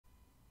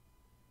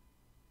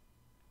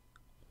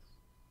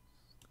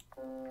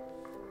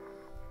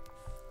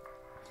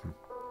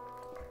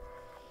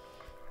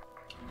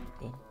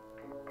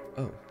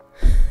Oh,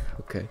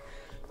 okay.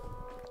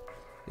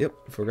 Yep,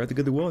 forgot to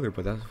get the water,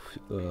 but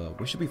that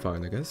we should be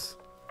fine, I guess.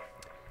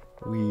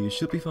 We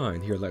should be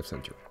fine here at Life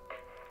Central.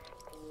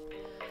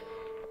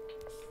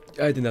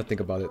 I did not think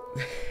about it.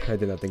 I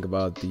did not think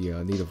about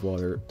the need of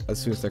water.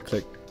 As soon as I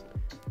clicked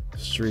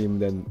stream,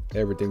 then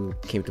everything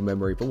came to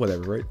memory, but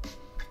whatever, right?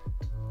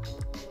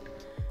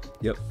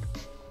 Yep.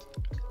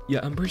 Yeah,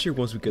 I'm pretty sure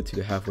once we get to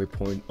the halfway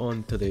point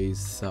on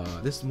today's,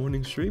 this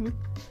morning's stream,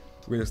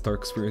 we're gonna start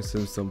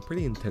experiencing some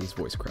pretty intense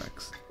voice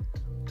cracks.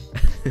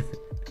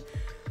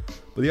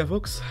 But yeah,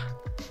 folks,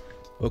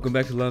 welcome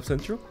back to Lab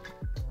Central,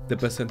 the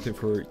best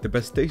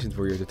station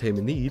for your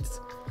entertainment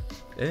needs.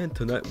 And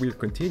tonight we're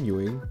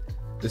continuing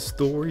the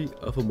story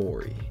of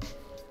Omori.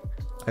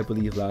 I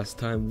believe last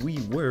time we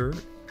were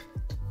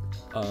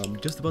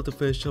just about to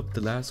finish up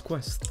the last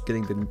quest,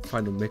 getting the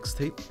final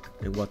mixtape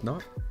and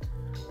whatnot.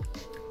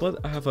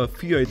 But I have a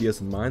few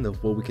ideas in mind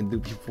of what we can do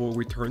before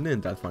we turn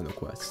in that final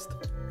quest.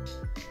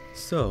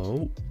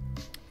 So,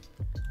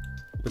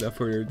 without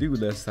further ado,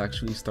 let's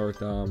actually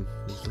start.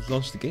 Let's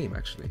launch the game.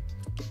 Actually,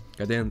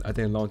 I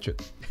didn't launch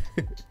it.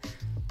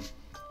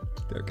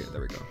 Okay,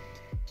 there we go.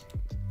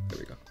 There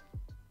we go.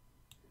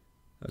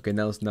 Okay,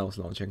 now it's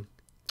launching.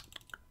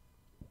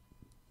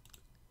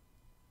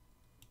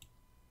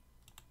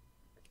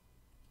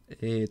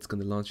 It's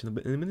gonna launch in a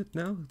minute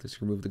now.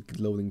 Just remove the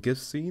loading GIF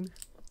scene.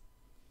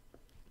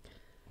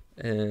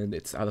 And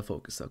it's out of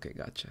focus. Okay,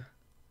 gotcha.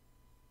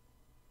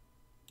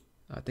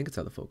 I think it's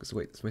out of focus.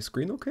 Wait, is my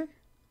screen okay?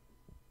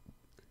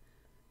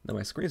 No,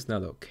 my screen's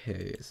not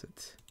okay, is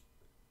it?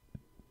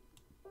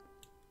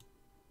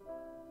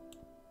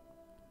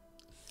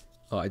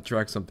 Oh, I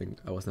dragged something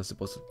I was not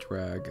supposed to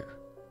drag.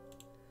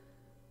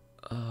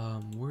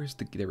 Where's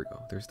the... There we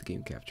go. There's the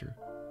game capture.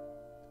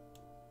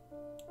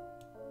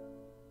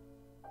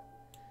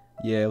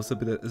 Yeah, it was a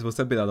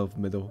bit out of the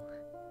middle.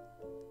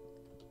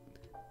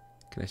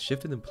 Can I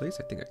shift it in place?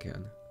 I think I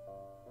can.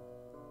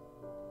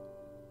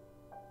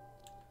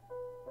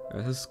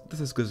 This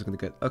is as good as it's gonna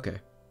get. Okay.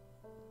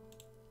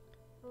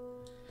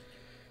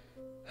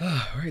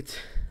 Alright.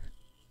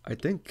 I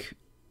think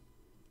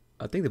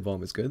the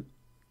volume is good.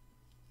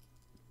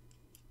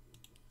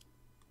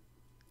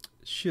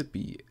 Should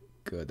be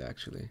good,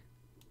 actually.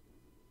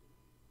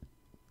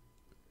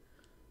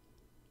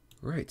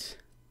 Right.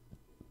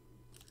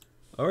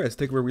 Alright, let's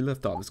take where we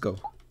left off. Let's go.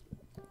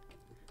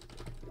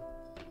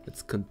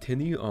 Let's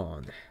continue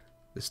on.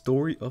 The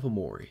story of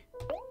Omori.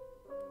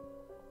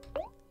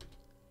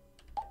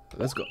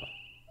 Let's go.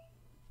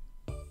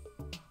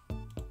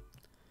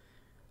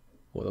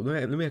 Well,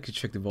 let me actually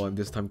check the volume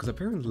this time, because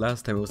apparently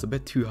last time it was a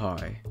bit too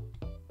high.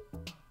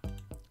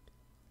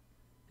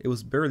 It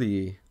was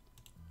barely...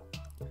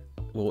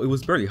 Well, it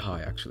was barely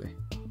high, actually.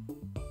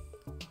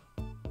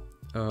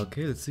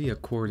 Okay, let's see.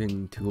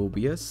 According to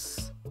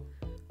OBS,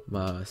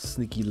 my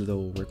sneaky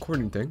little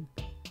recording thing.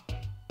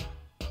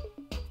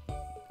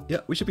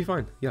 Yeah, we should be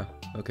fine. Yeah,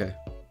 okay.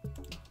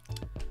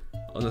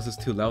 Unless it's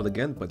too loud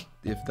again, but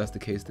if that's the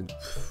case, then...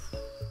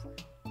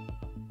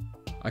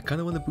 I kind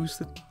of want to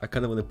boost it.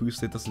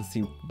 It doesn't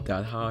seem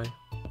that high.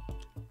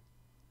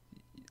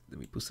 Let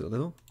me boost it a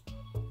little.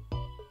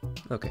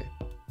 Okay.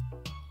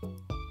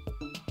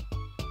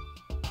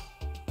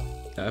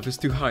 If it's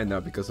too high now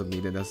because of me,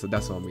 then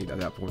that's on me at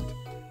that point.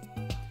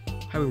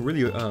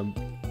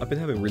 I've been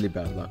having really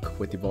bad luck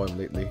with the volume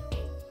lately.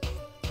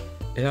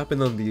 It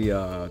happened on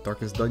the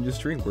Darkness Dungeon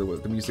stream where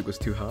the music was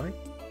too high.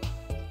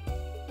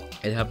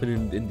 It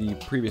happened in the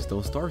previous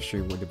Don't Starve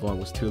stream where the volume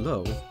was too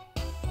low.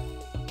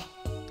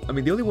 I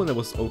mean, the only one that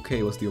was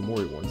okay was the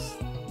Omori ones.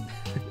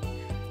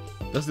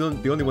 That's the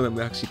only one I'm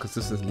actually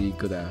consistently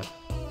good at.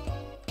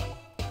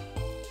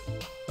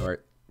 Alright.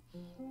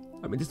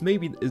 I mean,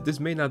 this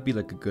may not be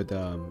like a good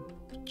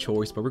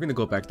choice, but we're gonna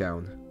go back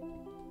down.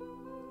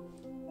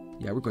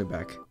 Yeah, we're going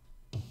back.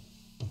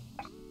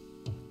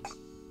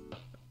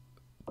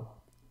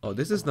 Oh,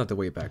 this is not the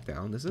way back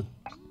down, is it?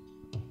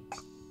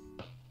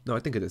 No, I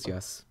think it is.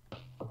 Yes.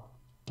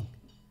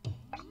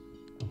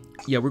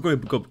 Yeah, we're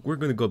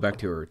gonna go back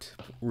to Earth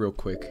real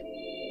quick.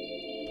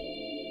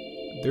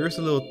 There's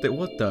a little thing.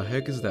 What the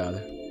heck is that?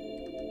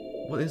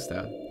 What is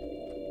that?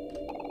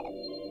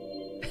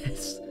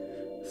 It's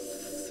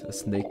a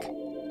snake.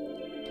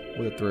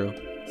 What a thrill!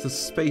 It's a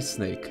space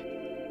snake.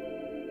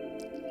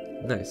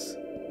 Nice.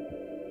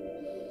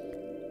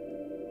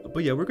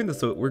 But yeah, we're gonna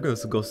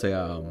go say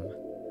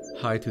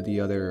hi to the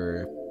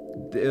other.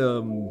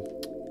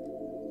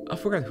 I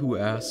forgot who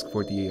asked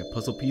for the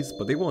puzzle piece,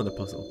 but they wanted a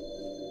puzzle.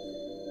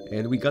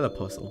 And we got a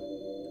puzzle.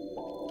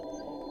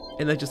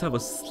 And I just have a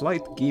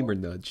slight gamer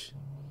nudge.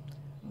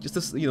 Just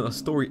a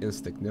story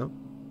instinct, you know?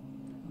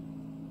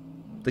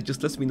 That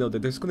just lets me know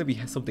that there's gonna be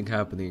something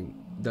happening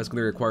that's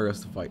gonna require us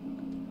to fight.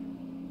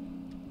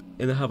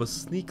 And I have a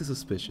sneaky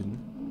suspicion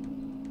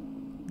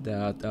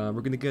that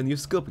we're gonna get a new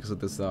skill because of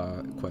this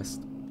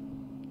quest.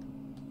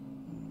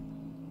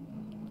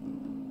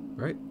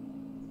 Right?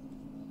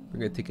 We're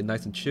gonna take it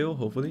nice and chill,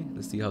 hopefully.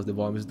 Let's see how the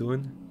volume is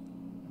doing.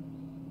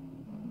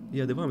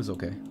 Yeah, the volume is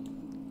okay.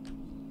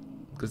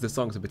 Because the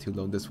song's a bit too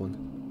low in this one.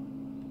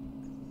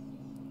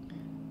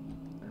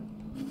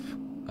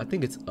 I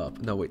think it's up.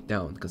 No, wait,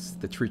 down, because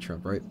the tree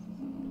trunk, right?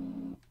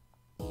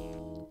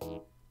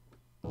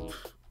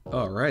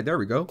 Alright, there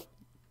we go.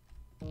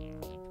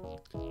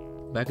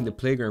 Back in the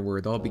playground where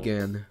it all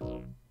began.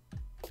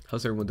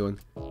 How's everyone doing?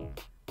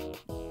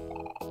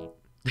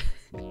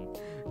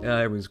 Yeah,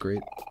 everyone's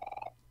great.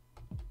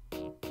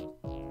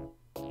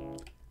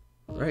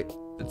 Right,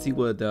 let's see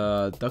what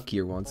Duck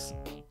here wants.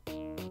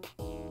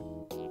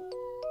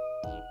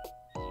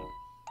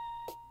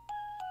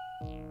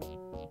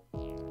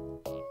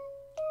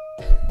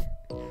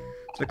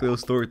 It's like a little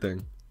story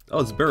thing.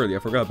 Oh, it's Burley. I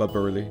forgot about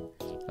Burley.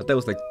 I thought it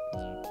was like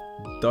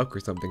duck or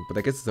something, but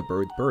I guess it's a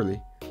bird.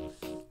 Burley.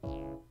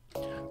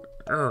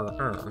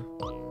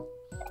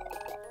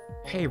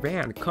 Hey,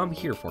 Van, come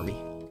here for me.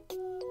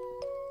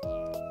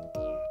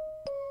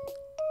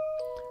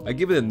 I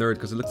give it a nerd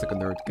because it looks like a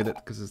nerd. Get it?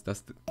 Because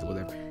that's the,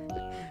 whatever.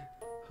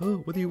 Oh,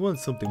 what do you want?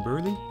 Something,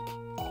 Burley?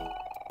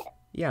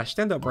 Yeah,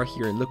 stand up right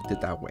here and look it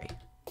that way.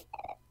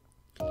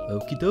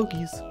 Okie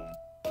dokies.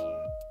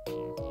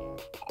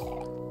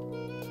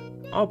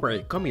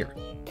 Albright, come here.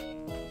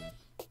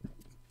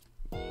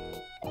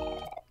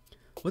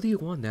 What do you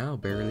want now,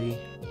 Burley?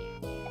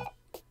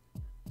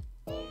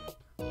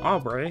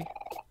 Aubrey.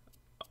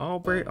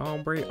 Aubrey.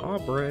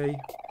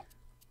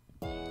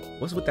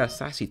 What's with that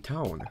sassy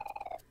tone?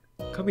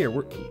 Come here,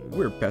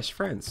 we're best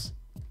friends.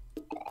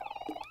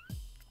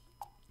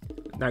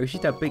 Now you see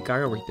that big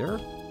guy over there?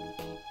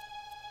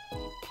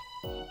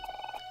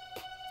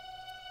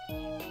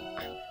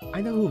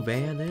 I know who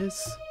Van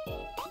is.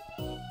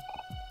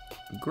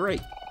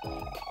 Great.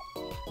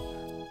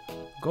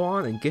 Go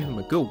on and give him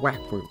a good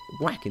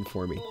whacking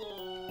for me.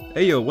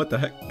 Hey yo, what the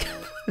heck?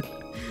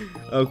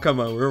 Oh come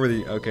on, we're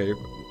already okay.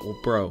 Well,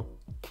 bro,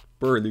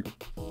 Burley,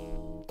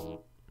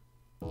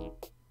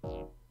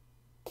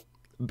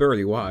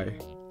 why?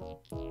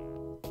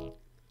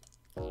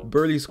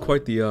 Burley's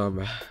quite the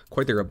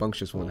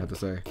rambunctious one, I have to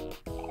say.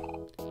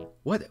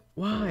 What?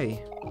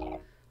 Why?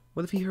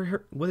 What if he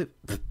hurt? What if?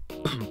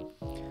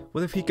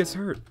 What if he gets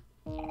hurt?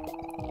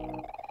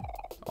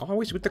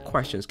 Always with the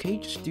questions. Can you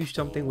just do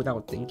something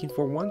without thinking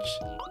for once?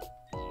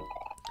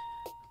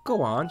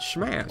 Go on,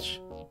 smash.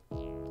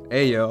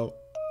 Hey yo.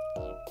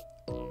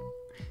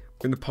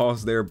 We're gonna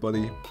pause there,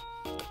 buddy.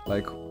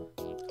 Like,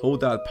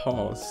 hold that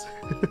pause.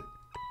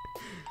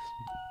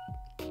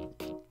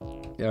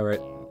 Yeah, alright.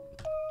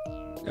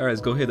 Alright,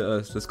 let's go hit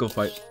us. Let's go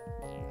fight.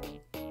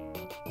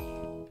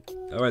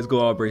 Alright, let's go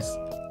Aubrey's.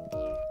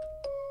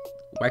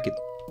 Whack it.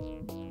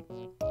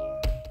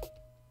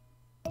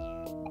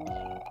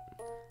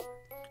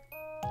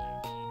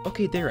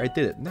 Okay, there, I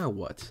did it. Now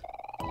what?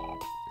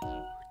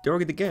 Do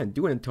it again.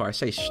 Do it until I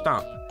say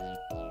stop.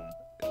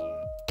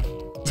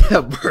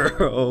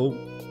 Bro.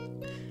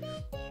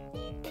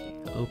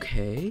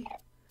 Okay.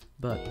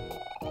 But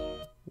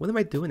what am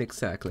I doing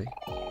exactly?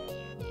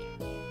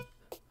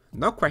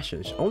 No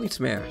questions. Only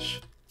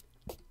smash.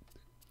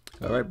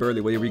 Alright,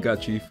 Burley, what do we got,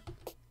 Chief?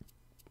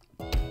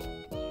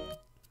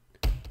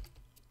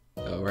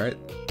 Alright.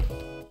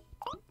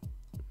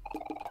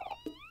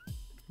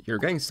 You're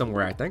getting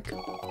somewhere, I think.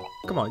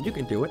 Come on, you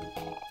can do it.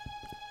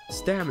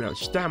 Stamina.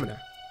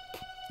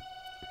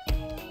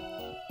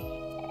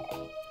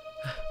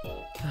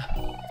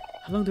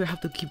 How long do I have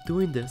to keep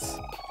doing this?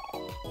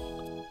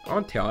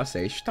 Until I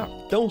say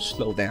stop. Don't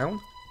slow down.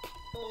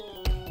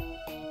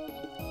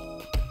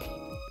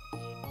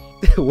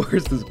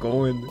 Where's this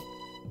going?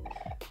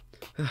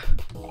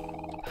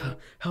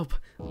 Help.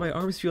 My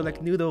arms feel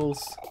like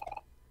noodles.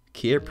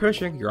 Keep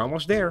pushing. You're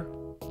almost there.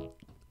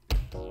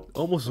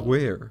 Almost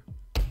where?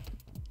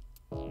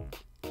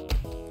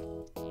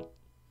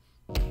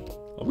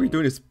 All we're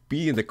doing is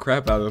beating the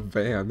crap out of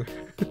Van.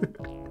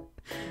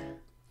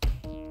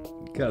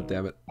 God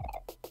damn it.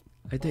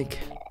 I think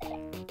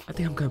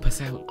I'm gonna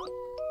pass out.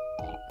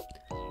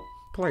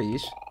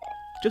 Please.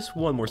 Just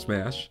one more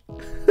smash.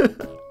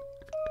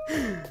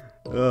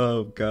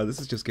 Oh god, this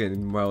is just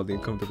getting mildly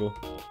uncomfortable.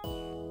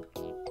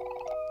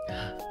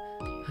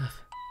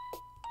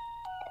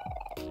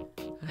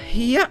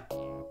 Yeah.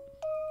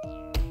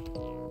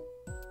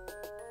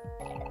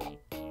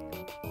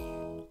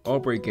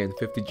 Aubrey again,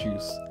 50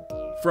 juice.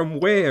 From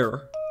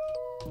where?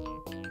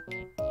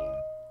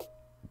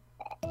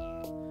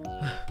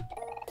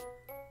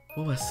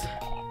 What was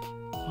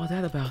all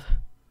that about?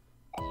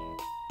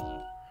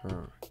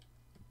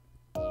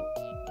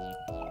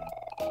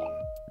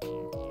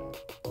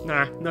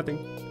 Nah, nothing.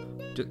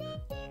 Just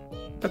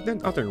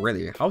nothing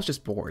really. I was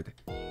just bored.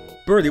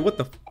 Birdie, what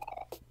the?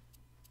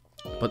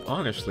 But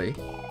honestly,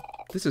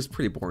 this is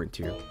pretty boring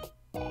too.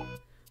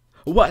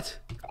 What?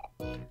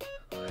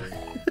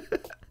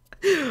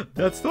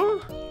 That's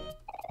all?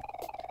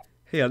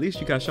 Hey, at least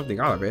you got something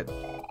out of it.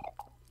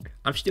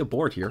 I'm still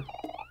bored here.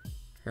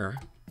 Here.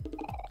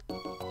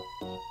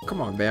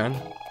 Come on, man.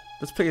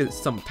 Let's play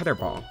some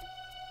tetherball.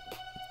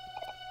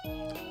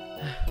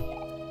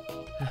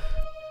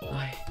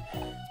 I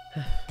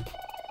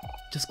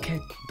just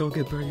don't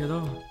get burned at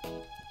all.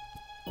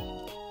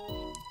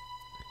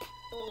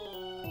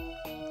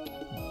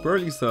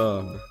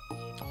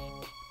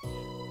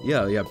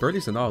 Yeah,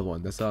 Birdie's an odd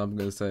one. That's all I'm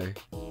gonna say.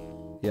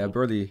 Yeah,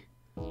 Birdie.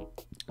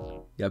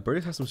 Yeah,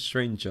 Birdie has some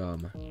strange,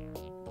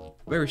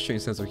 very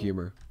strange sense of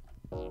humor.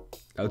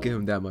 I'll give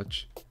him that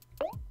much.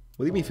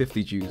 What do you mean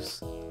 50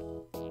 juice?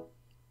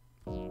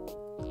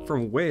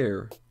 From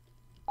where?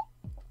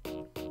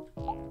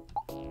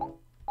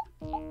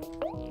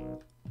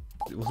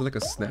 Was it like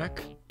a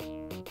snack?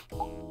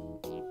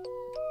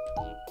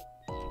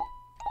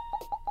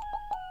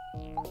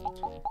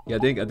 Yeah, I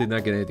did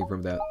not get anything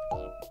from that.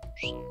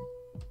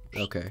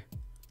 Okay.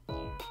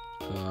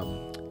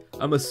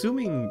 I'm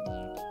assuming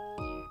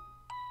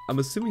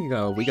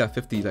we got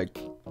 50 like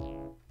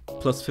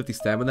plus 50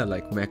 stamina,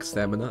 like max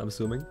stamina. I'm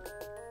assuming.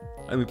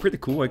 I mean, pretty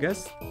cool, I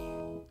guess.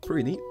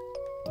 Pretty neat.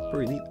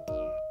 Pretty neat.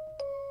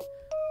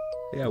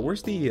 Yeah,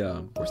 where's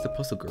the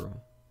puzzle girl?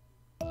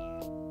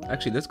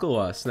 Actually, let's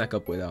go snack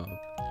up with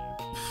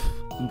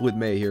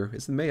May here.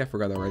 Is it May? I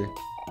forgot already.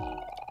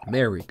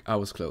 Mary, I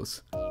was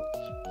close.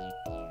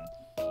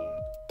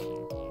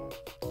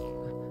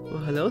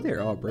 Well, hello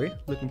there, Aubrey.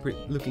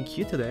 Looking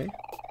cute today.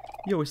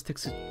 You always take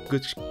such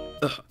good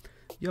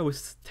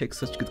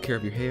care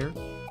of your hair.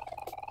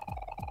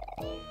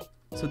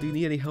 So, do you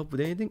need any help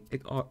with anything?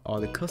 All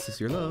the cusses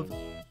your love.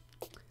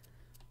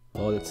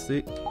 Oh, let's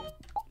see.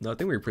 No, I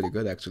think we were pretty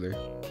good actually.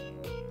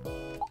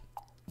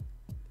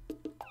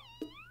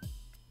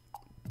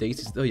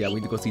 Daisy's. Oh yeah, we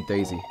need to go see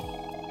Daisy.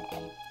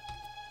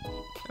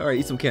 All right,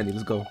 eat some candy.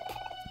 Let's go.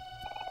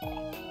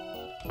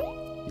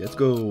 Let's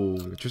go.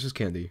 Nutritious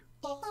candy.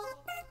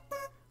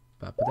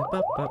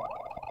 Ba-ba-da-ba-ba.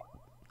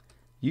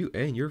 You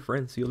and your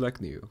friends feel like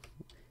new.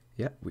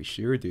 Yeah, we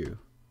sure do.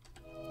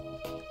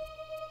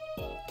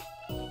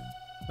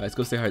 Let's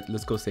go say hi.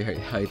 Let's go say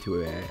hi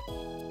to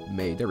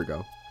May. There we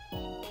go.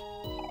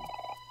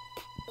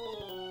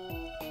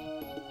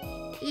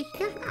 Is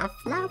that a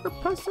flower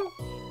puzzle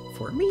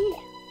for me?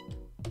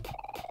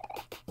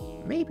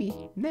 Maybe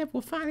Neb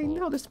will finally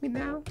notice me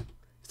now.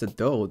 It's a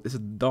doll. It's a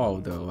doll,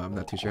 though. I'm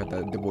not too sure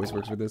how the voice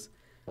works for this.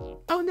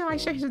 Oh no, I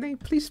said his name.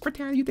 Please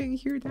pretend you didn't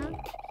hear that.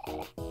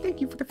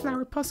 Thank you for the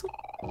flower puzzle.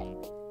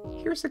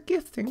 Here's a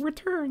gift in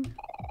return.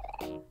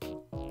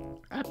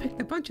 I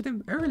picked a bunch of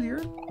them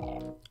earlier.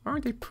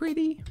 Aren't they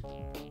pretty?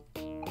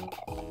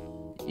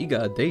 You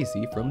got a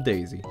Daisy from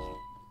Daisy.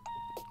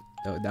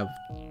 Oh, that.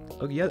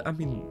 Oh yeah. I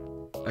mean,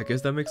 I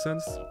guess that makes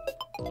sense.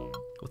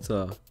 What's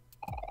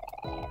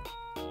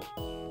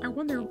I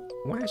wonder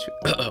why I should.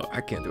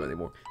 I can't do it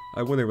anymore.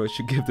 I wonder if I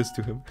should give this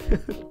to him.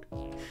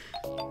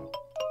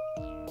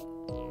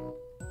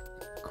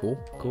 Cool.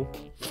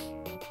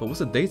 But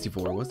what's a Daisy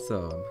for? What's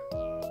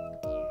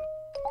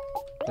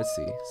Let's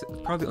see. It's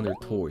probably under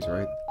toys,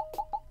 right?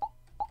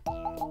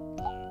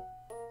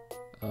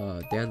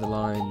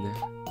 Dandelion,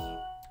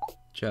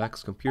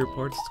 Jack's computer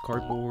parts,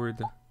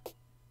 cardboard.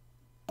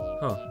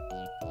 Huh.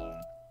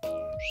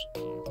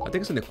 I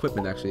think it's an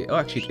equipment actually. Oh,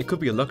 actually, it could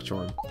be a luck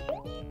charm.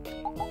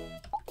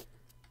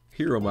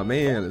 Hero, my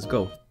man, let's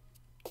go.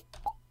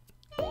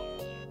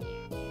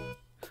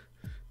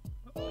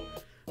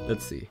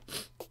 Let's see.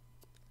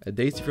 A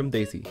Daisy from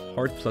Daisy.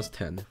 Heart plus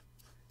 10.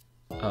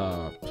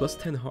 Plus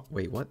 10 heart.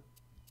 Wait, what?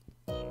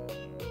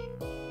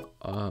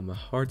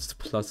 Hearts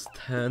plus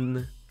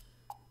 10.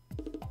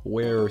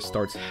 Where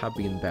starts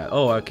happy and bad.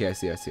 Oh, okay, I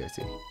see. This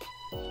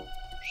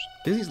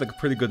is like a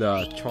pretty good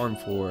charm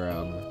for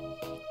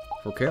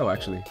Kale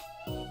actually.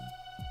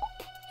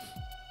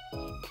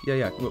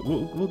 Yeah,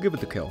 we'll give it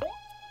to Kale.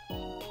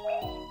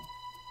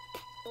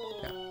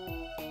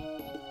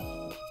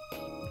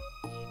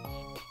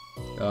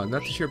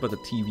 Not too sure about the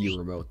TV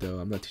remote though.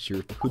 I'm not too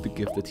sure who to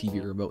give the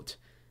TV remote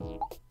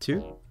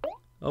to.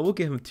 Oh, we'll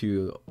give him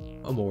to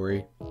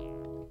Omori.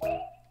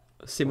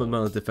 Same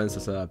amount of defense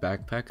as a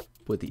backpack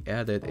with the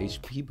added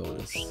HP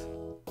bonus.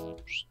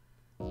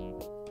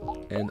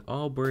 And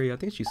Aubrey, I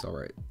think she's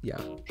alright.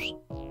 Yeah.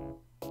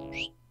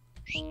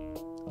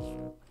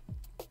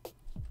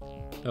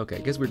 Okay, I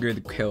guess we're going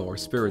to kill our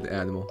spirit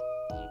animal.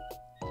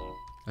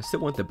 I still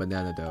want the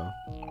banana though.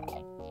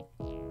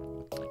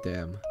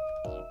 Damn.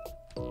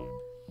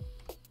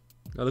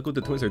 Now look what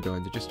the twins are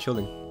doing. They're just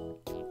chilling.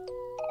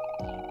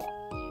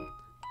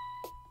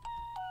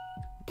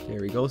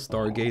 There we go,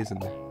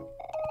 stargazing.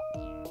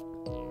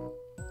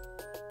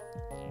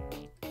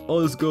 Oh,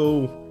 let's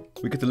go!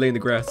 We get to lay in the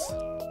grass.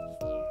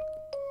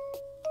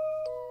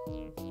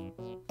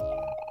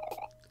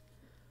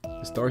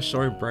 The stars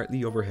shine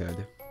brightly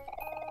overhead.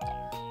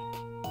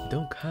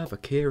 Don't have a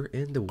care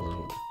in the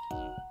world.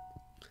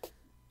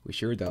 We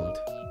sure don't.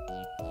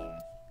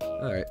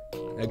 Alright,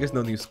 I guess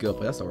no new skill,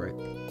 but that's alright.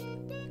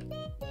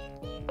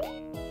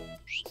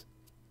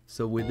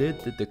 So we did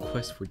the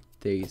quest for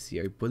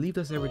Daisy. I believe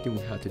that's everything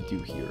we had to do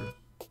here.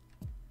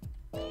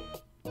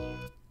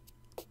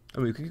 I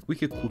mean, we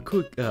could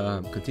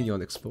continue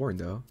on exploring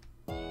though.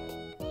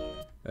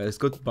 Let's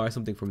go buy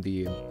something from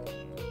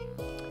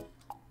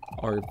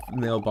our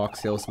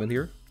mailbox salesman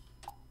here.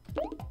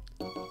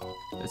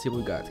 Let's see what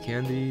we got.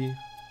 Candy.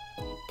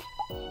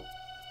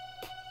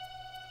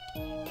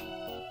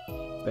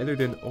 Better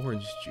than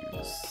orange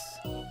juice.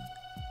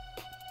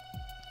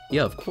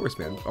 Yeah, of course,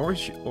 man.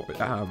 Orange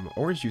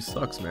juice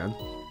sucks, man.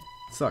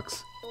 It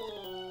sucks.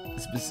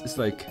 It's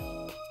like,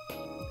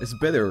 it's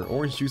better.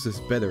 Orange juice is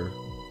better.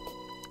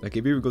 Like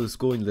if you ever go to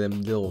school in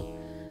them little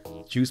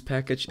juice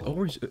package,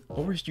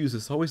 orange juice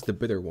is always the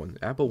bitter one.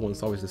 Apple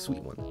one's always the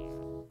sweet one.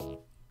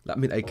 I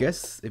mean, I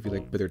guess if you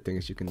like bitter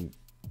things, you can,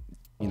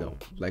 you know,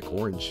 like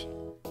orange.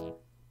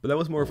 But I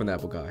was more of an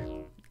apple guy.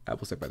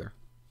 Apples are better.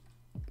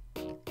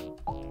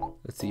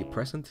 Let's see,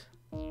 present.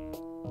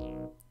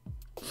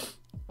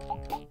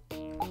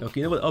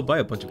 Okay, you know what? I'll buy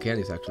a bunch of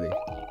candies actually.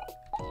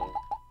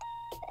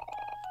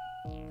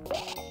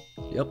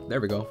 Yep, there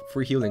we go.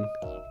 Free healing.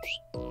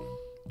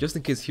 Just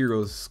in case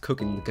Hero's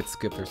cooking gets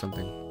skipped or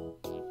something.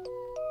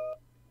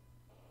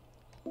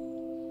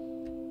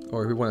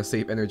 Or if we want to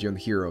save energy on the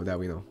Hero, that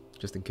we know.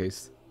 Just in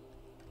case.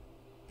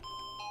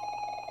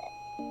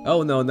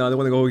 Oh no, no, I don't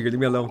want to go over here. Leave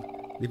me alone.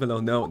 Leave me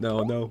alone. No,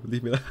 no, no.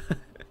 Leave me alone.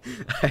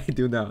 I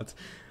do not.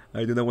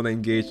 I do not want to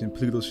engage in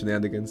Pluto's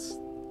shenanigans.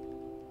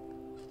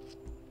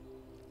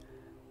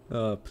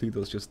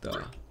 Pluto's just,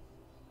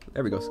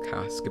 there we go.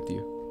 Skipped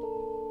you.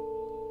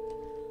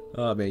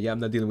 Oh man, yeah, I'm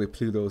not dealing with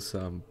Pluto's,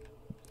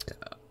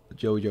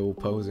 JoJo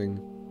posing.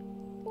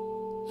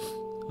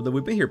 Although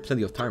we've been here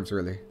plenty of times,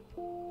 really.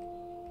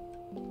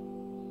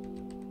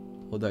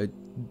 Although I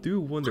do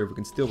wonder if we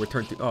can still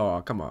return to...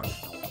 Oh, come on.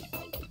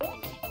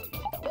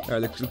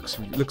 Alright,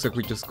 looks like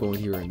we're just going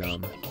here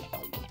and,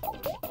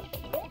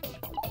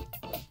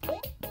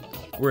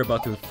 we're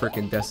about to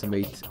frickin'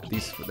 decimate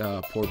these,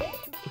 poor...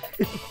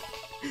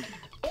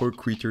 poor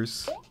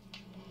creatures.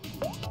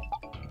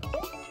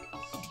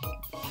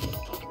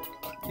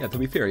 Yeah, to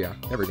be fair, yeah.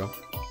 There we go.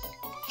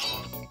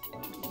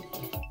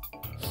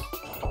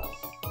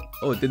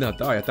 Oh, it did not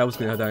die. I thought it was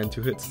gonna die in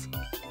 2 hits.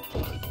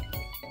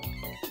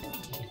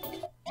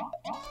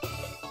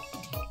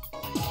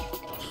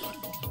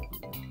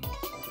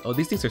 Oh,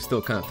 these things are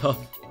still kind of tough.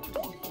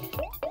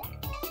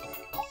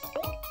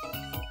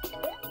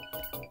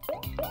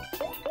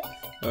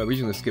 We're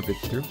just gonna skip it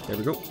through. There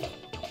we go.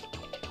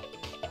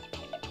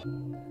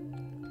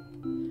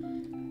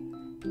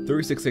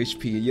 36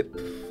 HP, yep.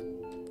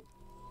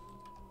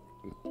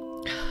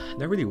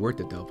 Not really worth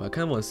it though, but I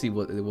kind of want to see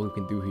what we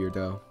can do here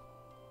though.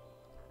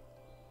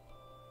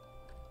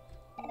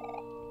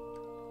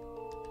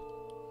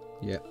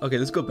 Yeah, okay,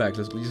 let's go back.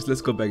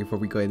 Let's go back before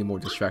we get any more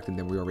distracted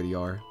than we already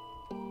are.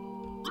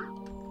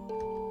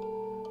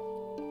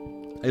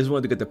 I just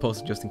wanted to get the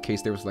poster just in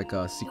case there was like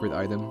a secret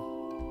item.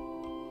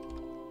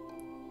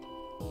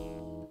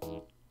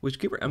 Which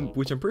I'm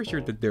pretty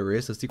sure that there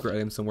is a secret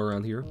item somewhere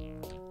around here.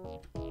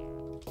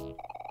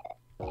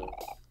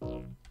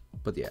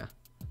 But yeah,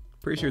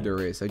 pretty sure there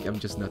is. I'm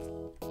just not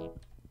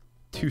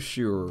too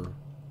sure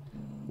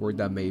where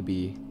that may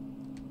be.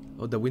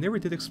 Although we never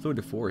did explore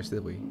the forest,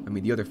 did we? I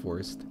mean, the other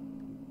forest.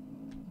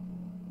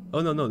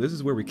 Oh no, this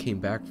is where we came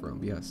back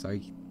from. Yes,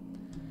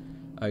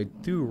 I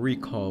do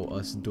recall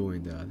us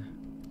doing that.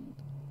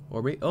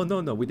 Or maybe, oh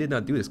no, we did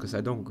not do this because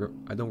I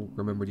don't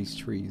remember these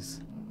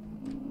trees.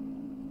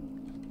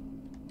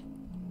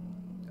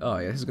 Oh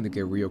yeah, this is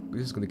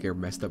gonna get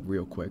messed up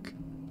real quick.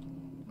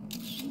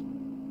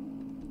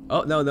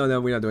 Oh no,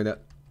 we're not doing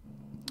that.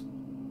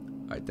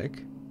 I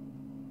think.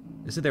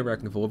 Is it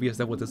arachnophobia? Is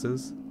that what this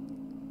is?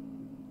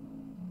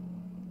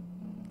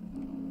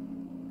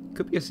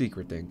 Could be a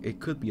secret thing. It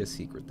could be a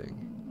secret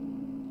thing.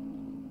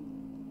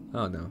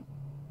 Oh no.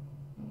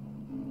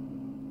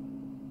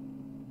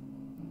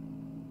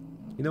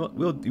 You know what?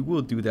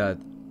 We'll do that.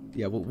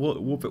 Yeah,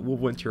 we'll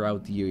venture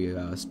out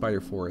the spider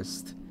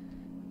forest.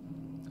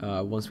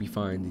 Once we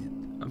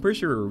find, I'm pretty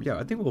sure. Yeah,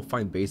 I think we'll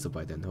find Basil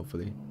by then,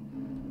 hopefully.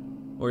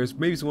 Or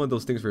maybe it's one of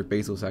those things where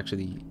Basil's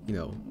actually, you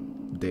know,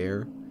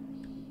 there.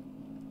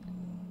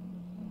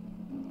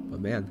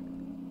 But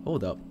man,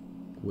 hold up,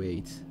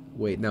 wait,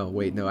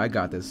 no, I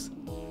got this.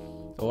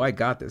 Oh, I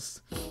got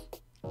this.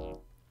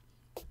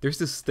 There's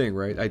this thing,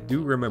 right? I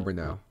do remember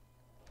now.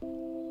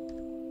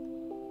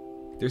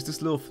 There's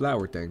this little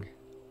flower thing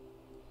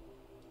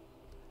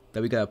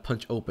that we gotta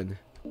punch open.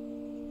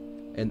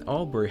 And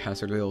Aubrey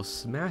has her little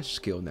smash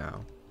skill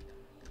now.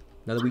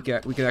 Now that we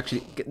can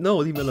actually get, no,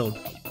 leave me alone.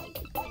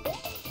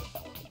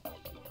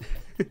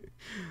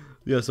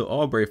 Yeah, so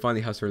Aubrey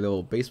finally has her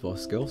little baseball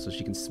skill, so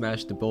she can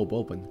smash the bulb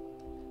open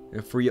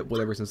and free up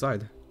whatever's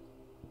inside.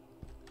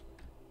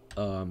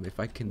 If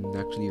I can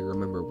actually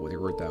remember what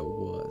word that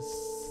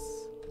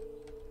was.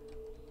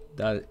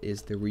 That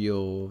is the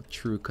real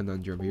true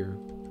conundrum here.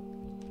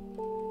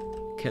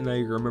 Can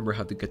I remember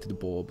how to get to the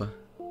bulb?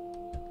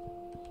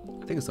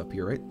 I think it's up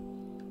here, right?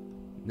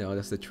 No,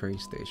 that's the train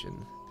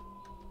station.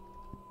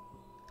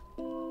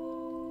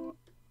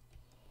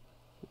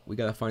 We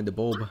gotta find the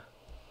bulb.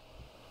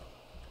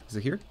 Is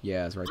it here?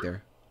 Yeah, it's right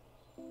there.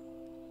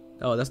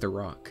 Oh, that's the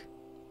rock.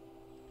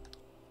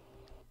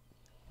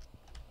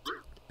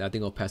 I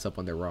think I'll pass up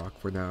on the rock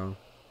for now.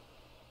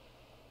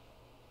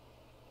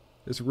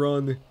 Just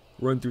run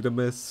through the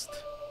mist.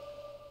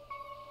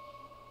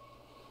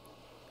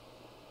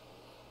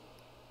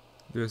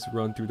 Just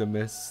run through the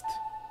mist.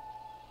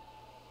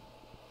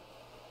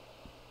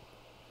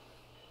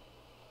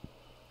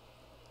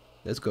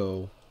 Let's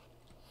go.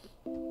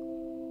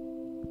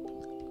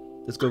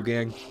 Let's go,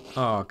 gang.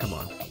 Oh, come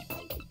on.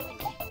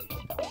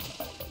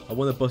 I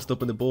want to bust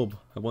open the bulb.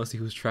 I want to see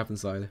who's trapped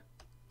inside.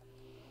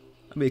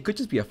 I mean, it could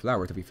just be a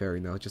flower, to be fair,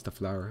 you know, just a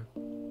flower.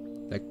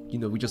 Like, you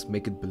know, we just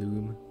make it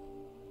bloom.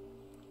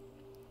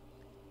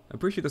 I'm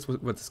pretty sure that's what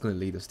it's going to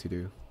lead us to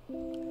do.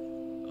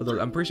 Although,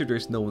 I'm pretty sure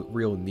there's no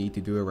real need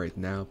to do it right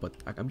now, but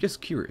I'm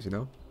just curious, you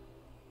know?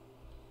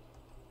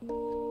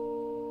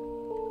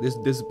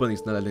 This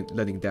bunny's not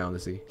letting down,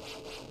 is he?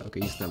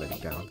 Okay, he's not letting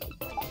down.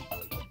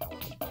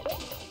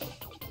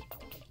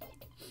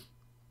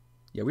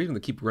 Yeah, we're gonna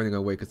keep running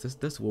away because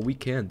that's what we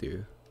can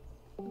do.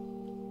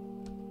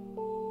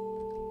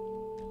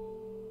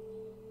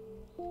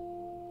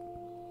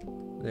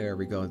 There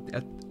we go.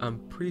 I'm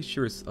pretty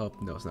sure it's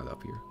up. No, it's not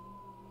up here.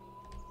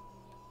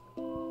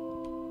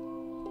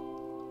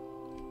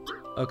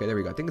 Okay, there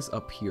we go. I think it's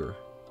up here.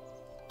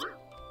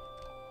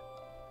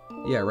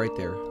 Yeah, right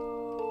there.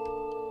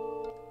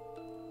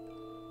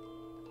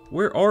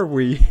 Where are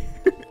we?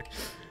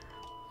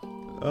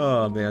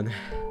 Oh man.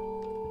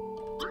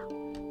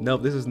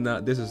 Nope, this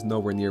is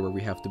nowhere near where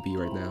we have to be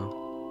right now.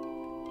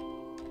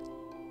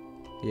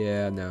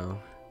 Yeah, no.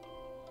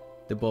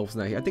 The bulb's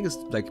not here. I think it's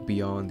like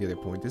beyond the other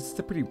point. This is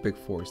a pretty big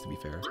forest, to be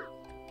fair.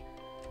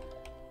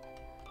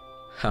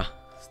 Ha.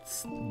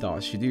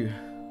 That's you do.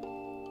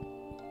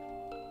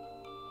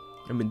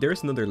 I mean,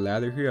 there's another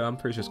ladder here. I'm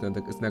pretty sure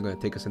it's not gonna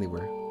take us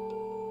anywhere.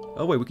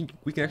 Oh wait,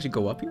 we can actually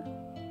go up here?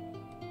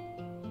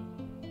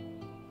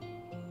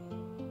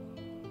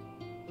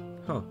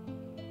 Huh.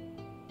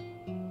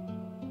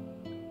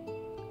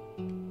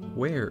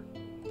 Where?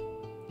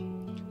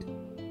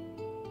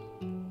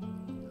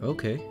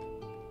 Okay.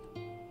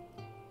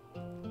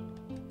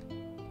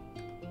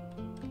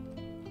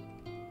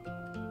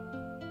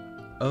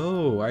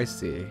 Oh, I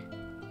see.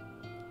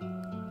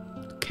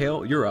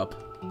 Kale, you're up.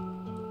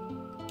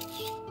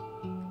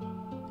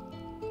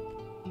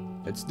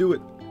 Let's do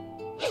it.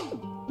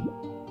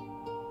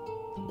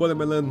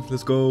 Watermelon,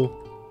 let's go.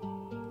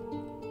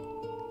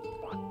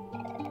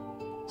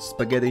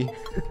 Spaghetti.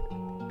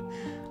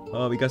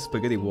 Oh, we got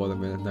spaghetti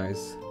watermelon,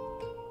 nice.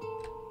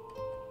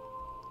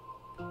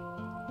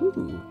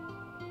 Ooh.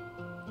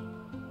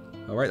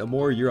 Alright,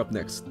 Omori, you're up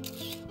next.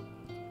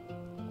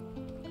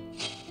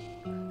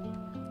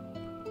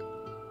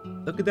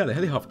 Look at that, a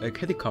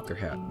helicopter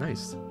hat,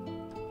 nice.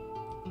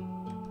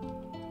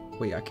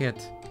 Wait, I can't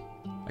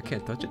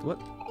touch it, what?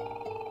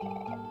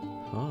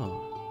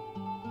 Oh.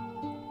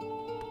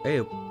 Hey,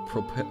 a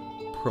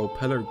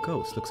propeller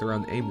ghost looks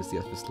around aimlessly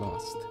as if it's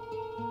lost.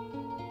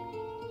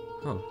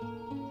 Huh.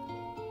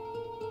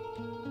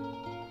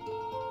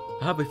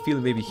 I have a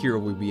feeling maybe Hero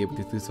will be able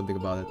to do something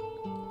about it.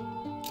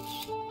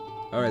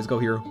 Alright, let's go,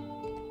 Hero.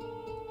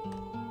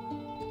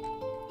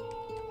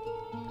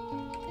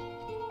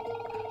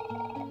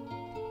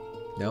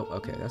 Nope,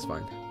 okay, that's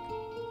fine.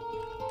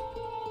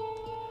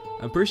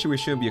 I'm pretty sure we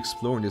shouldn't be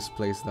exploring this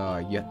place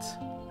yet.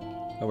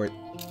 Alright.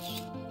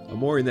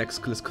 Omori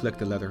next, let's collect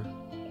the leather.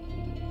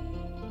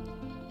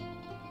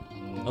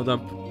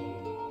 Although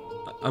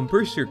I'm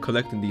pretty sure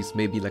collecting these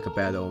may be like a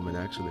bad omen,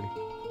 actually.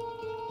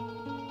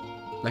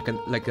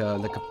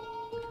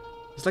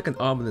 It's like an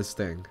ominous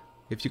thing.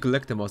 If you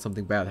collect them, all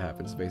something bad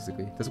happens,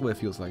 basically. That's what it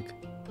feels like.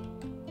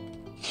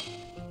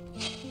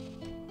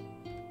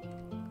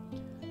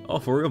 Oh,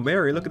 for real,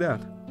 Mary, look at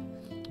that.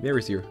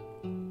 Mary's here.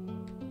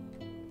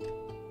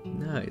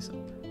 Nice.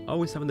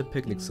 Always having a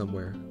picnic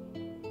somewhere.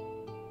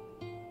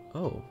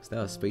 Oh, is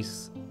that a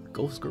space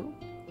ghost girl?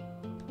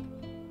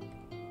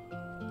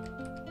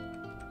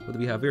 What do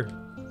we have here?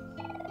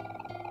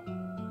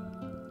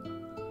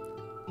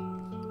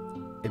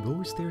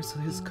 Omori stares at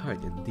his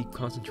kite in deep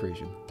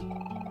concentration.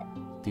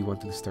 Do you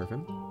want to disturb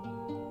him?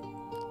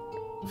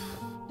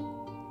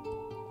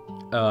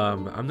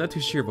 I'm not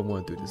too sure if I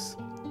want to do this.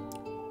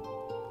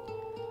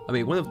 I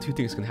mean, one of two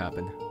things can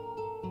happen.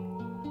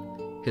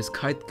 His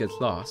kite gets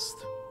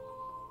lost,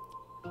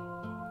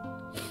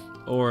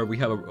 or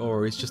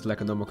or it's just like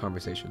a normal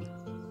conversation.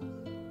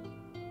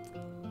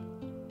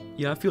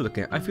 Yeah, I feel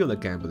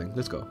like gambling.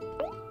 Let's go.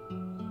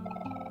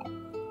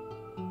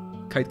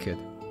 Kite Kid.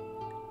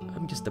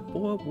 I'm just a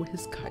boy with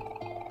his kite.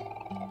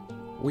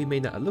 We may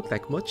not look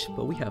like much,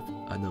 but we have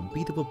an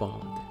unbeatable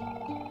bond.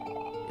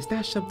 Is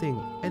that something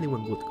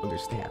anyone would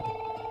understand?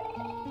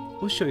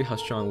 We'll show you how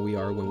strong we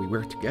are when we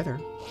work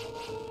together.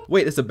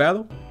 Wait, it's a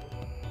battle?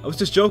 I was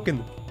just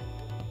joking.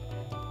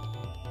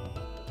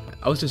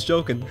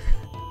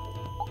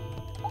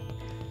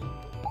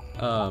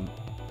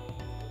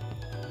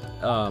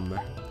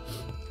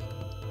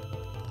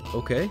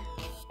 Okay.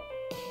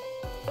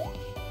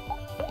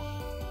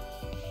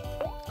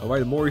 Alright,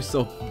 the more you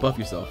so buff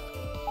yourself.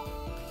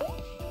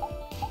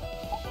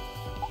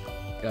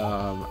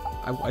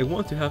 I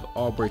want to have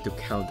Aubrey to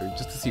counter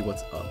just to see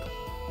what's up.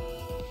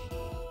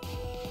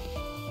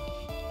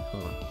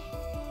 Huh.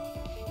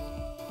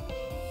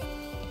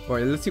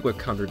 Alright, let's see what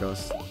counter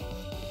does.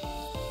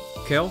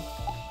 Kale,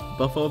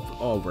 buff up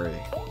Aubrey.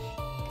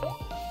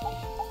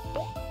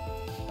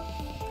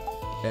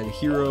 And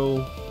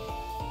Hero,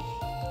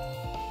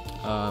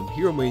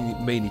 Hero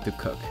may need to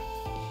cook.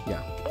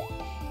 Yeah.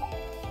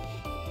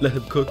 Let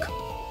him cook.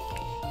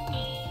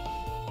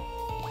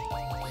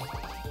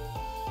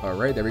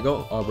 Alright, there we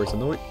go. Aubrey's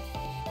annoyed.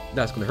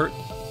 That's gonna hurt.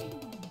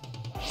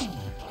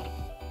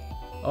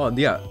 Oh,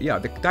 yeah,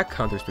 that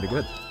counter's pretty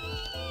good.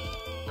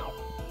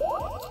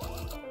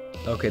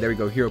 Okay, there we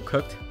go. Hero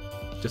cooked.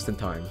 Just in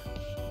time.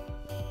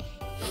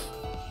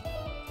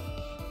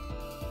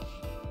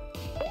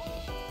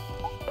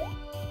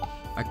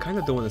 I kind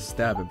of don't want to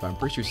stab him, but I'm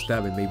pretty sure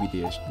stabbing may be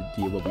the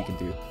what we can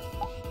do.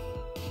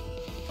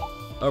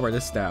 Alright,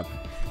 let's stab.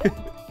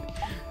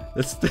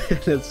 let's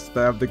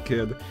stab the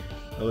kid.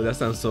 Oh, that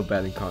sounds so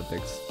bad in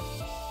context.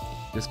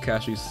 Just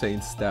casually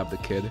saying stab the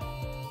kid.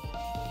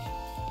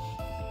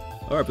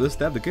 Alright, but let's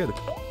stab the kid.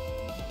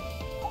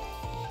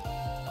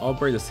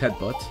 Aubrey, just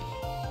headbutt.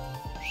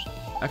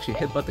 Actually,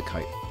 headbutt the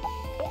kite.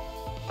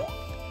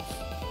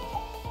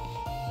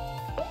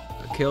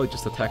 Kill,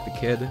 just attack the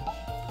kid.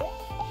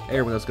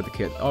 Everyone else get the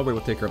kid. Aubrey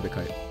will take care of the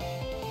kite.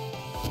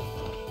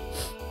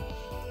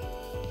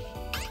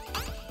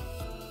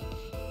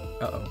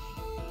 Uh-oh.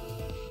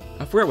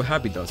 I forgot what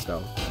Happy does,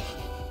 though.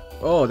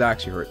 Oh, that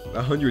actually hurt.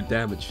 100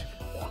 damage.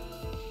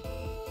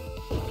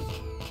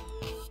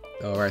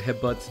 Alright,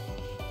 headbutt.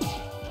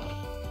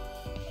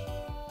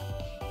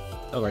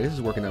 Alright, this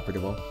is working out pretty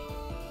well.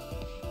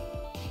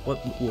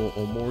 What will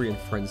Omori and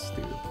friends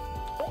do?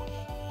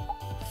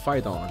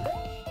 Fight on.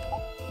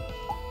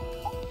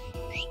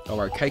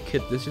 Alright, Kite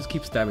Kid, let's just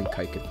keep stabbing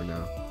Kite Kid for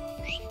now.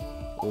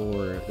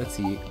 Or, let's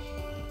see.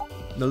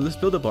 No, let's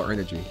build up our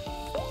energy.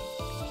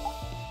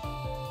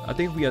 I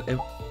think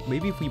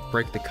maybe if we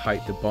break the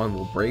kite, the bond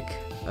will break.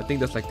 I think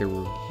that's like the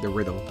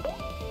riddle.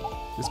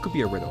 This could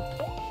be a riddle.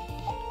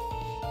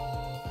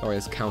 Alright,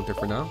 let's counter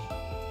for now.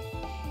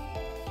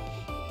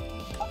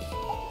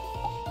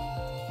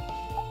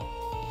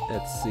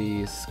 Let's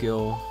see,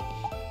 skill.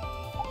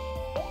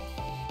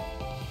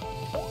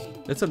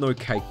 Let's annoy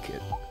Kite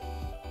Kid.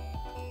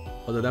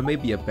 Although that may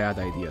be a bad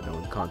idea though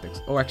in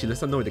context. Oh, actually,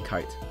 let's annoy the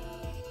kite.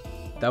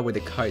 That way the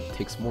kite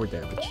takes more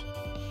damage.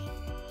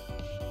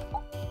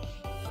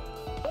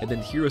 And then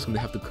Hero's gonna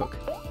have to cook.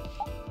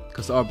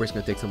 Because Aubrey's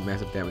gonna take some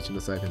massive damage in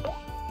a second.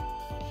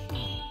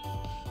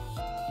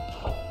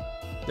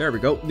 There we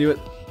go, knew it.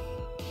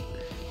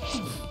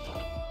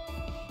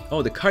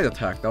 Oh, the kite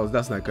attacked.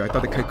 That's not good. I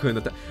thought the kite couldn't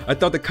attack. I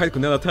thought the kite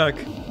could not attack.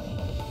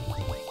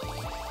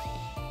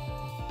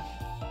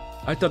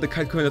 I thought the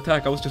kite couldn't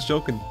attack. I was just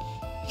joking.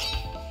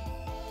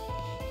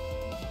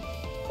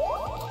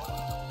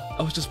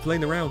 I was just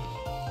playing around.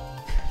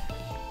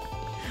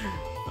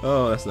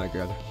 Oh, that's not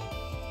good.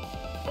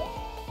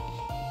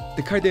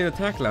 The kite didn't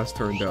attack last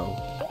turn though.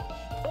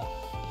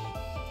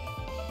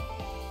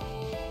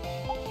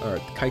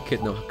 Alright, Kite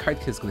Kid, no, Kite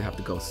Kid's gonna have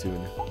to go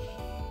soon.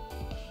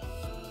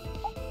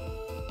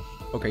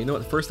 Okay, you know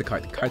what? First the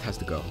kite has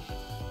to go.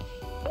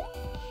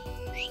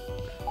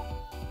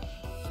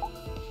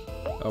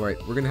 Alright,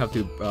 we're gonna have to,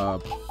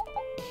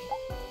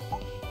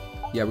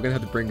 yeah, we're gonna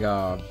have to bring,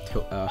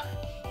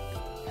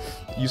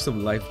 use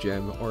some life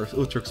gem, or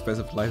ultra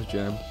expensive life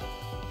gem.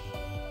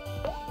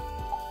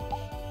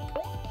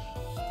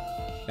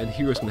 And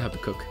Hero's gonna have to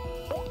cook.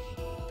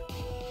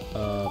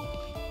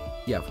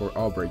 Yeah, for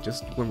Aubrey,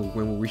 just when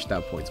we reach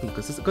that point,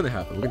 because it's gonna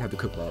happen. We're gonna have to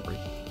cook for Aubrey.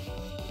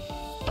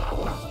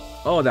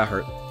 Oh, that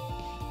hurt.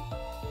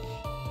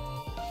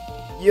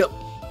 Yep,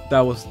 that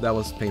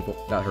was painful.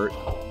 That hurt.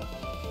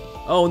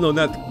 Oh no,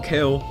 not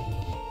kill.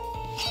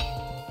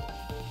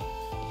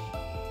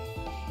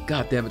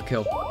 God damn it,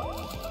 kill.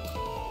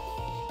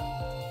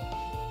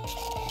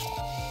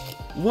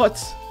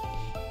 What?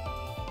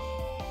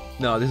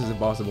 No, this is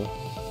impossible.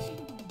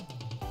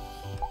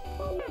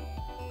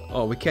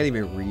 Oh, we can't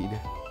even read.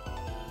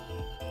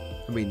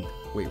 I mean,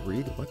 wait,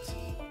 read? What?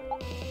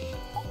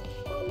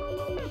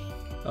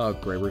 Oh,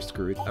 great, we're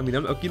screwed. I mean,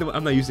 you know,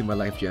 I'm not using my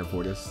life gem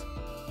for this.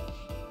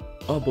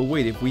 Oh, but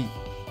wait, if we...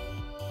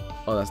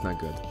 Oh, that's not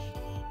good.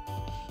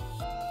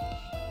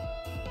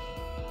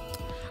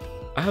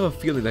 I have a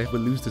feeling that if we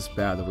lose this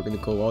battle, we're gonna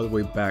go all the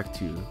way back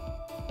to...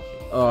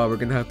 Oh, we're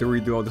gonna have to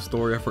redo all the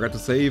story. I forgot to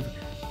save.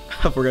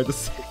 I forgot to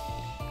save.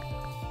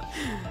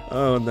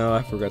 Oh no,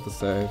 I forgot to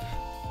save.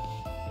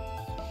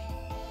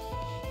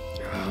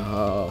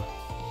 Oh.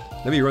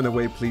 Let me run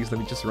away, please. Let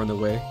me just run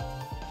away.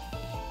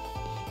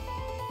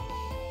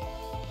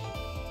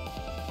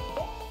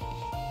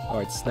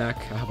 Alright, snack.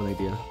 I have an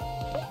idea.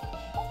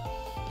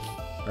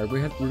 Alright,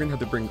 we're gonna have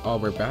to bring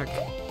Aubrey back.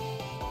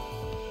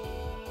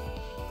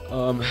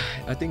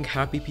 I think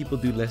happy people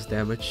do less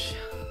damage.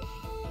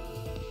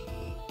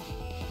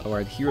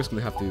 Alright, Hero's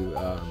gonna have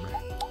to,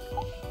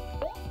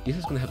 he's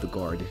just gonna have to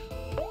guard.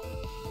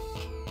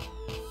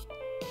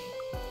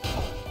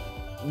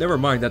 Never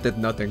mind, that did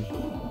nothing.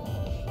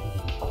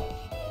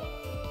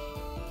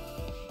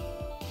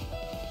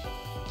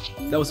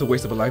 That was a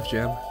waste of a life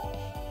gem.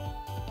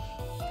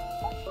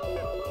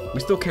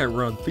 We still can't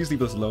run. Please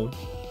leave us alone.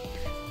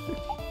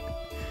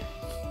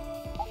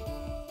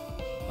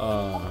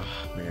 Ah,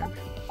 man.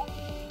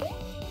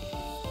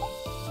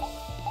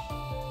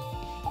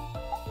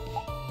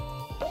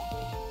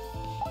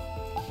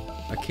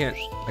 I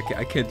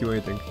can't do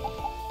anything.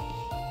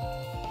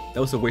 That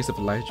was a waste of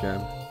a life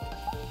gem.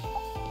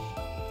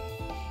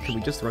 Can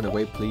we just run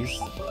away, please?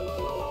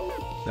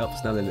 Nope,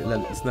 it's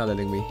not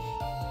letting me.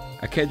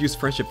 I can't use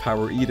friendship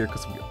power either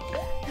because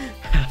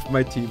half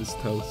my team is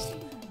toast.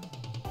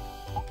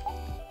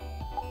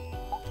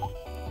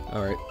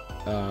 Alright,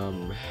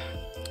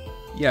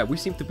 yeah, we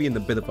seem to be in a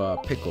bit of a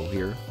pickle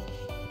here.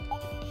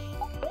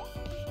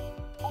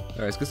 Alright,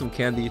 let's get some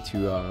candy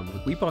to,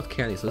 we bought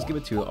candy, so let's give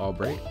it to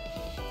Albright.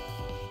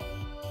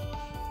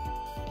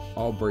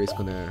 Albright's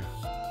gonna...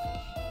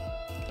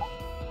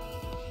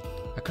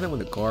 I kinda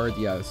want to guard,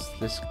 yes,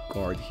 this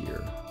guard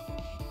here.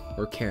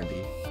 Or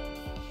candy.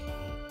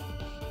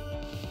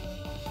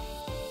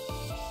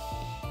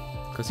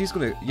 Cause he's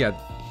gonna, yeah,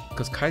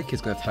 cause Kite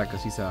Kid's gonna attack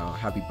us, he's a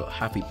happy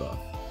buff.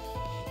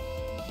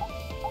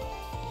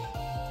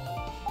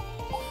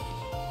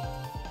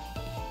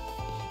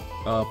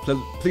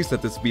 Please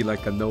let this be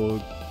like a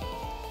no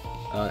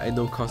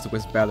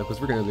consequence battle,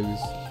 because we're gonna lose.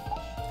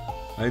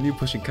 I knew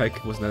pushing Kite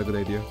Kid was not a good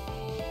idea.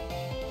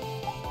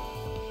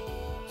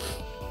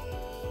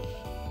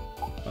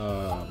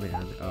 Oh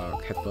man,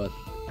 headbutt.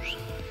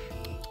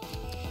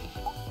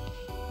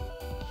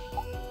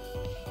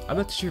 I'm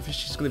not sure if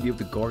she's gonna be able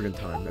to guard in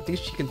time. I think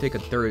she can take a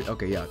third.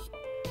 Okay, yeah,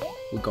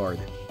 we guard.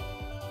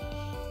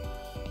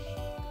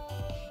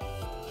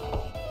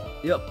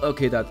 Yep.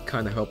 Okay, that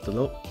kind of helped a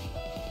little.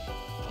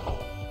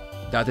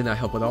 That did not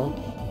help at all.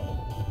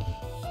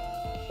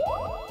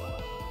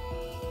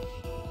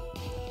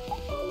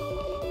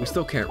 We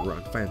still can't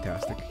run.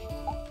 Fantastic.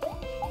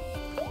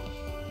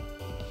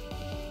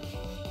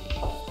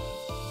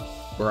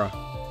 Bruh.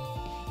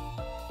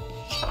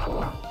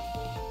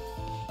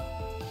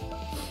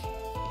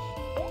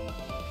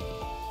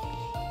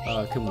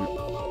 Can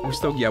we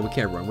still, yeah, we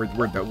can't run.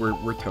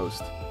 We're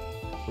toast.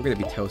 We're gonna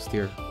be toast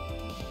here.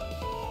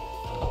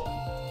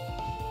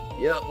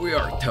 Yeah, we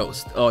are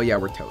toast. Oh yeah,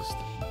 we're toast.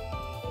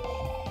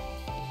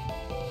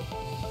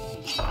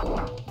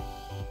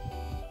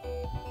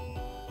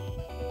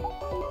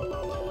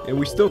 And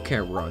we still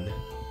can't run.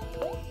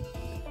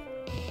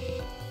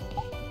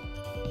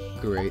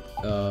 Great.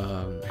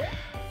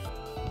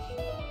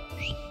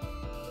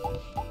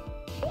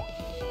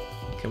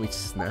 Can we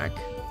snack?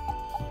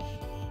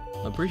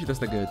 I'm pretty sure that's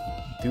not gonna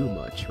do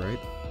much, right?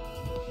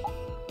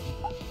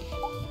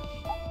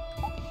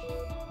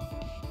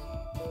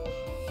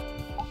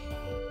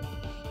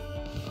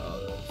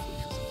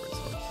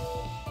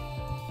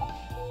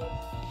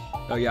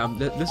 Oh yeah,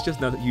 let's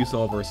just not use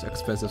all of our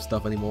expensive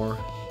stuff anymore.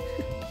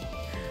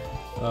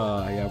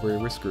 Yeah,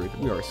 we're screwed.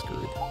 We are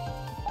screwed.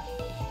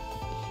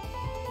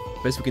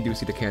 Best we can do is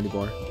see the candy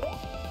bar.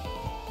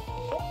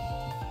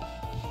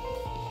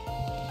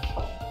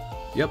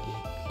 Yep.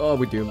 Oh,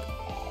 we're doomed.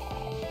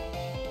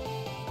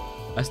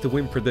 As the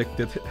wind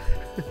predicted.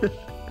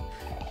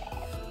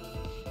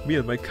 Me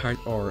and my kite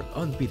are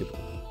unbeatable.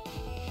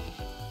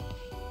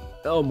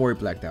 Oh, Omori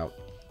blacked out.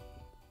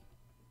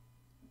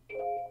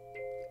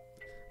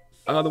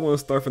 I don't want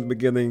to start from the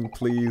beginning,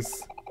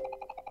 please.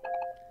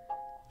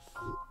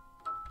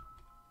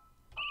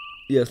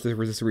 Yes, let's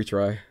just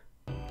retry.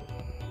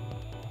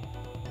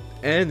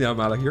 And I'm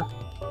out of here.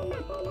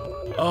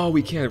 Oh,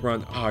 we can't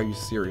run. Oh, are you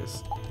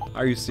serious?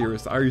 Are you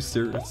serious? Are you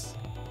serious?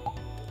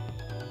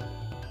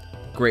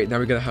 Great, now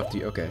we're gonna have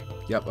to. Okay,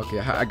 yep. Okay,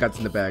 I got this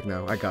in the bag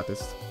now. I got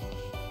this.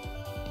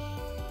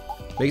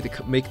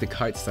 Make the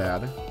kite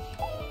sad.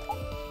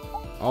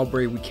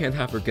 Aubrey, we can't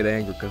have her get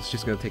angry because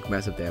she's gonna take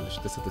massive damage.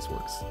 That's how this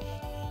works.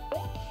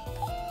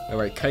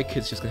 Alright, Kite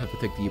Kid's just gonna have to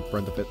take the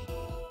brunt of it.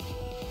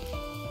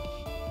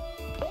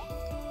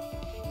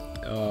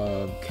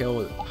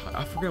 Kill.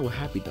 I forget what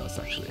Happy does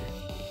actually.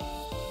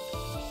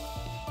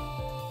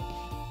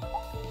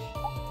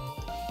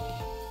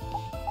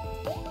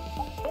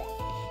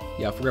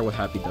 Yeah, I forgot what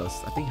Happy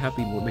does. I think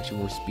Happy makes you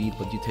more speed,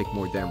 but you take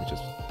more damages.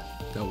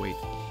 No, wait.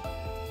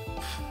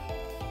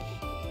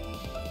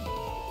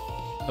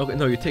 Okay,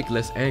 no, you take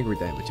less angry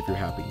damage if you're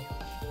Happy.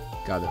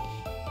 Got it.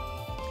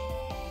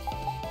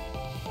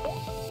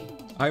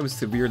 I am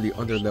severely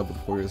under-leveled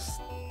for this.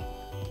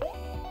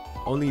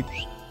 Only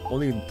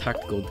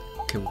tactical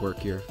can work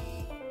here.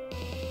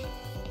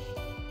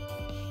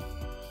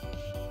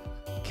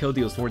 Kill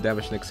deals more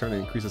damage next turn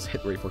and increases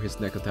hit rate for his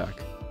next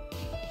attack.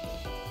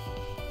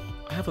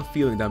 I have a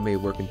feeling that may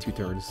work in 2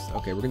 turns.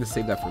 Okay, we're gonna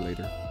save that for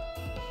later.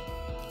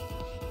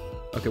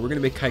 Okay, we're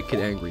gonna make Kite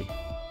Kid angry.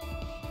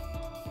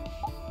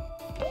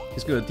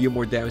 He's gonna deal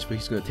more damage, but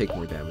he's gonna take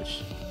more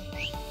damage.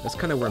 That's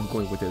kind of where I'm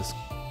going with this.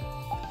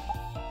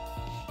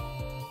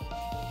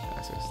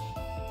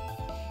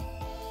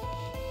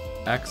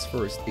 Axe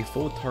first. A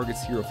foe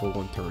targets hero for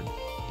 1 turn.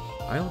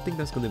 I don't think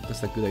that's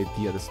a good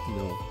idea. That's, you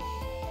know,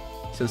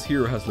 since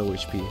hero has low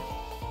HP.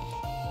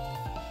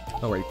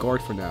 Alright,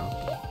 guard for now.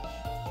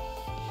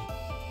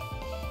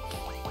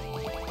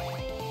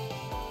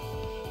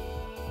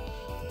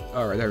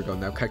 Alright, there we go.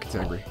 Now Kite Kid's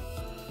angry.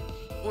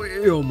 Oh,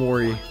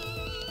 Omori.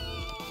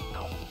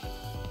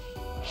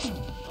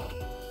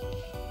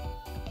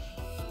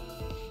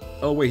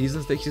 Oh wait,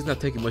 she's not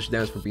taking much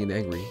damage for being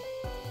angry.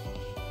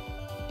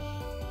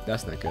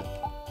 That's not good.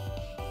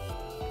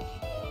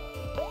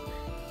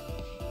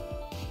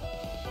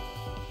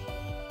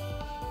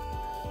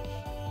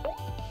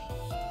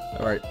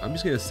 Alright, I'm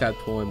just gonna sad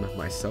poem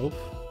myself.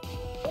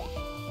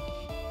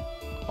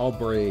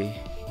 Omori.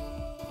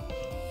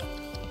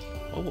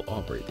 What will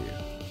Omori do?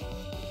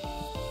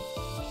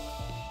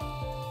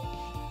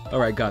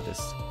 Alright, got this.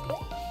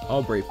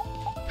 Omori,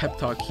 Pep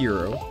Talk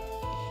Hero.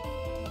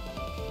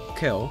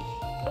 Kill.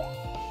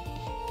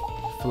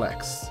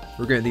 Flex.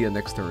 We're gonna need it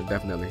next turn,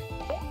 definitely.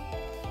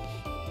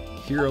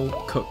 Hero,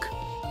 cook.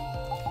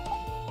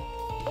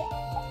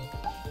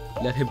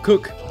 Let him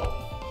cook!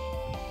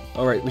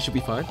 Alright, we should be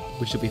fine.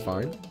 We should be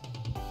fine.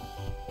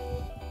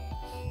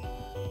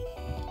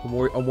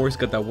 Omori's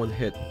got that one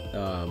hit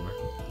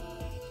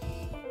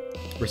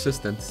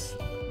resistance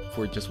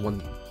for just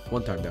one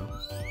time now.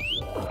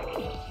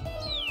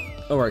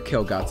 Alright,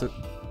 Kill got it.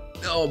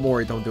 Oh,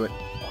 Omori, don't do it.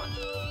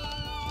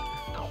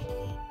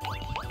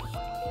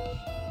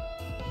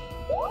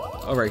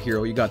 Alright,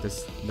 Hero, you got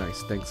this.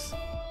 Nice, thanks.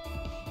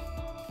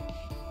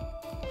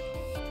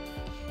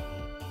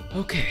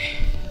 Okay.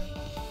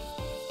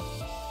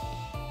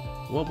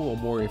 What will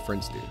Omori and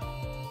friends do?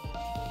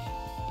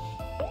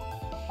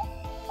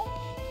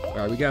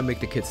 Alright, we gotta make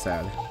the kid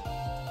sad.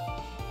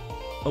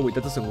 Oh wait,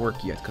 that doesn't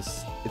work yet,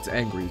 because it's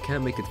angry. You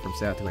can't make it from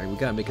sad to angry. We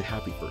gotta make it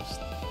happy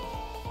first.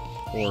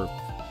 Or,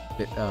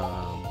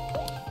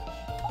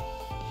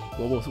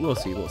 well, we'll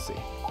see, we'll see.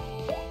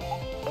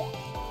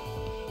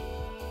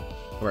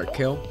 Alright,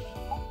 Kill.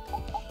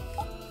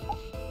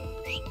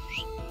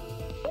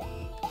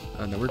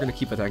 And then we're gonna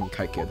keep attacking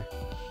Kite Kid.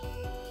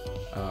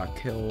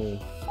 Kill...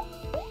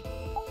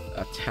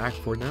 Attack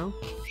for now?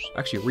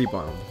 Actually,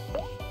 rebound.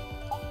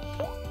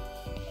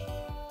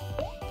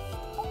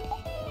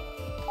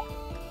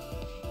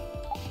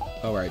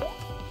 Alright.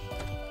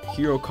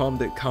 Hero, calm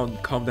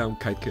down,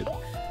 Kite Kid.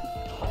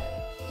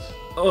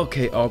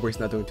 Okay, Omori's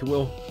not doing too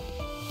well.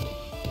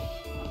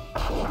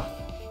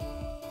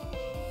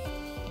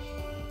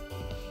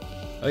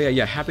 Oh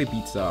yeah, happy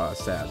beats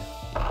sad.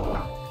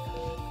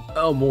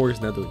 Oh, Omori's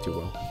not doing too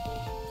well.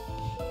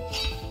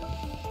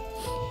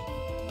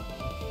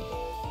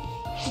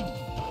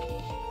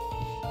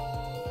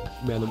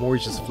 Man,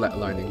 Omori's just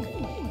flatlining.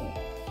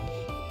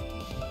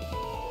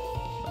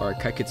 Alright,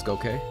 Kite Kid's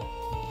okay.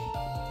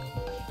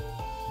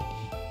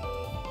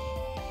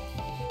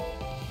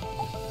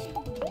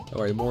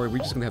 Alright, Omori, we're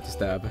just gonna have to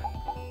stab.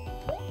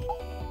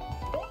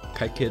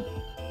 Kite Kid.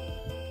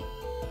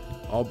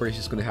 Omori's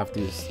just gonna have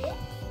to...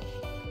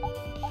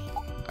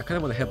 I kinda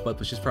want to headbutt,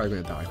 but she's probably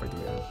gonna die if I do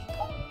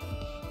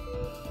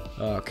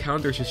that.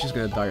 Counter, she's just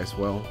gonna die as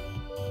well.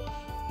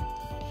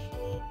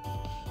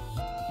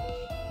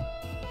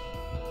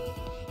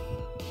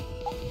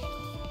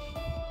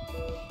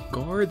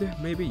 Guard,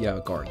 maybe? Yeah,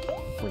 guard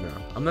for now.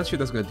 I'm not sure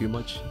that's gonna do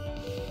much.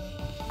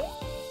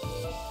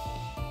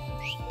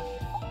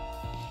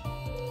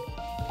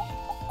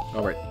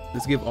 Alright,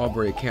 let's give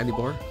Omori a candy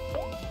bar.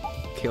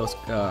 Kale's,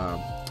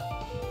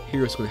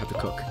 Hero's gonna have to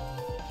cook.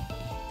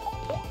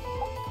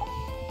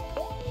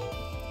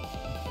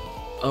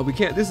 We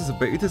can't, this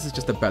is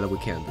just a battle we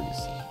can't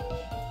lose.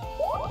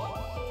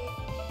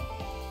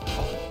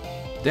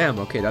 Damn,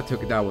 okay, that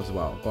was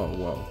wow. Oh,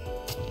 whoa.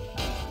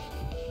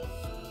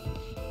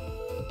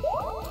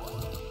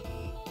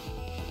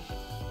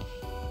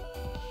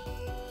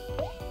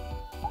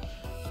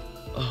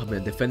 Oh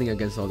man, defending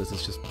against all this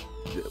is just...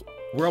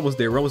 We're almost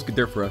there. We're almost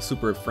there for a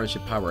super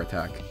friendship power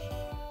attack.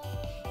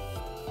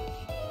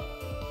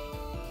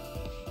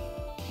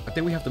 I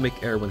think we have to make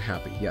everyone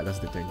happy. Yeah, that's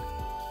the thing.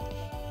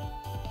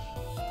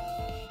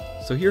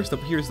 So here's the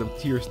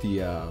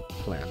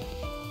plan.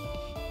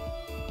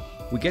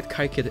 We get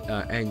Kite Kid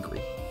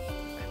angry.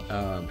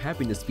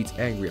 Happiness beats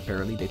angry.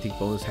 Apparently, they take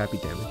bonus happy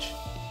damage.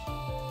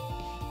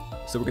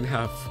 So we're gonna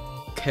have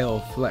Kale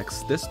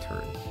flex this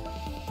turn.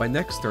 By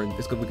next turn,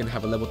 we're gonna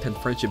have a level 10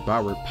 friendship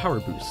power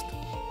boost,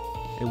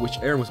 in which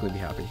everyone's gonna be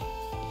happy,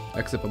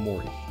 except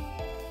Omori.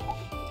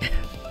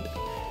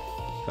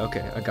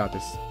 Okay, I got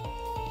this.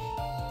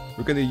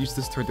 We're gonna use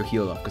this turn to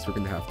heal up because we're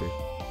gonna have to.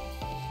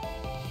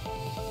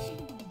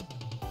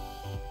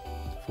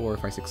 4,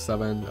 5, 6,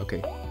 7.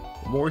 Okay,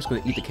 Omori's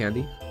gonna eat the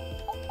candy.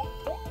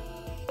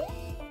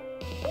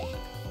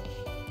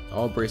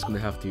 Omori's gonna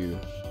have to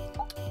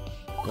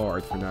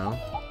guard for now.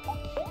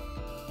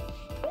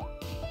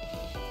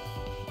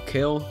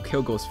 Kale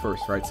goes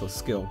first, right? So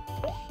skill.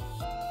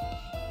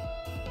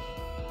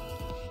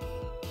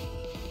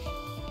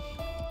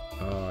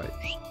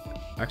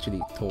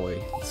 Actually,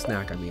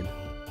 snack, I mean.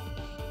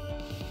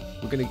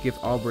 We're gonna give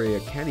Omori a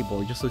candy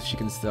bar just so she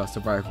can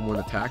survive from one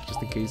attack,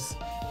 just in case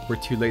we're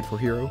too late for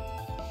Hero.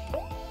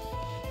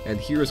 And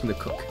Hero's gonna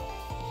cook.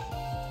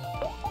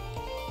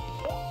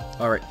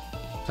 Alright,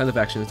 plan of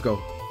action, let's go.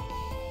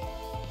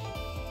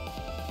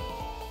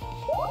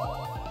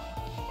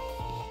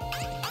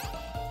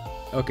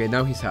 Okay,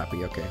 now he's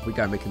happy. Okay, we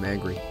gotta make him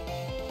angry.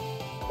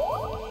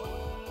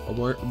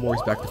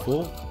 Omori's back to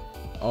full.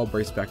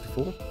 Omori's back to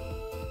full.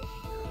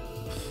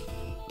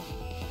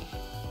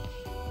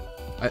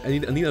 I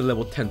need a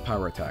level 10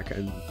 power attack,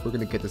 and we're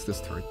gonna get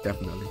this turn,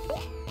 definitely.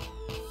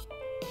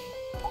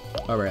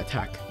 Alright,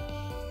 attack.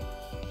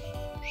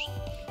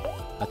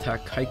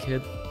 Attack Kite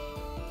Kid.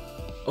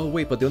 Oh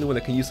wait, but the only one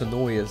that can use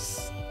Annoy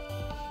is...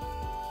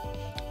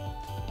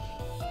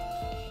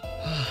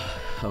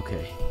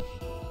 Okay.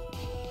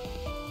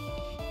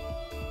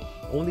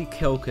 Only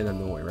Kel can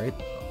Annoy, right?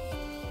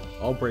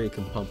 Omori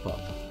can pump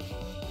up.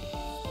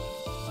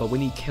 But we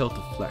need Kel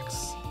to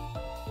flex.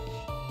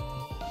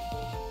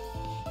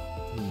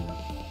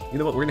 You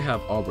know what, we're gonna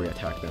have Omori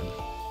attack then.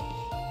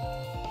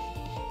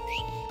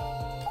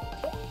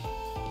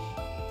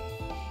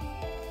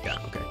 Yeah,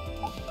 okay.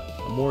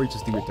 Omori,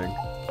 just do your thing.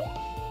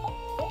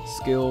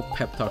 Skill,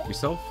 pep talk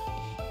yourself.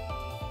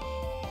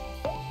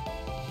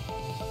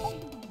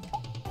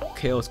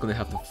 Kale is gonna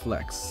have to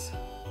flex.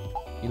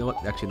 You know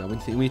what? Actually, no.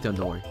 We need to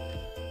Annoy.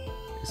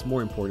 It's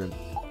more important.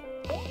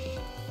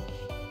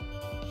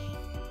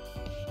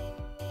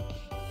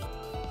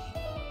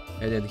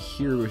 And then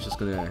here we're just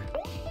gonna.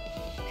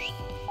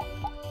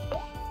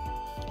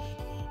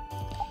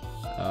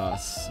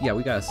 Yeah,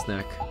 we got a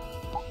snack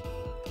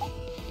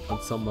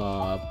on some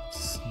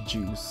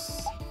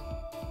juice.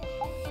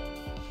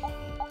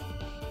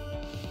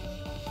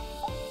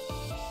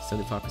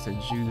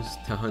 75% juice,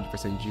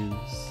 100%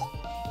 juice.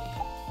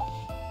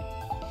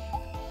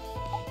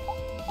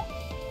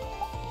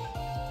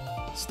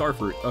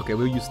 Starfruit. Okay,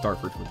 we'll use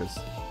Starfruit for this.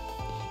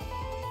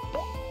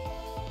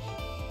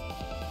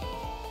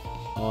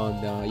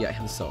 On, yeah,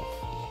 himself.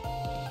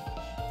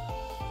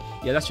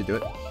 Yeah, that should do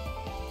it.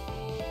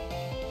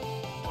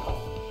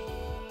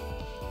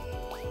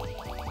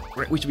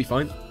 Right, we should be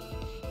fine.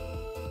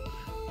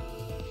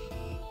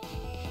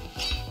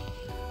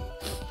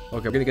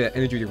 Okay, we're gonna get an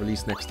energy to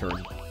release next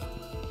turn.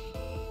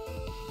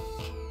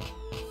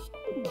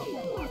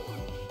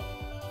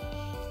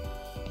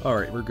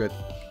 Alright, we're good.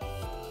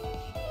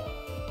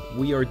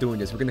 We are doing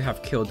this. We're gonna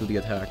have Kill do the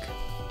attack.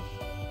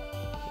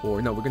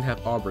 Or no, we're gonna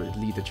have Omori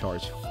lead the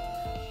charge.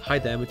 High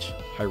damage,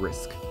 high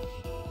risk.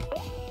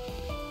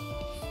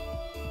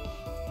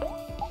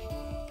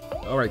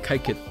 Alright,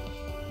 Kite Kid.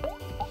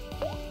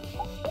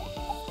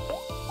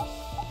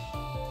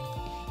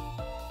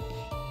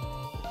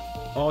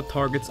 All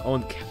targets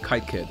on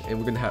Kite Kid, and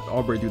we're gonna have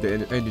Omori do the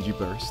energy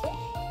burst.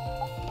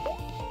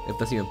 If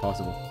that's even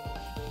possible.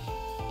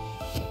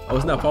 Oh,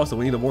 it's not possible.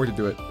 We need Omori to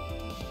do it.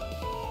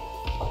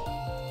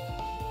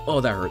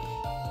 Oh, that hurt.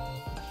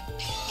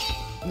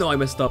 No, I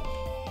messed up.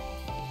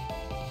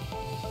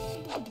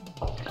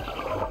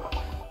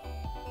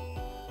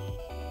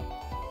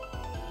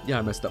 Yeah,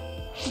 I messed up.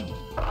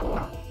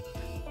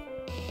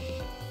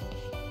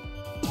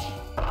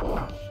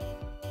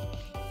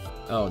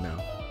 Oh no.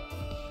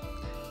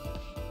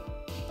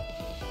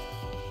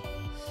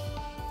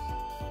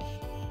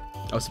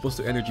 I was supposed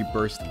to energy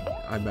burst.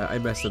 I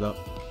messed it up.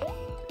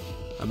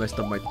 I messed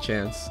up my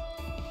chance.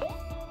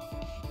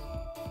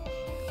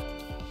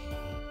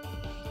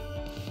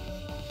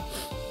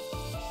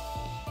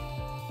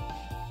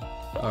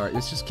 Alright,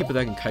 let's just keep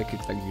attacking Kite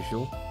Kicks like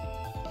usual.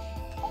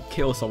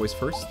 Kill is always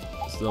first,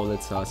 so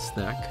let's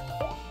snack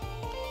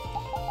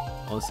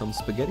on some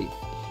spaghetti.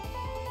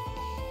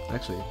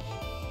 Actually,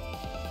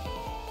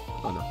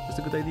 oh no, that's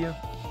a good idea.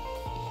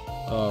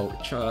 Oh,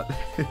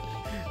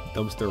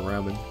 dumpster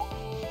ramen.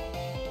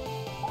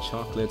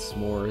 Chocolate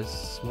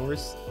s'mores.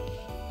 S'mores?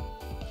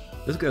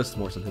 Let's get a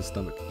s'mores on his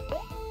stomach.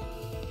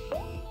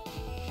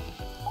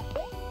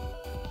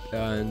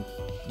 And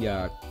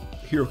yeah,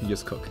 Hero can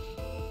just cook.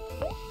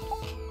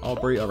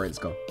 Omori, alright, let's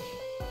go.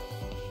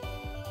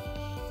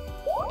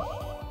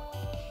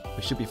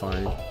 We should be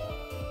fine.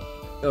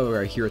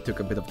 Alright, Hero took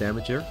a bit of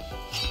damage here.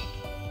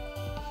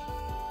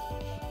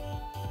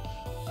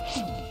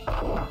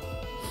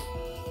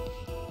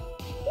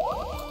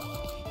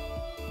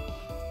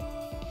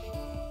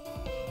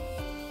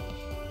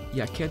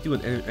 Yeah, I can't do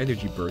an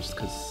energy burst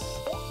because...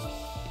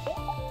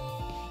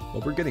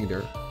 Well, we're getting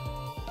there.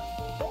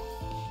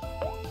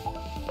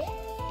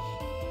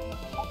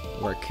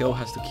 Alright, Kill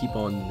has to keep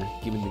on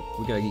giving the...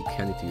 We gotta get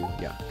candy to...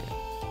 Yeah,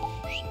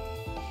 okay.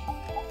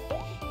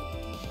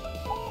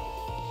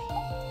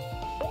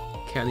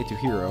 Candy to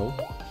Hero.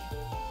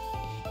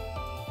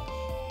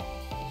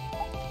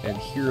 And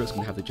Hero's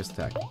gonna have to just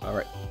attack.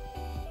 Alright.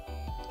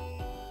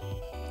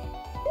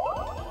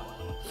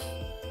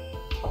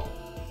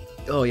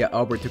 Oh yeah,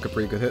 Albert took a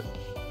pretty good hit.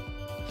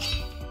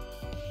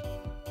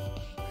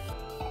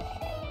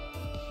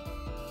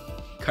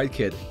 Kite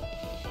Kid.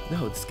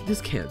 No,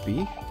 this can't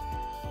be.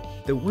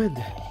 The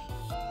wind.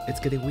 It's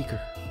getting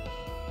weaker.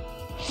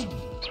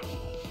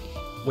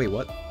 Wait,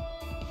 what?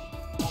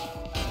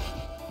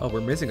 Oh,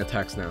 we're missing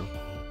attacks now.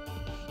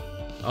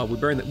 Oh, we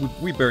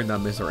better not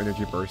miss our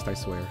energy burst, I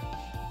swear.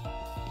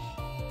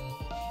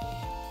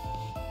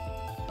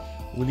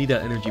 We need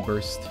that energy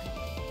burst.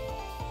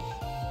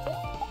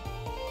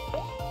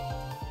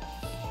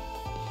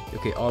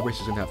 Okay, Albert's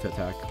just gonna have to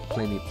attack.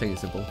 Plain and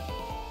simple.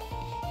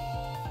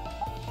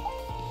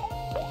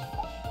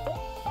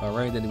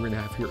 Alright, then we're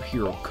gonna have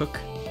Hero cook.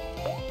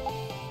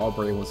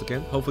 Albert once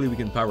again. Hopefully we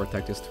can power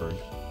attack this turn.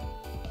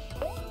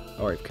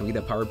 Alright, can we get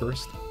that power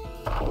burst?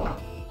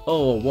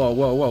 Oh, whoa,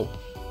 whoa, whoa.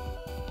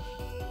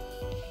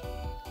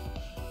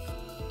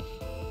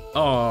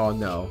 Oh,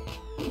 no.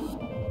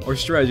 Our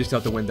strategy's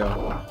out the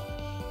window.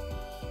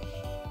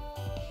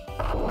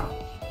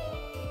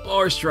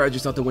 Our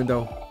strategy's out the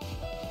window.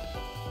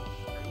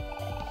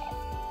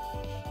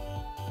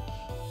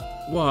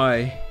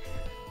 Why?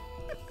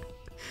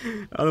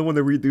 I don't want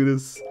to redo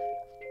this.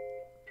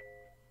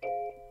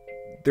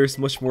 There's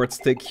much more at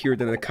stake here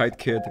than a Kite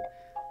Kid.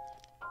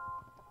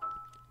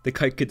 The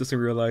Kite Kid doesn't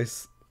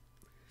realize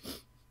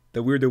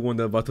that we're the one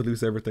that's about to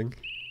lose everything.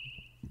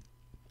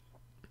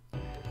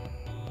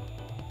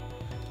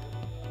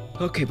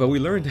 Okay, but we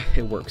learned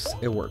it works.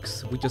 It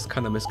works. We just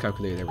kind of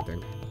miscalculated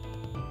everything.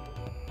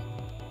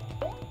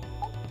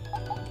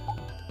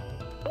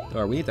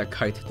 Alright, we need that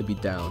kite to be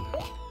down.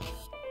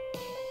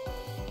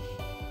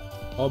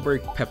 Omori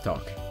pep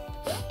talk.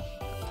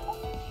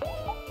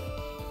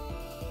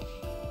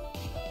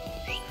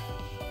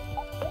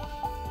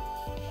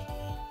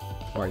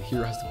 Alright,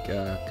 Hero has to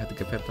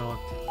get pep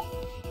talked.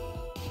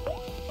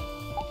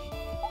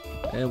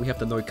 And we have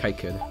to annoy Kite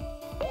Kid.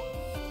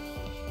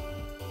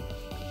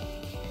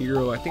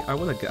 Hero, I think I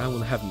wanna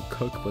have him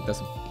cook, but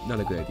that's not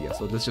a good idea.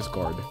 So let's just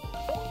guard.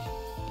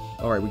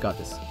 Alright, we got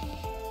this.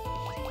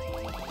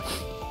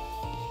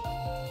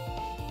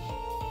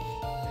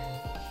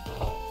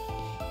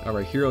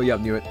 Alright, Hero, yeah,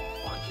 knew it.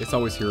 It's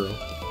always Hero.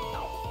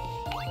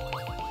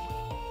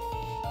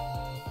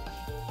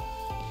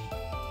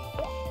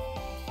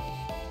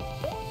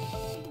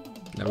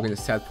 Now we're gonna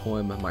sad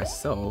poem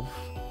myself.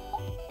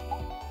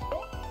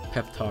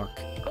 Pep talk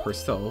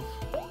herself.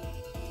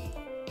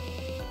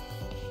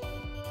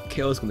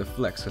 Kale's gonna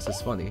flex because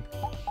it's funny.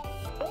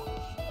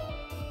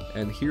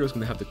 And Hero's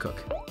gonna have to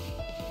cook.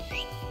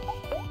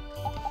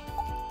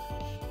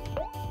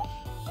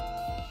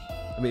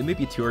 I mean, it may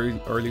be too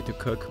early to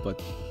cook,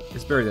 but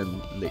it's better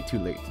than too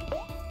late.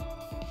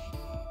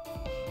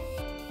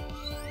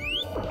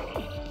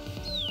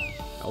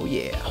 Oh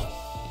yeah!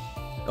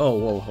 Oh,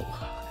 whoa, whoa.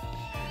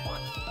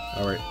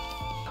 Alright.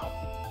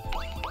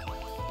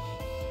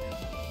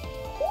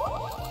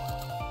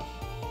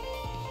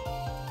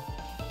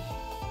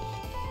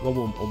 What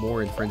will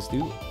Omori and friends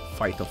do?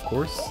 Fight, of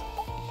course.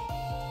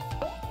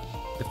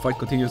 The fight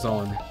continues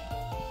on.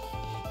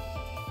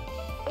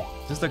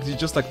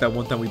 Just like that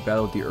one time we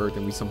battled the Earth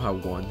and we somehow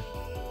won.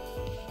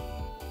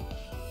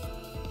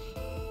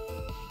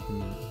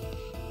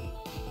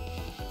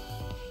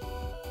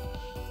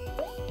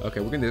 Okay,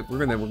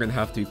 we're gonna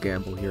have to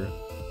gamble here.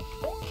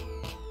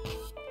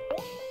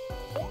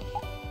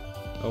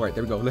 Alright,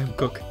 there we go. Let him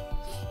cook.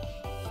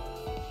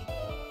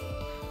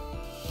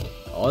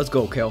 Oh, let's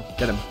go, Kale.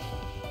 Get him.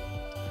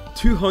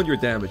 200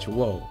 damage.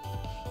 Whoa.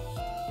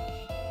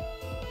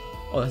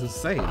 Oh, that's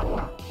insane.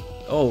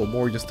 Oh,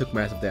 Omori just took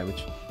massive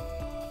damage.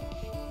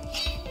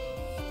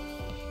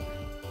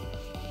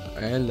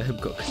 And let him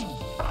cook.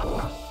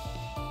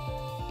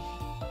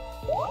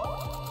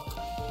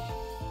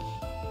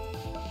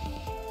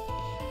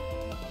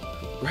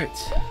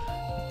 Right.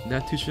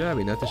 Not too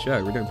shabby, not too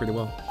shabby. We're doing pretty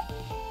well.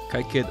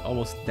 Kite Kid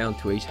almost down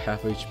to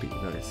half HP.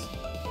 Nice.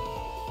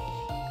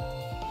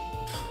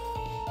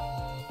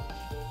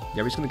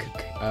 Yeah, we're just gonna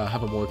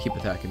have Omori keep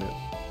attacking it.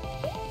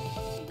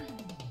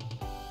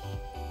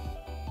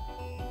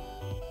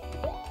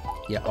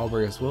 Yeah,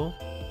 Aubrey as well.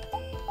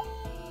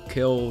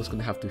 Kale's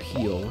gonna have to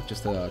heal,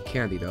 just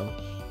candy though.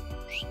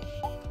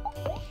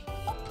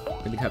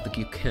 Gonna have to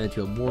keep candy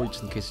to Omori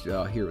just in case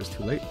Hero's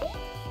too late.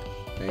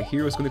 And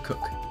Hero's gonna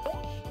cook.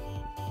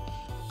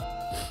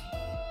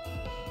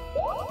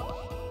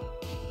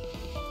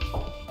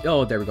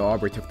 Oh, there we go.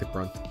 Aubrey took the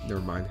brunt. Never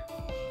mind.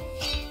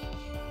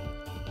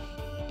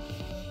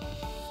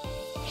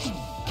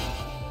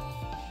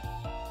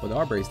 But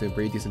Aubrey's doing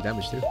pretty decent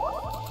damage too.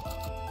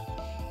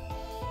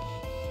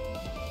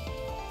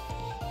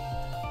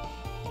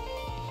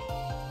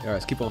 Alright,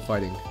 let's keep on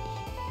fighting.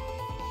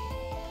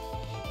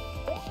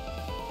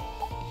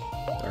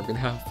 Alright, we're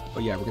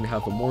gonna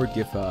have Omori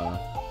give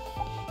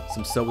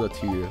some soda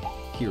to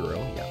Hero,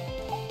 yeah.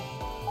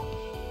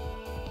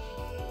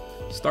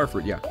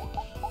 Starfruit, yeah.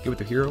 Give it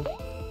to Hero.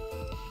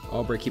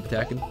 Aubrey, keep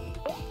attacking.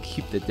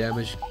 Keep the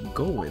damage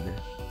going.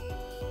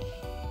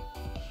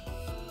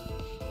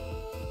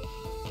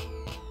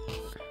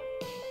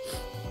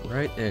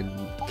 Right, and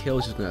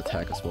Kale's just gonna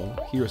attack as well.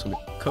 Hero's gonna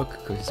cook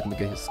because he's gonna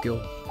get his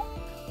skill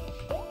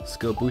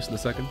boost in a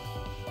second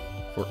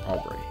for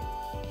Aubrey.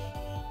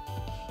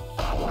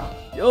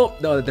 Oh,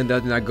 no, that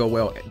did not go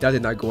well. That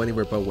did not go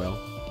anywhere but well.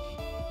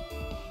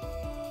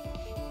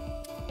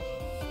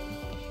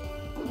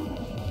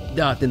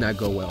 That did not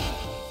go well.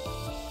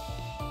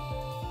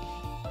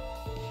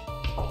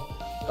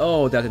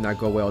 Oh, that did not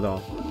go well at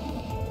all.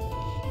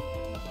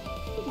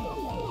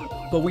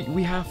 But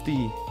we have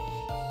the...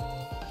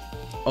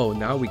 Oh,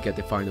 now we get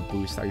the final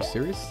boost. Are you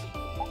serious?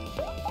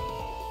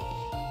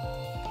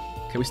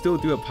 Can we still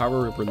do a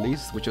power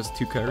release with just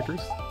 2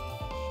 characters?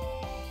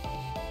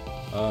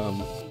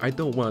 I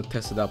don't want to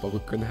test it out, but we're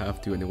gonna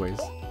have to anyways.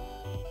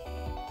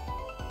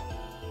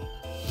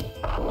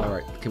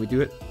 Alright, can we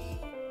do it?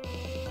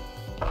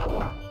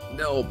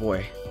 No,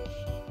 boy.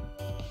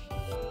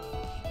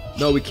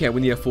 No, we can't.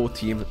 We need a full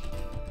team.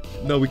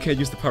 No, we can't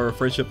use the power of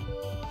friendship.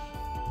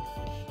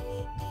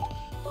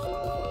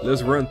 Let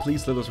us run,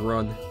 please. Let us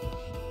run.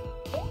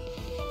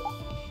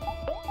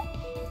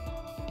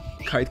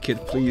 Kite Kid,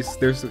 please.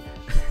 There's...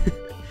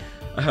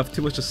 I have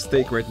too much at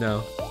stake right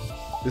now.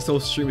 This whole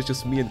stream is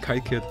just me and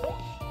Kite Kid.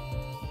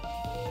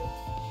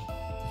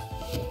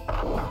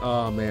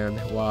 Oh man,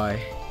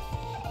 why?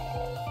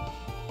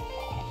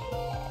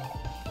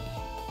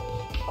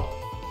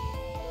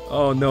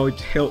 Oh no,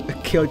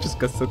 Kale just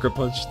got sucker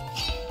punched.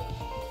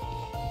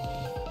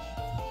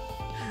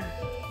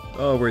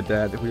 Oh, we're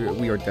dead.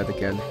 We are dead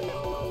again.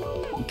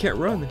 We can't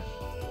run.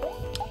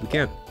 We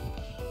can't.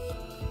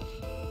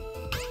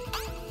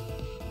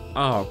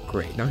 Oh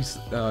great! Now he's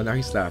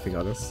laughing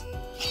at us.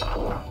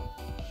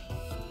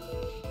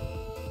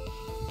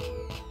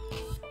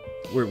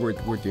 We're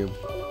doomed.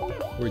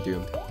 We're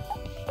doomed.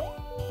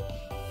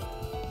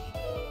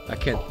 I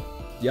can't.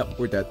 Yep,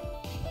 we're dead.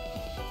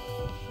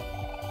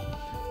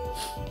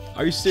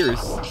 Are you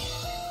serious?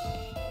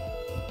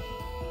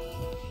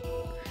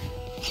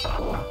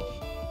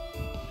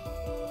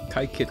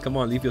 Kite Kid, come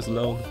on, leave us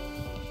alone.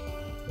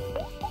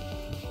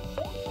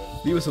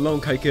 Leave us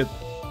alone, Kite Kid.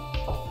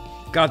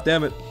 God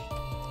damn it.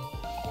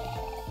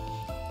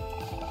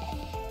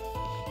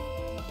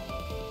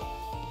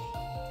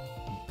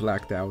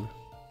 Blacked out.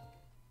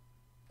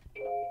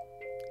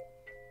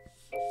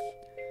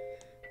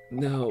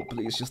 No,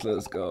 please just let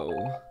us go.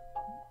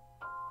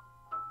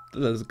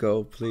 Let us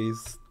go,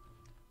 please.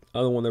 I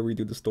don't want to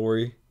redo the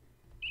story.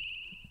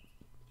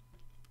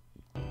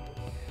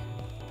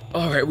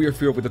 Alright, we are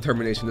filled with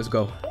determination. Let's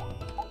go.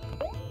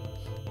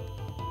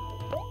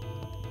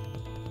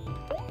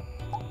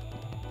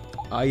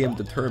 I am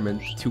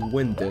determined to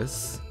win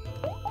this.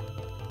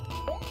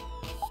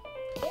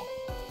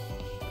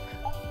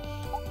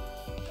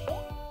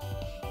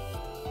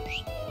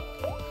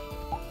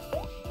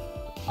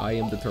 I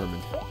am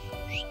determined.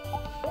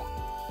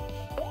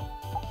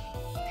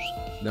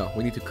 No,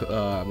 we need to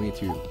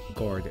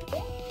guard.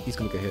 He's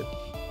gonna get hit,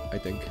 I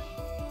think.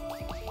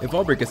 If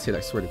Albert gets hit, I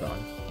swear to God.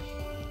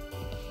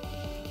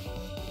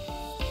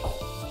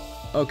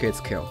 Okay,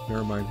 it's Kale.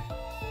 Never mind.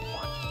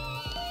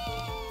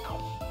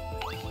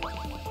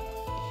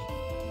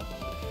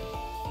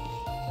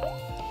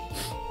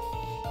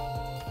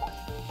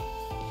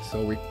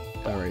 So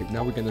alright,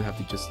 now we're gonna have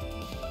to just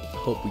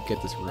hope we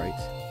get this right.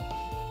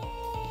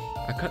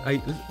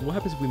 What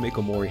happens if we make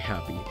Omori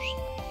happy?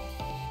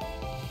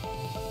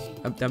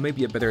 That may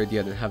be a better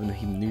idea than having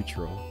him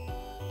neutral.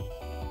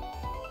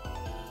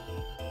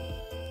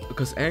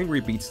 Because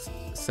angry beats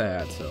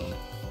sad, so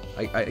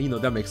you know,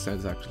 that makes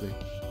sense actually.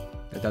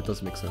 That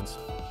does make sense.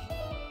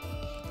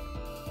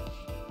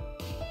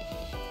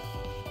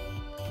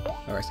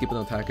 Alright, let's keep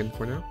on attacking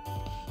for now.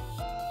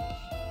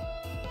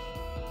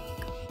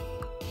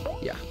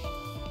 Yeah.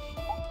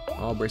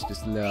 Albert's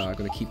just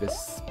gonna keep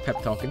his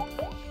pep talking.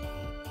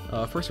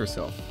 First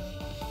herself.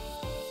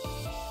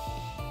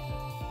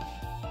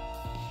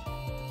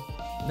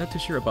 Not too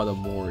sure about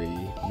Omori,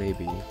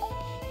 maybe.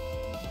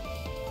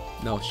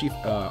 No,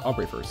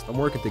 Aubrey first.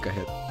 Omori can take a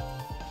hit.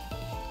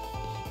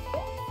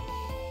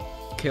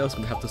 Kale's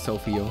gonna have to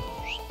self-heal.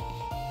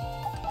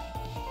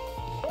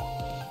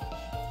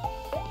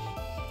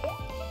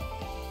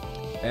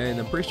 And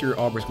I'm pretty sure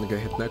Aubrey's gonna get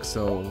hit next,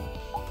 so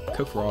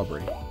cook for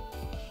Aubrey.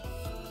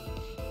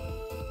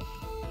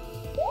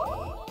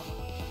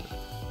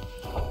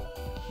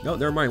 No,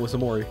 never mind, it was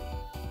Omori.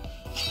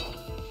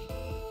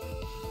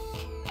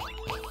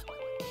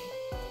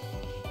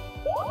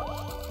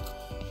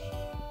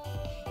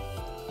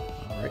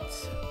 Alright.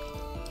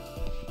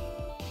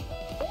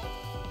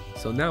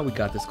 So now we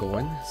got this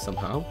going,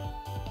 somehow.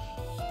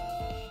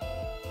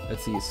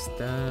 Let's see,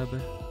 stab.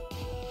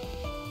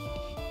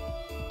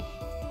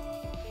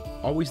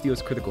 Always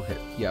deals critical hit.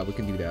 Yeah, we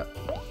can do that.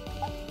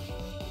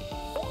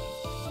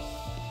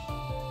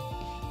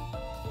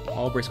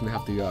 Albert's gonna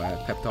have to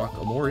pep talk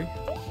Omori.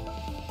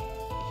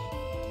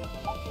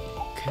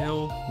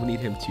 Kale, we need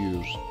him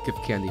to give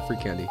candy, free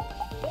candy.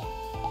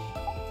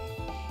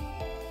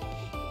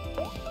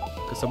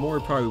 Because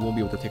Omori probably won't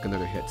be able to take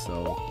another hit,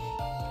 so...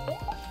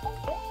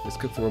 Let's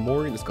cook for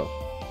Omori, let's go.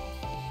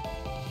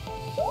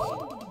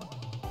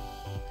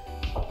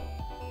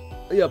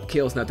 Yup,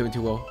 Kale's not doing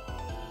too well.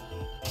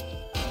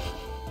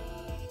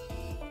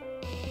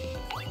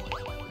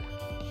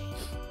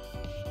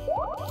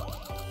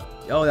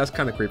 Oh, that's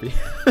kind of creepy.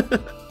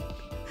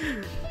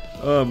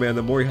 Oh man,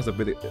 the Omori has a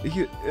bit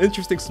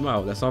interesting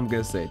smile. That's all I'm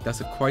gonna say.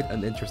 That's quite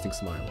an interesting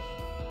smile.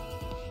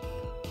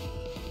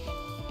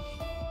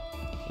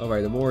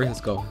 Alright, the Omori, let's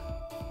go.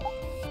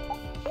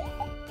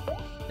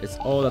 It's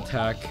all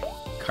attack,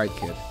 Kite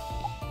Kid.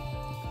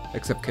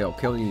 Except Kale.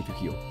 Kale, you need to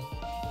heal.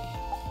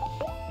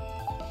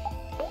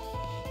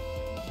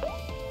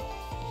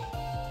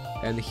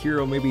 And the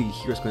hero, maybe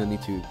Hero's gonna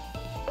need to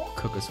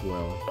cook as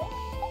well.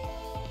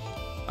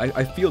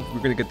 I feel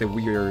we're gonna get the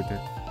weird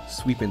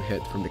sweeping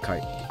hit from the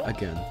kite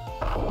again.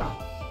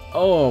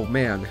 Oh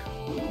man.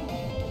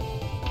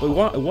 But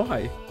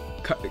why?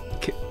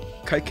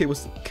 Kite Kid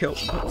was Kill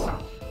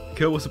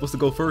was supposed to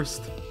go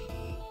first.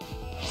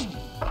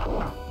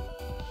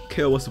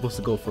 Kill was supposed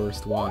to go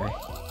first. Why?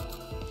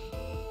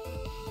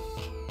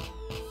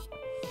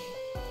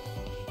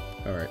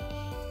 All right.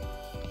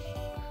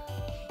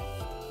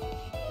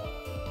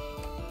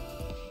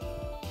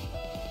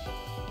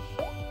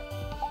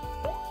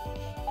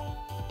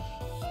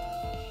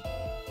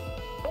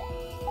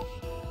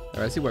 Alright,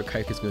 let's see what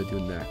Kite Kid's gonna do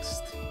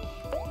next.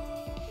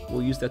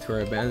 We'll use that to our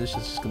advantage.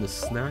 It's just gonna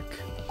snack.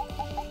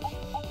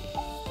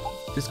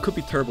 This could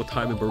be terrible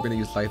timing, but we're gonna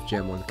use Life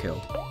Gem on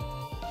Kill.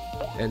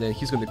 And then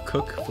he's gonna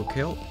cook for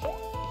Kill.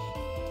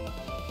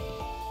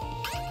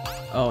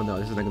 Oh no,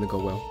 this is not gonna go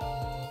well.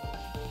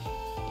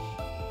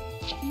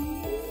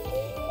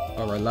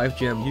 Alright, Life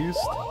Gem used.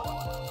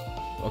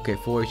 Okay,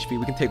 4 HP.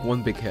 We can take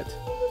one big hit.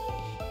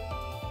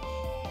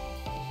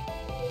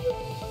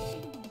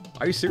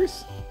 Are you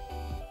serious?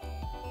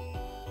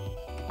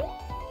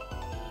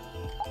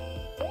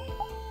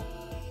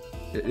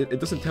 It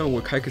doesn't tell me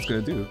what Kite Kid's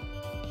gonna do.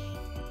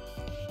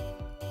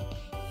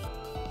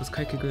 What's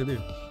Kite Kid gonna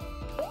do?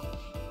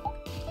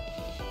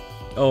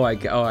 Oh, I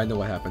know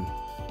what happened.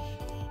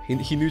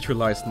 He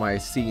neutralized my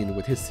scene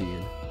with his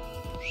scene.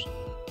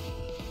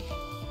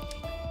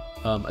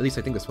 At least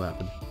I think that's what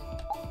happened.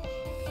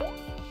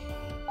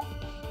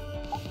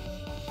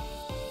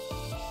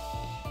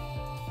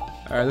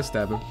 Alright, let's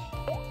stab him.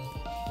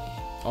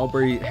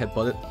 Omori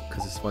headbutt it,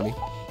 because it's funny.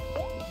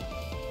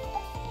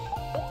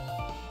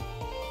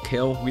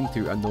 Kill, we need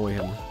to annoy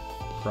him.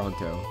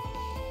 Pronto.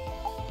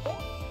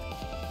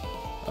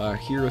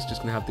 Hero's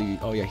just gonna have the...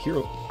 Oh yeah,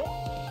 Hero...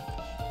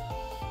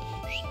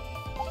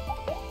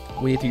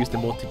 We need to use the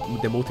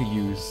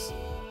multi-use.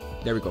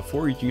 There we go,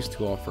 4 use,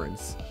 2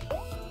 offerings.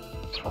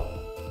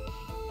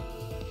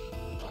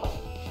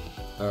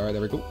 Alright,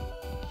 there we go.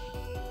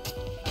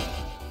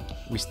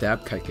 We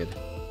stabbed Kite Kid.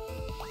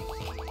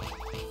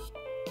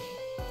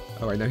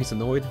 Alright, now he's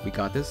annoyed. We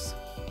got this.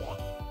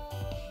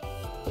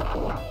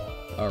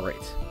 Alright.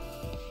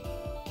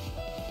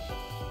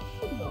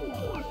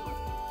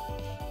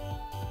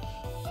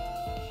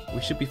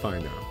 We should be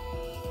fine now.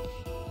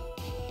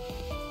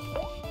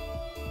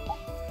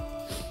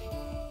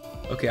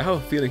 Okay, I have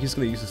a feeling he's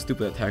gonna use a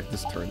stupid attack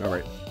this turn.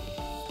 Alright.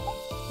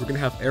 We're gonna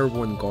have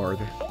Airborne Guard.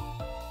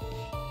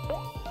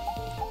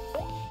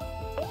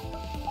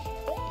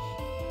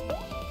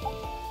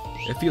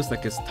 It feels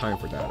like it's time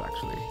for that,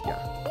 actually. Yeah.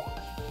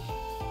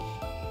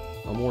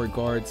 Omori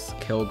Guards,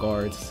 Kill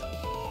Guards,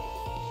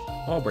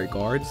 Omori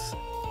Guards,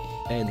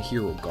 and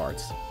Hero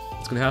Guards.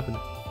 What's gonna happen?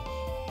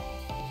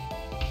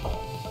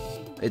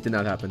 It did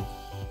not happen.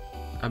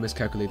 I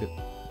miscalculated.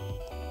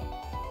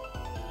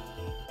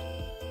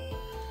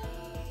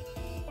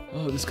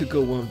 Oh, this could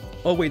go one.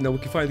 Oh wait, no, we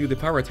can finally do the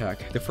power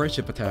attack, the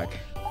friendship attack.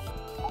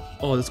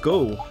 Oh, let's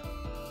go.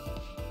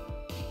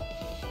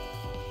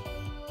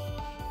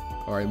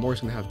 Alright,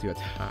 Omori's gonna have to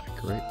attack,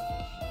 right?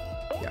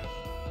 Yeah.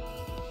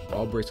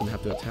 Omori's gonna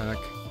have to attack.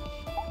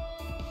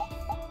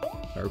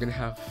 Alright, we're gonna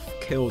have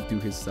Kill do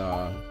his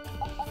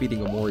feeding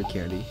Omori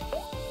candy.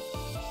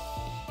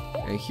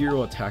 And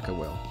Hero attack as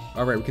well.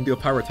 Alright, we can do a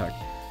power attack.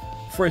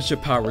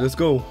 Friendship power, let's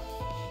go.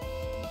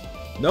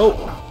 Nope.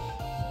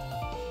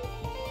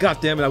 God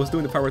damn it, I was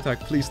doing the power attack.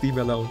 Please leave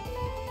me alone.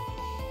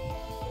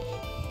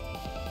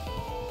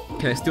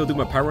 Can I still do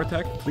my power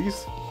attack,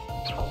 please?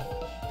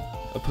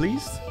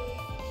 Please?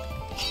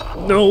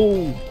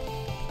 No!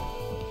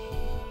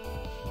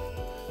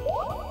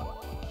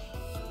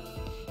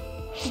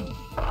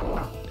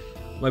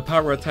 My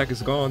power attack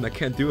is gone, I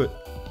can't do it.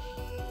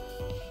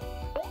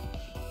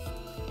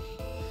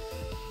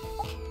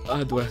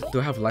 Do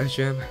I have Life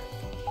Gem?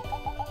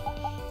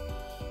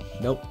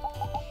 Nope.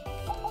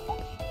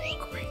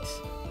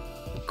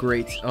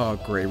 Great. Oh,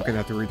 great. We're gonna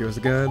have to redo this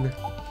again.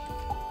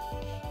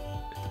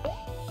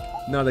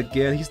 Not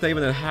again. He's not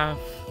even at half.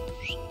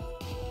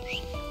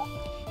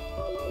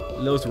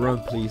 Let's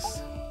run,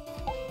 please.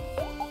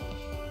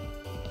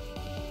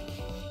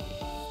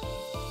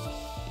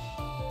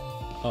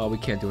 Oh, we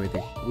can't do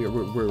anything.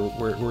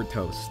 We're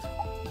toast.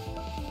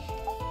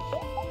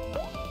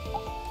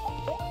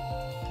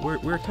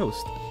 We're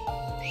toast.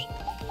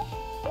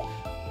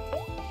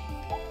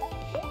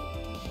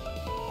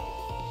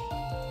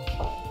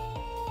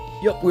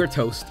 Yup, we're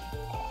toast.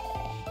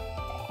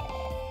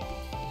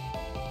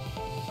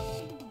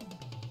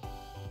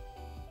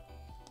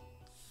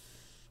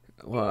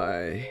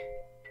 Why?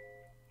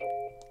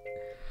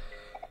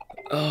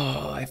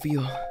 Oh, I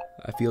feel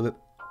it.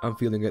 I'm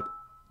feeling it.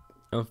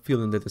 I'm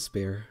feeling the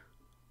despair.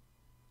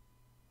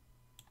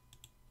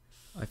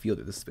 I feel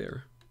the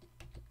despair.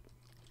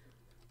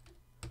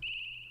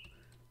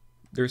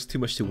 There's too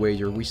much to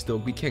wager. We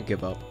can't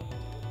give up.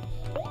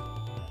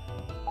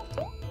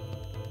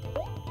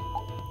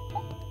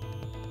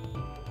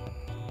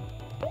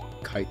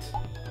 Kite.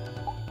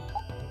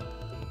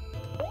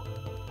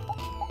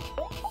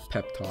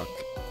 Pep talk.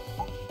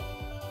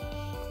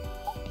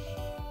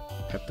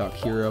 Pep talk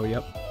hero,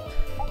 yep.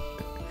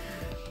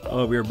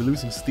 Oh, we are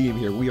losing steam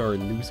here. We are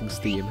losing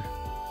steam.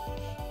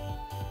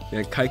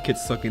 Man, Kite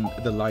Kid's sucking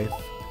the life.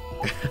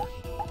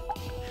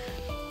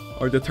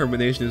 Our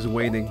determination is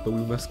waning, but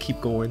we must keep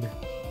going.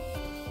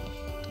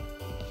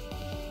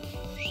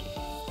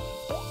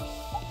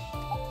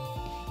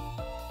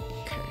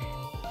 Okay.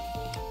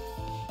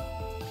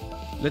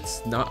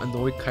 Let's not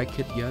annoy Kite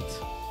Kid yet.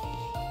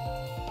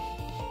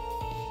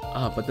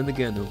 But then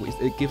again,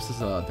 it gives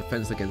us a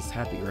defense against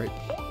Happy, right?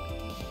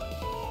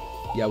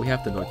 Yeah, we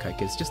have to annoy Kite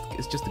Kid.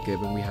 It's just a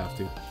given. We have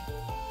to.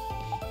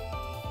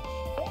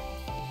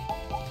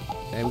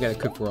 And we gotta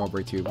cook for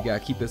Aubrey too. We gotta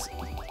keep this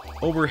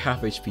over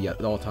half HP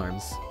at all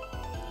times.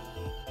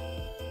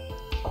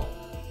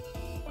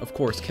 Of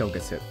course, Kale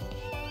gets hit.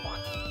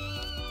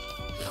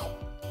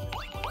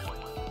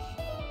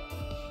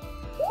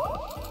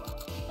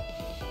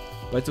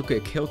 But it's okay.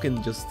 Kale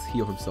can just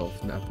heal himself.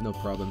 No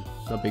problem.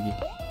 No biggie.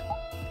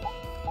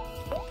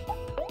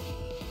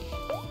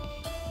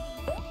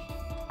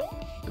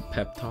 The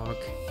pep talk.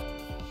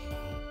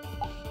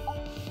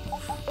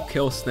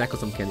 Kale snack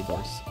with some candy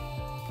bars.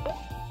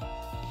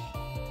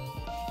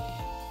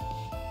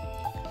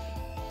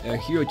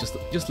 Hero,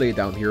 just lay it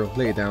down, Hero.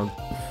 Lay it down.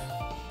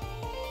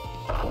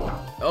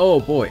 Oh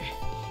boy.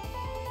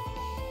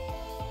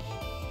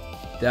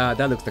 That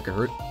looks like it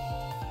hurt.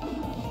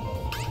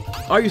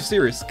 Are you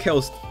serious?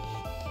 Kale's...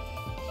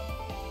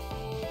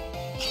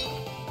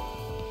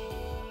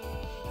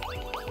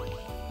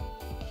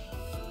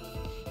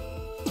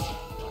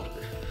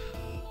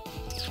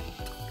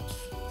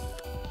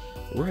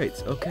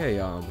 Right, okay,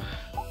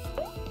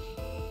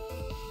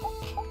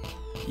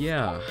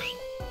 yeah.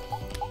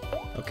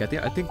 Okay,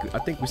 I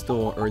think we're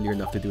still early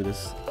enough to do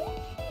this.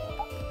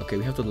 Okay,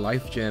 we have to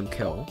life jam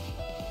Kel.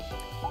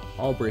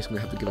 Aubrey's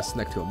gonna have to give a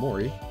snack to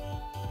Omori.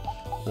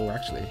 Or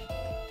actually,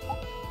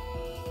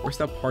 where's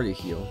that party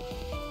heal?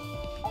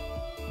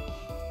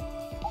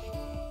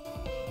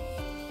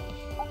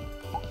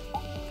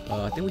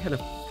 I think we had a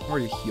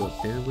party heal,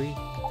 didn't we?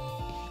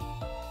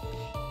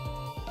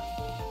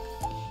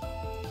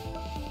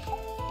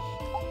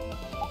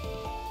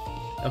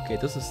 Okay,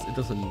 it doesn't.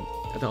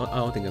 I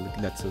don't think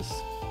it lets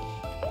us.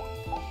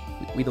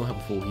 We don't have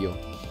a full heal.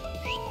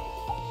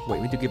 Wait,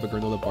 we need to give a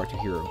granola bar to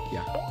Hero.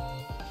 Yeah.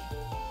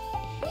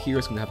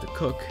 Hero's gonna have to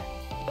cook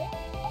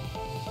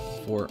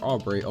for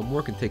Aubrey.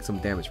 Omori can take some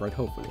damage, right?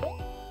 Hopefully.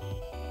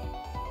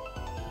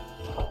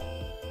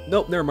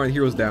 Nope, never mind.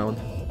 Hero's down.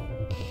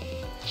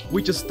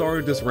 We just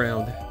started this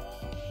round.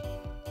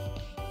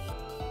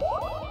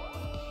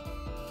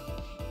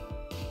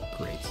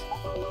 Great.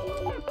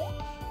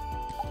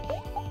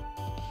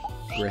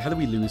 Great. How do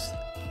we lose?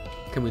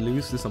 Can we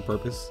lose this on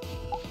purpose?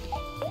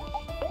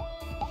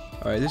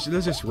 Alright, let's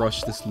just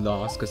rush this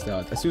loss, because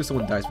as soon as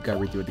someone dies, we gotta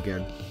redo it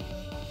again.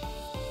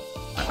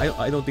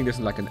 I don't think there's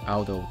like an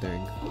auto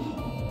thing.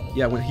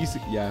 Yeah, when he's...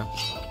 yeah.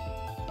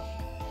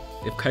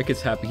 If Kite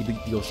gets happy, he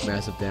deals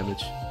massive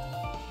damage.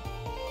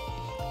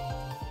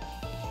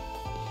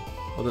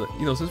 Although,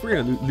 you know, since we're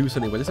gonna lose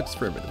anyway, let's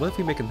experiment. What if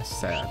we make him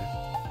sad?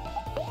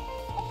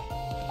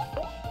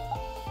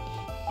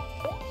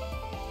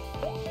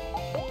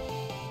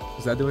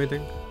 Does that do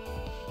anything?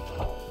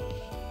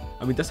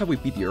 I mean, that's how we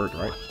beat the Earth,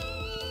 right?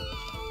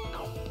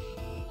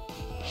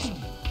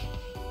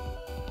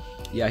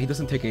 Yeah, he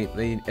doesn't take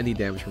any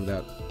damage from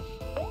that.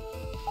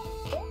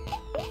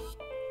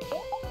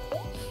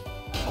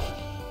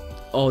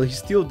 Oh, he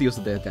still deals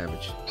the dead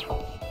damage.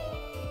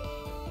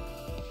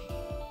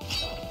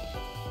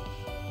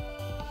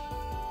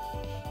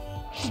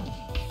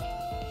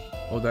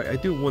 Although I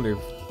do wonder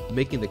if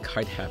making the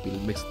kite happy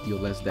makes it deal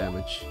less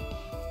damage.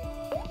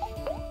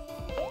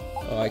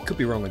 I could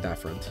be wrong on that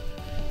front.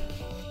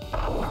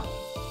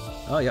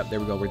 Oh, yep,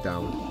 there we go, we're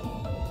down.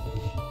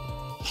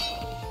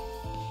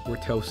 We're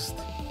toast.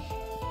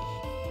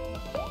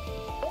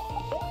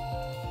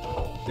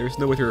 There's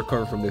no way to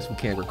recover from this. We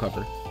can't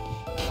recover.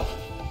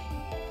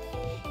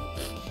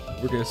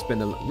 We're gonna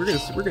spend a... We're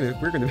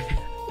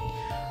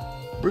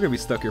gonna be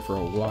stuck here for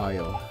a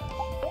while.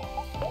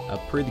 A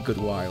pretty good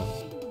while.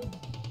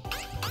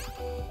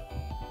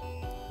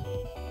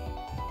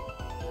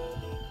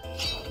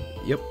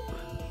 Yep.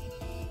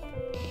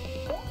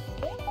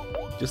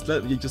 Just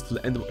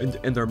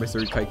end our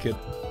misery, Kite Kid.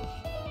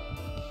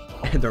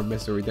 End our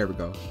misery. There we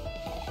go.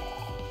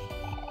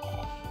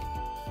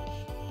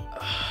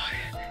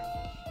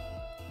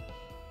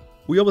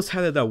 We almost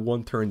had it that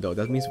one turn though.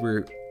 That means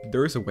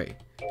there is a way.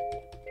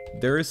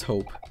 There is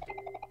hope.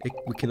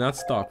 We cannot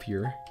stop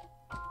here.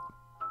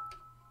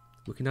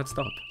 We cannot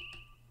stop.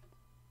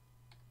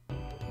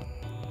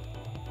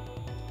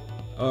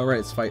 Alright,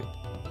 let's fight.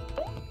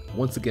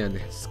 Once again,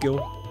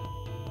 skill.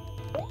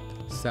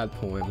 Sad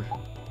poem.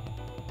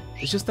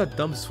 It's just that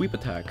dumb sweep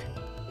attack.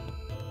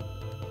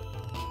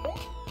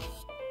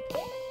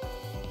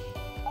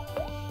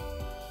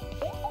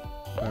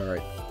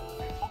 Alright.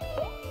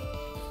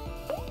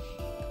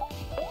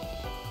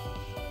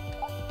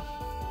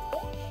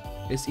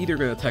 It's either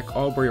gonna attack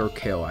Aubrey or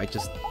Kale.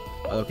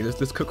 Okay,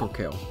 let's cook or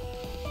Kale.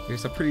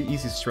 There's a pretty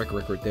easy strike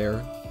record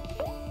there.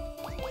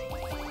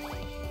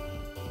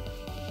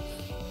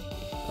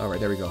 Alright,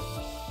 there we go.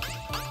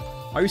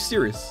 Are you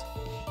serious?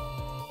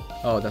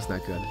 Oh, that's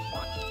not good.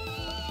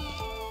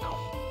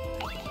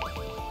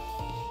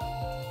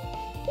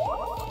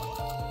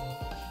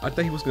 I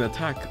thought he was gonna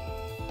attack.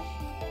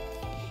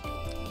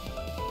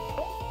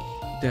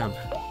 Damn.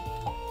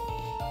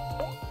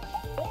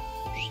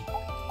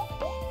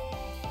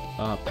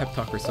 Pep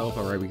talk herself.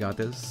 Alright, we got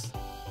this.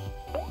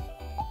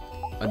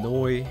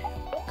 Annoy,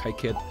 Kite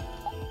Kid,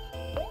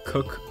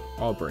 Cook,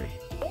 Aubrey.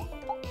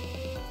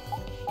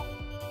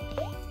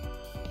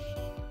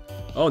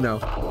 Oh no.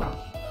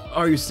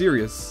 Are you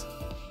serious?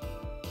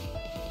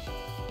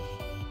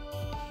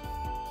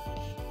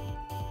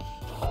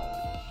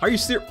 Are you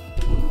serious?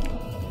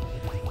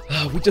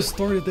 We just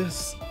started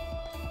this.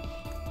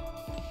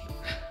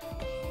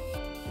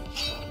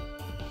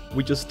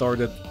 We just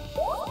started.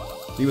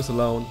 Leave us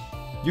alone.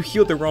 You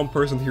healed the wrong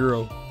person,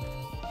 hero.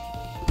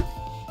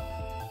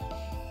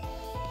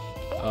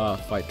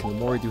 Fight. Can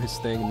Omori do his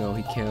thing? No,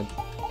 he can't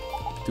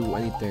do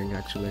anything,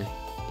 actually.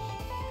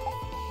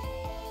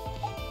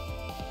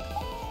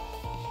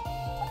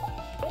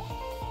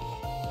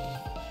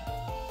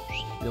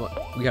 You know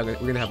what?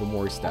 We're gonna have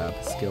Omori stab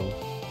skill.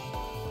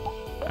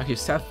 Actually,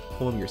 stab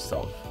poem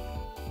yourself.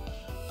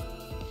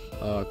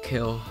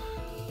 Kill.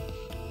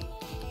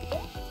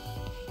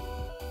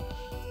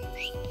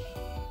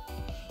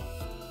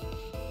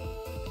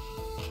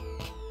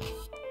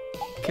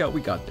 Kill,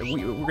 we got it.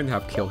 We're gonna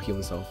have Kill heal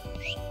himself.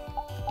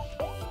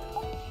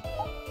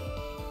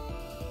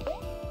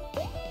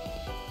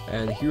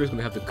 And Hero's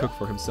gonna have to cook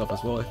for himself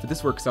as well. If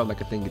this works out like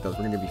I think it does,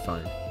 we're gonna be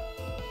fine.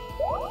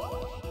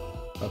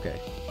 Okay.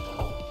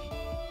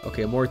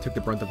 Okay, Omori took the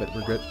brunt of it,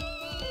 we're good.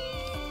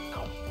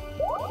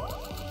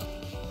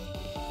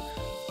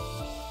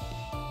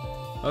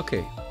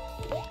 Okay.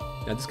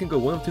 Now this can go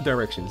one of two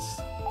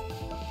directions.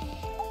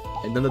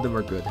 And none of them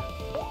are good.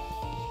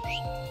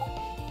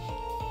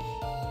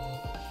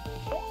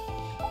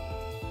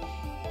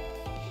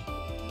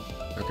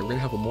 Okay, we're gonna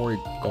have Omori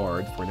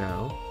guard for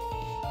now.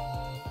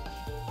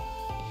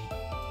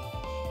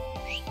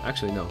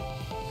 Actually, no.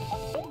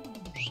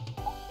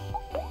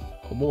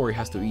 Omori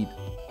has to eat.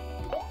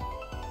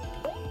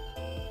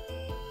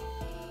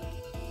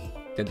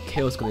 Then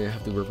Kale's gonna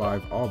have to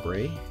revive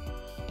Aubrey.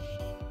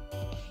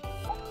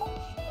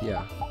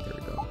 Yeah, there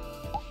we go.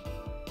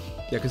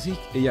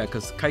 Yeah,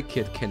 cause Kite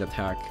Kid can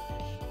attack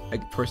a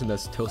person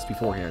that's toast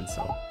beforehand,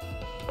 so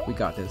we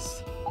got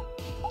this.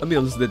 I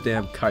mean, this is the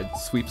damn kite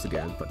sweeps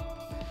again, but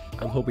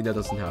I'm hoping that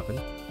doesn't happen.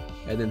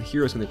 And then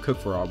Hero's gonna cook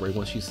for Aubrey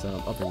once she's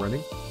up and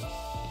running.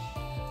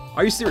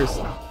 Are you serious?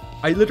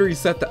 I literally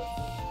said that.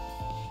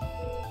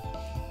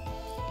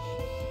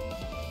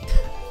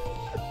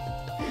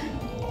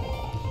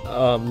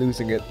 I'm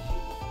losing it.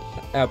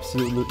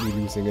 Absolutely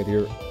losing it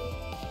here.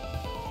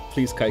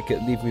 Please, Kite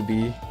Kid, leave me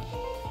be.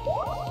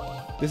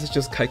 This is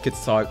just Kite Kid's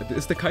saga.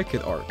 It's the Kite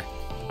Kid arc.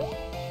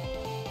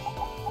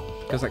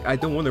 Because like I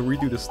don't want to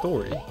redo the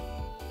story.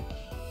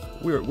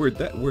 We're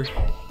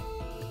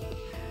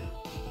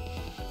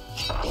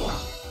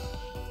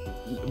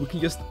we can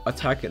just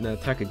attack it and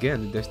attack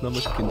again. There's not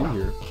much we can do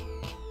here.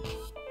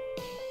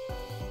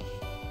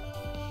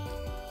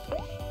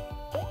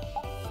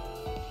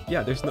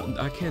 Yeah, there's no.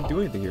 I can't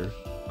do anything here.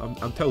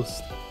 I'm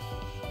toast.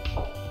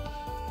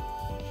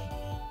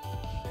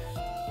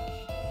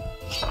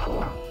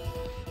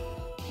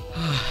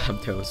 I'm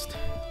toast.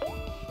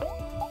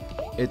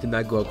 It did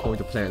not go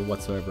according to plan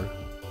whatsoever.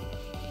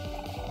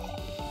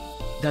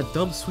 That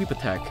dumb sweep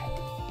attack.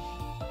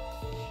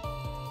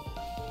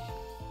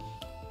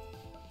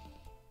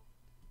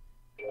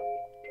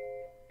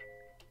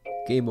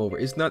 Game over.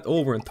 It's not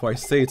over until I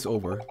say it's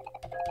over.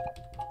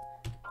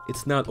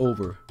 It's not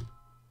over.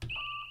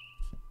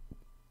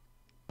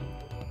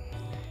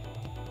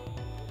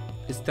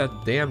 It's that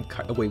damn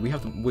kite. Oh, wait, we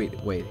have to.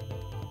 Wait.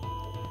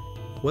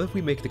 What if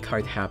we make the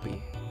kite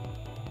happy?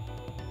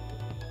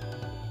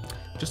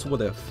 Just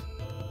what if?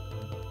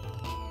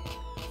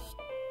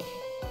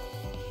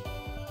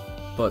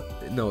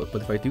 But no,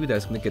 but if I do that,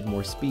 it's gonna get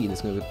more speed.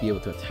 It's gonna be able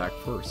to attack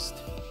first.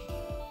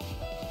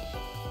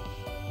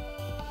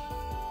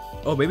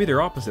 Oh, maybe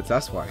they're opposites,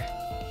 that's why.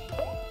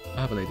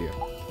 I have an idea.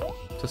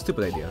 It's a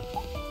stupid idea.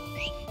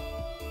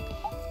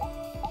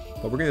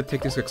 But we're gonna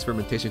take this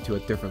experimentation to a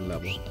different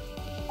level.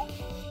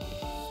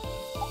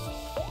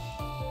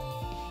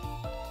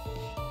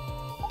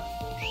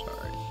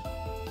 Alright.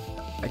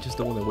 I just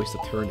don't want to waste a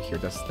turn here,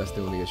 that's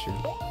the only issue.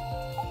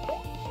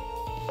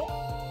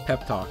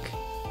 Pep talk.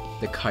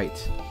 The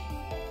kite.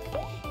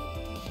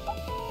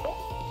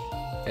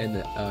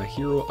 And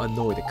Hero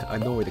annoy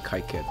the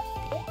Kite Kid.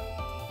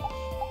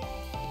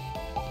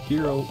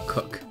 Hero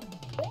cook,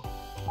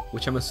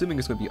 which I'm assuming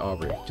is going to be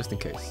Aubrey, just in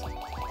case.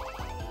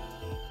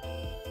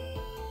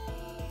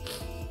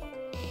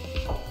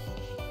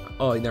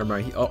 Oh, never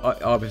mind.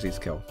 Obviously it's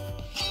Kill.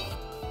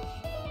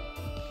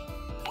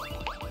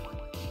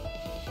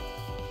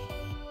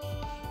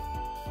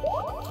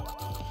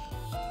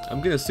 I'm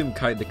gonna assume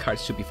the kite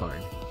should be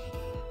fine.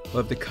 But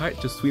if the kite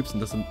just sweeps and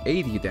does some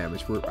 80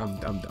 damage, I'm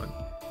done.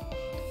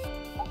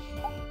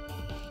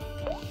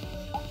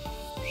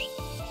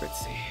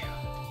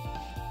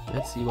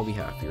 Let's see what we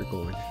have here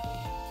going.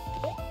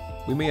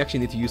 We may actually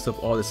need to use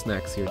up all the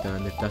snacks here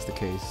then, if that's the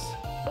case.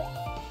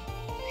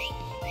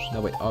 No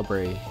wait,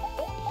 Aubrey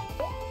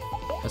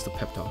has the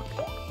pep talk.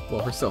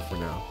 Well, herself for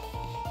now.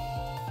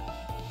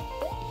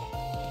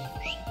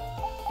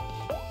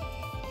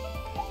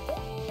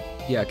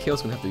 Yeah,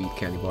 Kale's gonna have to eat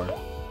candy bar.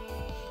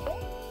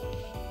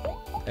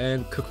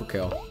 And cook for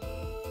Kale.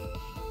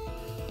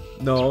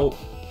 No.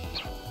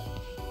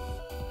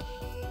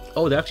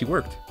 Oh, that actually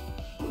worked.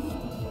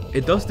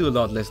 It does do a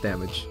lot less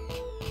damage.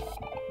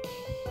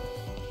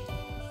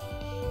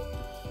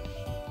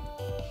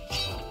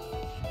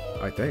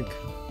 I think.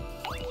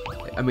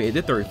 I mean, it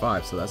did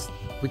 35, so that's...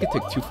 We could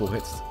take 2 full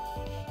hits.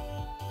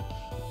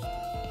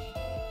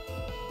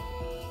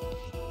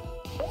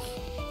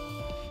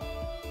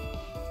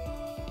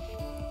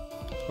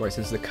 Alright,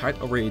 since the kite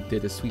already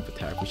did a sweep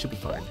attack, we should be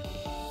fine.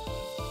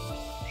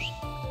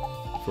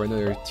 For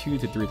another 2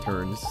 to 3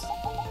 turns.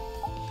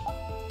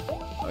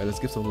 Alright, let's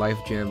give some life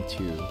gem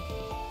to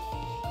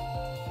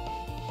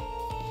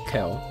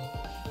Kel.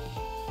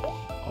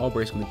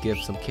 Aubrey's gonna give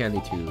some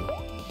candy to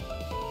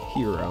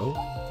Hero.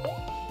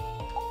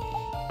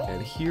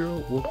 And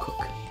Hero will cook.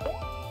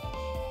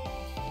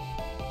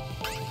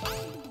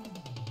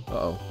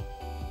 Uh-oh.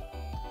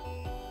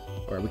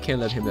 Alright, we can't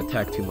let him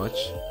attack too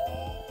much.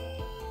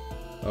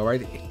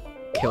 Alright,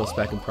 Kale's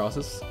back in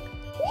process.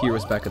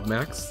 Hero's back at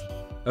max.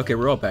 Okay,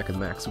 we're all back at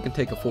max. We can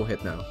take a full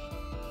hit now.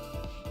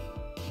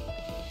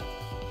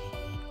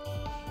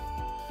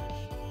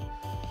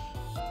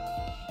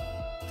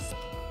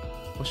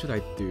 What should I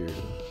do?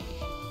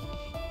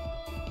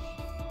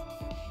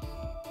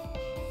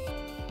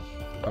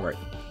 Alright.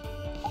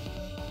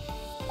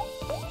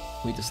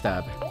 We need to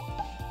stab.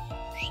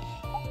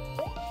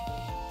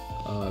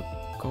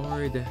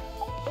 Guard.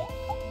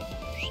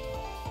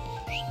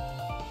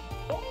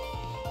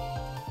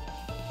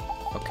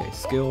 Okay,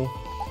 skill.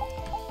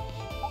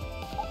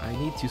 I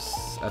need to,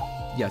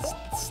 yes,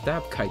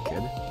 stab Kite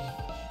Kid.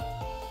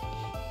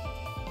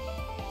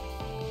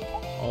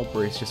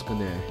 Aubrey's just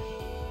gonna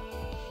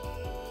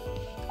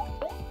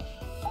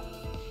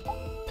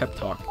pep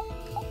talk.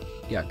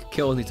 Yeah,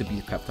 Kill needs to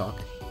be pep talk.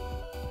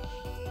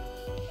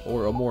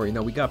 Or Omori.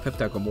 No, we got pep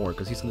talk Omori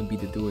because he's gonna be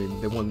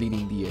the one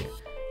leading the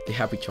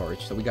happy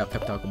charge. So we got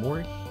pep talk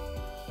Omori.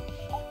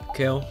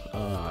 Kale.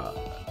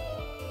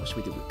 What should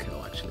we do with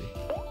Kale actually?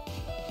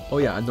 Oh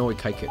yeah, annoy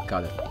Kite Kid.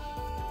 Got it.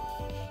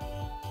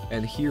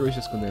 And Hero is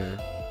just gonna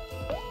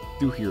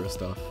do Hero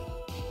stuff.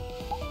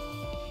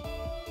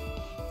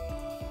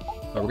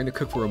 We're gonna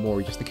cook for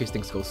Omori just in case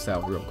things go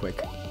south real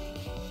quick.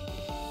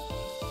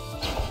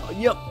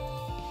 Yep.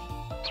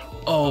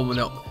 Oh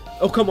no.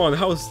 Oh come on.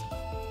 How is?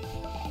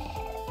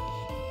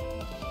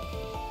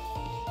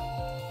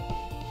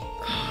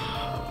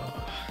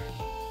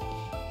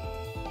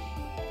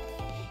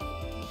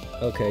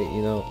 Okay,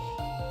 you know.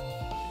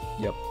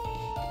 Yep.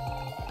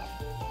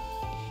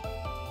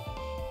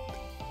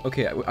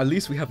 Okay, at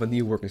least we have a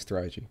new working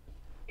strategy.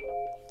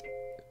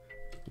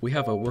 We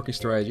have a working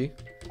strategy.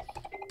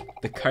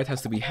 The kite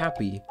has to be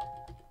happy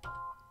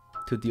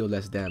to deal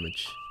less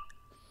damage.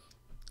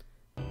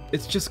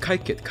 It's just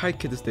Kite Kid. Kite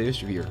Kid is the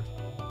issue here.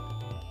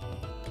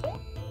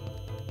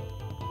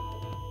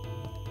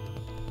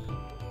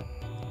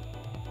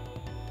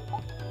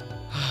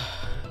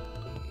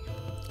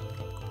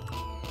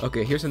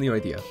 Okay, here's a new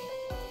idea.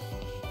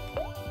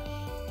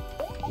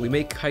 We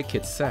make Kite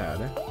Kid sad,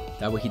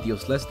 that way he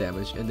deals less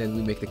damage, and then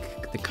we make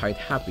the kite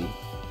happy,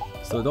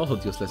 so it also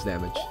deals less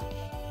damage.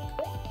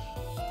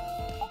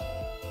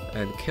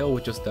 And Kill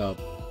would just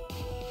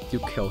do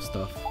Kill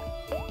stuff.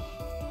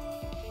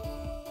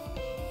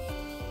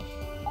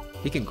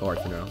 He can guard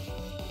for now.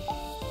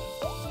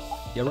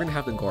 Yeah, we're gonna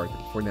have him guard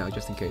for now,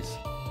 just in case.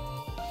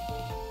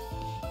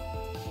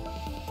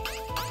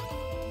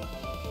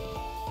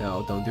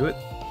 No, don't do it.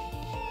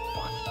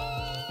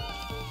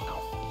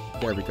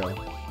 There we go.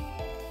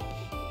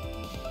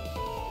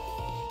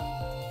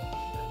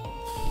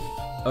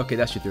 Okay,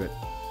 that should do it.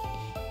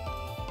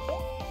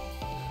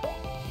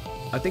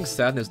 I think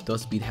sadness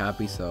does beat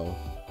happy, so...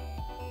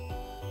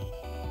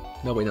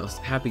 No, wait, no.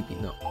 Happy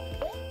beat... No.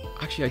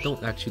 Actually, I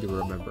don't actually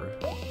remember.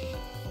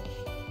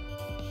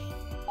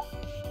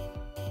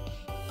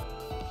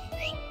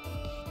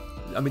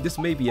 I mean, this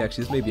may be a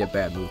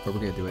bad move, but we're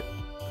gonna do it.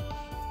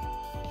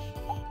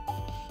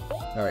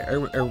 Alright,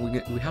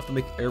 Erwin, we have to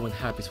make Erwin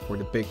happy for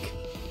the big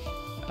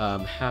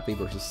happy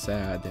versus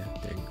sad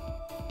thing.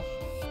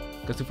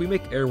 Because if we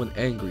make Erwin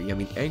angry, I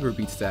mean, anger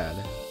beats sad.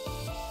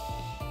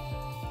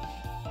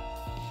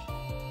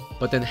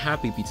 But then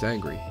happy beats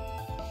angry.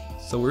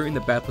 So we're in a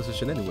bad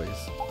position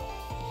anyways.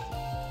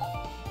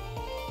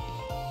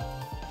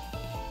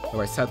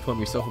 Alright, sad poem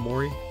yourself,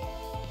 Omori.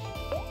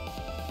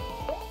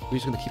 We're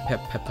just gonna keep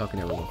pep talking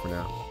everyone for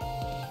now.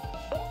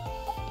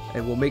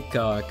 And we'll make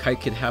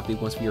Kite Kid happy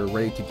once we are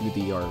ready to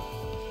do our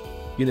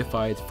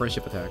unified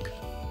friendship attack.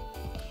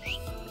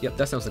 Yep,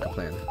 that sounds like a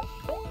plan.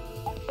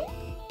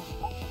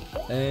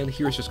 And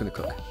Hero's just gonna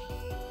cook.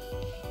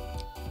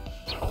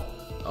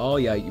 Oh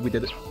yeah, we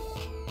did it.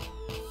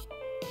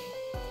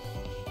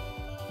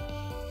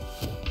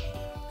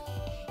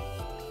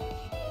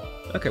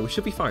 Okay, we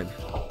should be fine.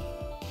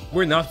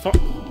 We're not far.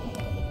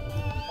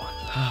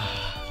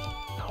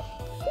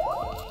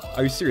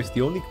 Are you serious?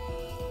 The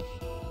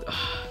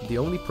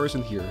only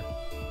person here,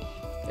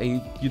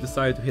 and you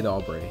decided to hit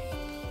Aubrey.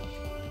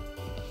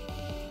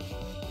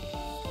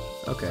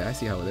 Okay, I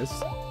see how it is.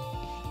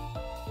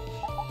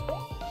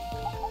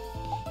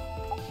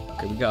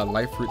 Okay, we got a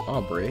Life Fruit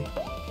Aubrey.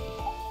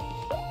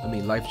 I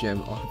mean, Life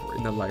Gem Aubrey,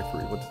 not Life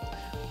Fruit.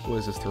 What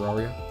is this,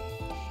 Terraria?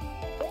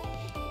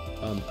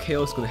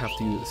 Kale's gonna have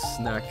to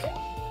snack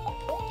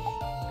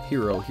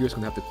Hero. Hero's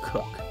gonna have to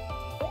cook.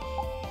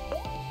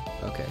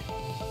 Okay.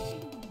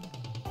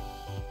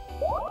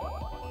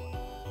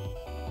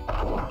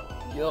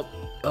 Yup.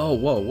 Oh,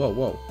 whoa, whoa,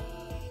 whoa.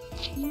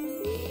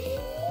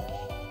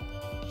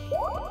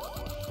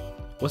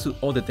 What's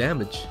with all the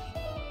damage?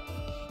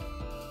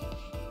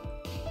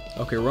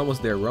 Okay, we're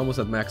almost there. We're almost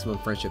at maximum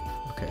friendship.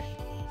 Okay.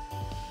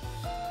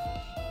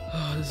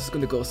 Oh, this is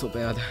gonna go so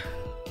bad.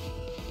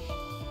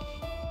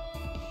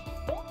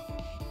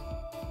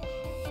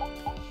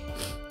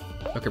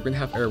 Okay, we're gonna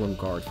have everyone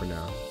guard for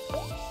now.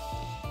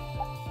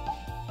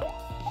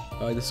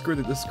 Let's screw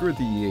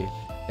the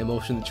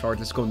emotion charge.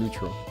 Let's go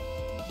neutral.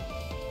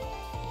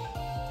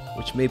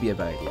 Which may be a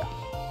bad idea.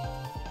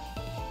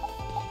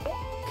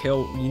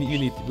 Kale, we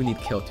need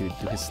Kale to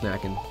do his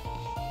snacking.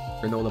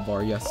 Granola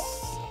bar, yes.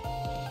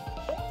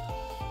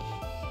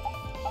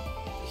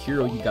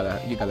 Hero, you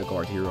gotta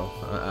guard Hero.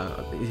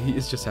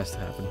 It just has to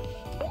happen.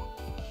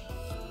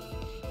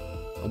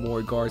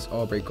 Omori guards,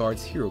 Aubrey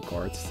guards, Hero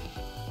guards.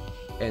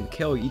 And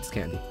Kale eats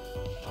candy.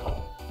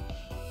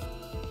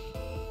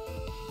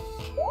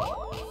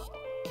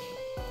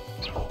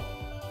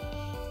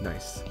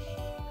 Nice.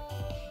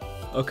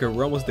 Okay,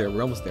 we're almost there.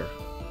 We're almost there.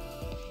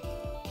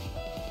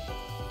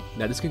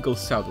 Now this can go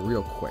south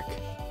real quick.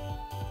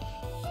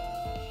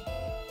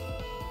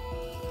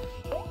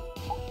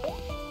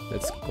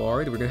 Let's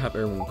guard. We're gonna have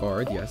everyone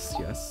guard. Yes,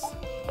 yes.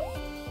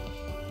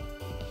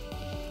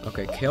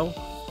 Okay, Kale.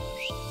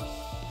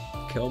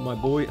 Kale, my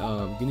boy.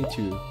 You need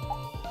to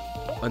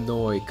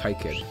annoy Kite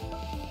Kid.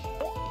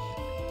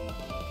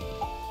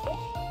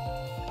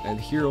 And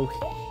Hero,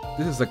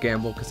 this is a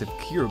gamble because if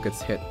Hero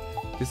gets hit,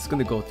 this is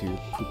gonna go to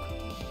poop.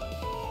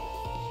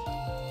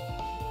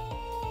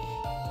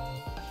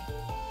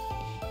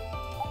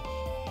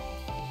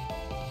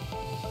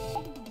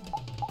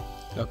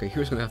 Okay,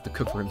 Hero's gonna have to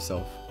cook for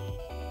himself.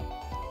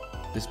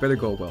 This better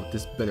go well.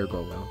 This better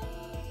go well.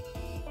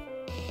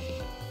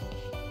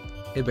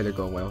 It better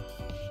go well.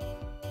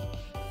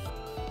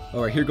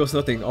 Alright, here goes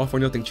nothing. All for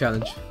nothing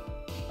challenge.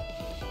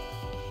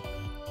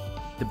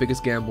 The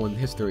biggest gamble in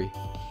history.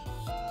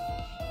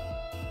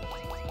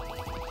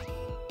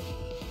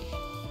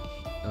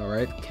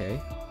 Alright, okay.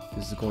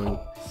 This is going...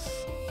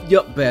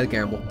 Yup, bad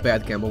gamble.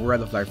 Bad gamble. We're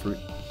out of Life Fruit.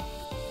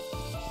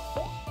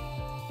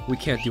 We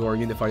can't do our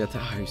unified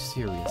attack. Are you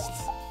serious?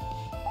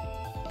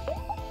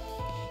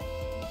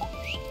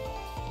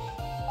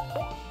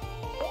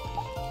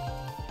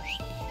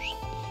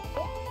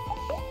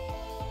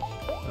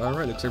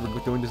 Alright, looks like we're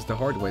doing this the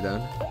hard way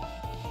then.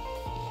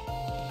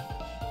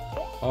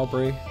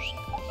 Aubrey.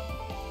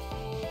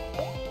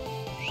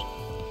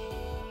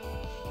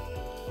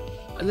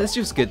 Let's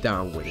just get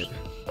down with it.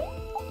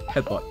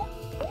 Headbutt.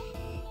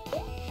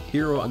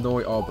 Hero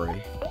annoy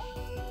Aubrey.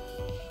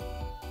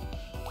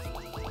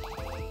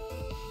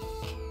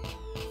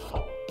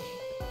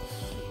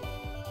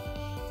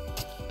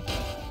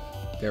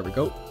 There we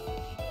go.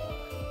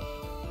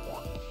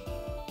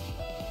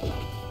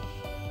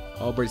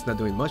 Aubrey's not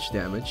doing much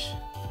damage.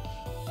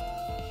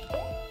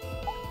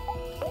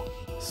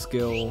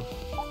 Skill.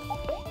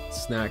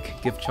 Snack.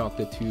 Give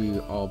chocolate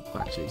to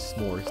actually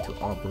s'mores to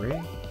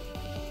Aubrey.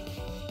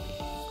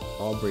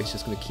 Aubrey's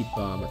just gonna keep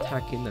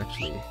attacking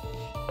actually.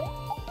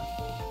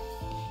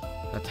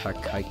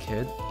 Attack Kite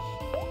Kid.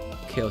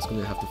 Kale's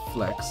gonna have to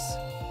flex.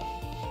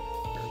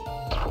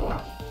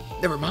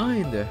 Never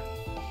mind!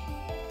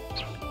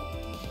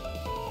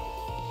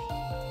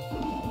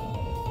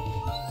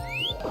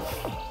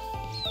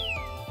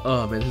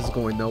 Oh man, this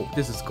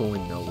is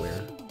going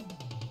nowhere.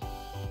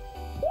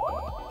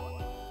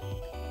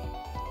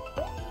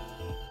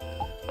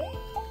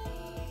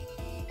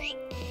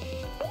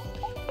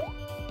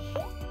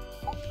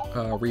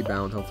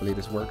 Rebound, hopefully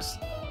this works.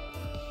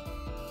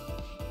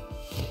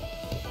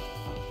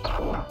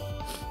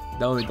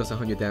 That only does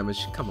 100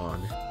 damage, come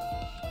on.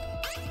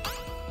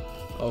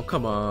 Oh,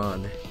 come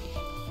on.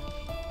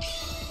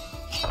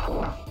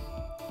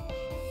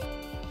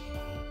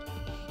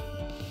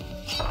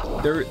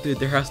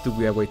 There has to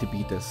be a way to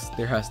beat this.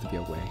 There has to be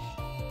a way.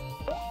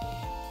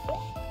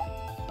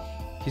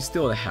 He's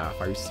still at half,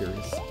 are you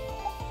serious?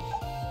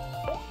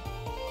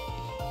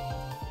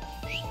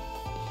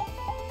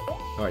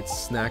 Alright,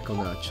 snack on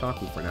the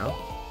chocolate for now.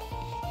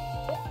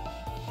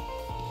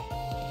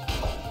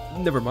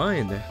 Never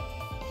mind.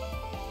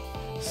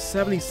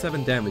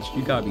 77 damage,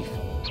 you gotta be...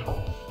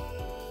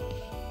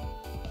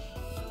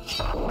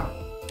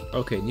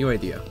 Okay, new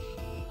idea.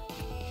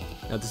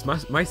 Now this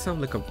might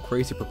sound like a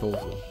crazy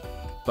proposal,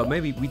 but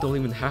maybe we don't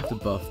even have to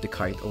buff the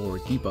kite or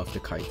debuff the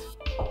kite.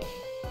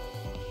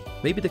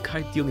 Maybe the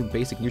kite dealing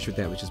basic neutral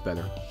damage is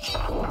better.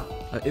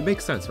 It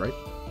makes sense, right?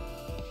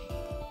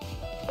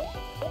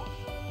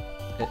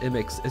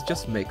 It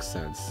just makes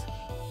sense.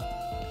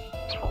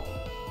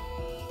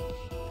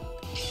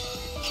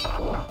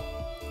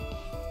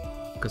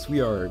 Because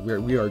we are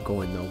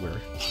going nowhere.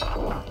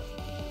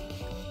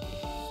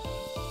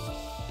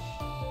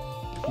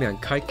 Man,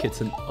 Kite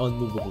Kid's an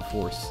unmovable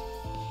force.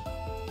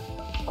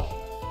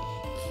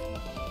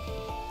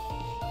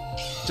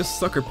 Just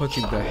sucker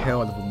punching the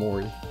hell out of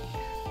Omori.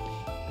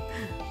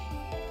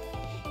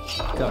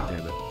 God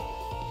damn it.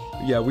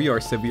 Yeah, we are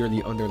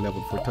severely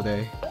under-leveled for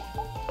today.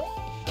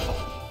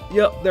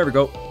 Yep, there we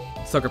go.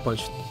 Sucker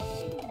punch.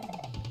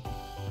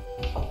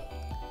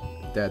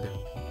 Dead.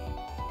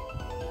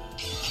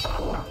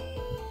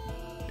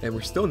 And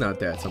we're still not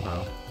dead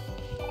somehow.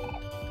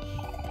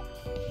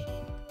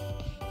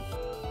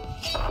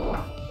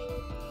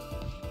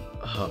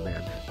 Oh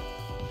man.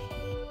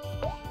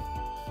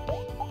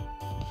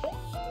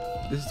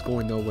 This is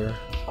going nowhere.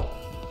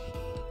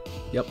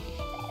 Yep.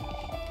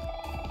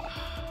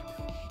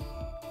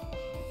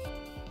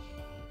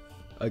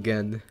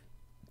 Again.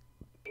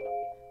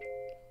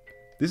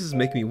 This is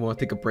making me want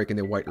to take a break in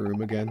the white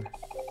room again.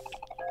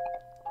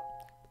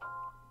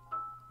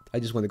 I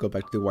just want to go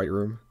back to the white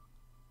room.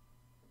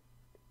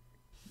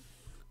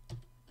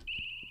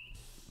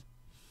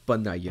 But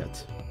not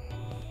yet.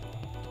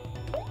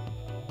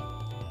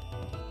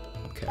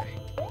 Okay.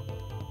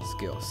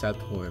 Skill. Sad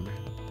poem.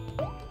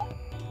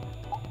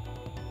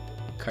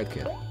 Kite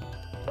Kid.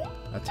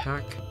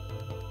 Attack.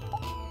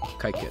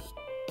 Kite Kid.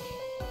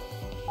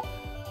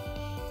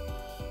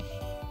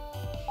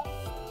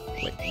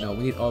 Wait, no,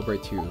 we need Aubrey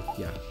too.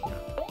 Yeah.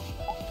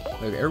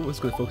 Like,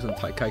 everyone's gonna focus on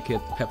Kite Kid,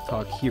 Pep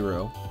Talk,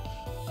 Hero.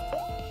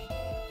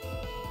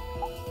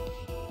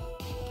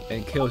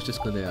 And Kale's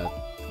just gonna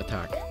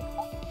attack.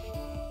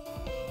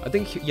 I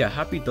think, yeah,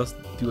 Happy does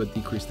do a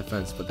decreased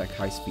defense, but that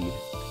high speed.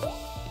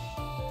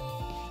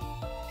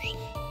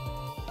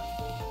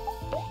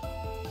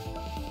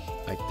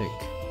 I think.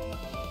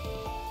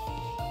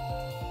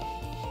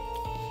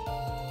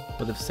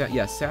 But if Sad,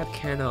 yeah, Sad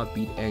cannot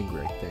beat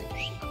Angry, I think.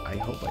 I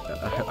hope like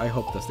that. I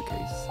hope that's the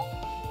case.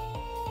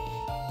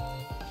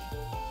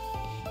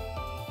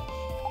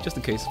 Just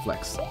in case,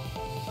 flex.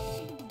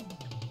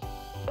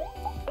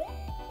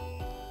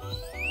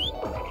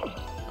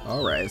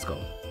 Alright, let's go.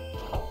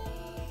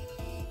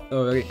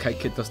 Oh, okay, Kite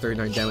Kid does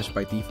 39 damage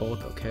by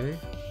default, okay.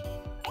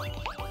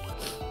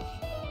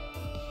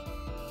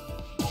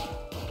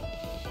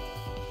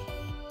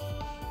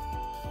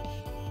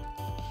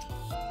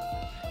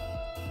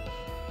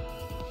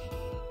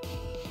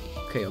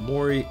 Okay,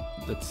 Omori,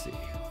 let's see.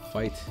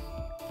 Fight.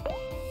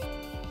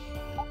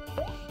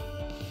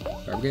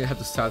 Alright, we're gonna have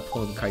to sad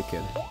pull Kite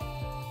Kid.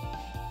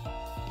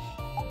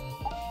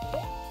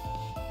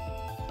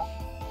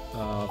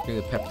 I'm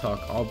gonna Pep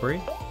Talk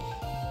Aubrey.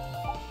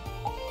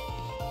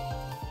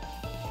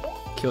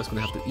 Kale's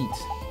gonna have to eat.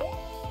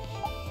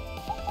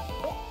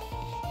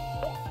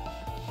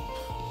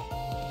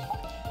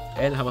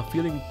 And I have a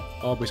feeling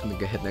Aubrey's gonna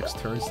get hit next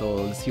turn, so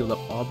let's heal up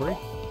Aubrey.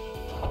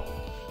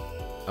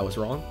 I was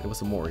wrong, it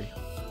was Omori.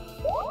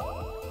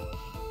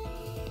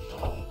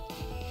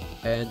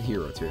 And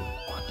Hero too.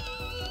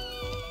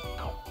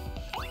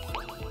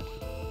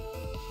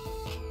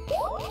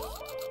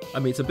 I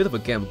mean, it's a bit of a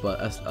gamble,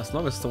 but as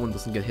long as someone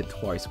doesn't get hit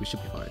twice, we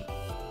should be fine.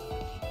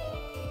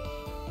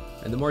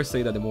 And the more I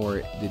say that, the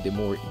more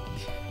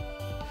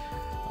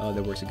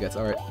the worse it gets.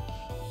 Alright.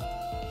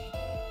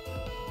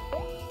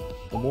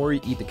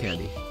 Omori, eat the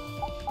candy.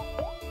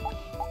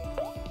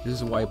 This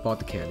is why I bought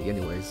the candy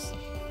anyways.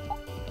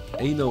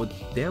 And you know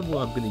damn well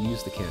I'm gonna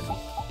use the candy.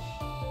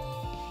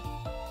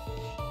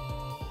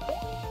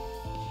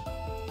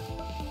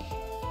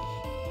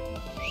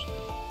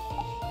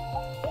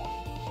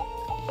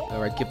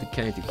 Alright, give the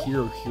candy to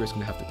Hero. Hero's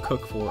gonna have to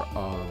cook for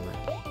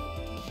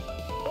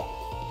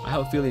I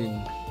have a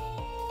feeling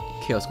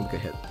Kale's gonna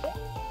get hit.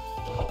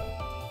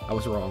 I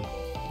was wrong.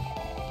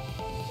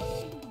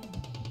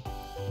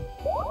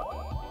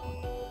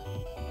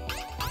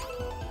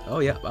 Oh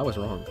yeah, I was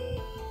wrong.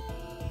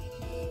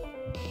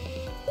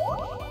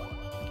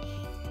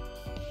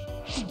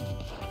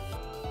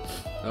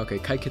 Okay,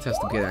 Kite Kid has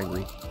to get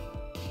angry.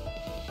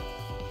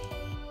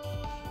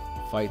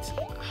 Fight.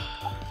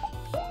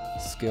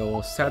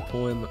 Skill, sad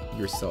poem,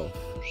 yourself.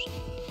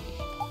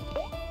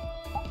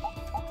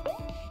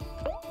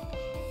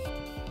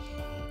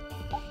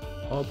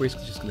 Aubrey's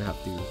just gonna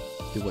have to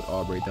do what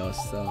Aubrey does.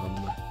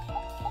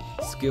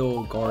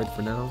 Skill, guard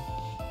for now.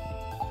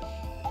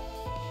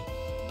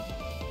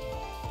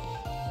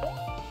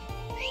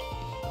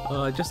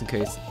 Just in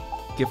case,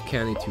 give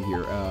candy to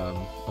here,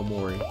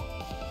 Omori.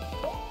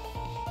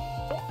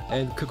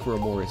 And cook for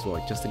Omori as well,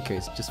 just in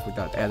case, just for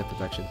that added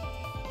protection.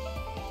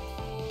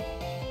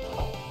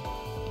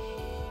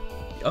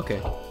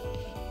 Okay.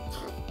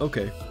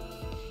 Okay.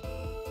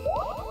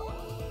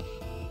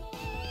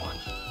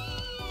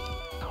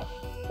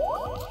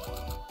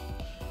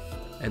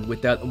 And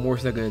with that,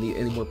 Omori's not gonna need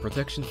any more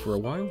protection for a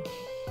while.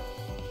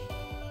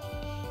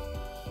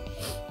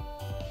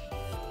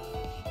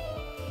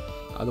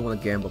 I don't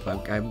want to gamble,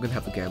 but I'm gonna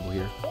have to gamble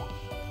here.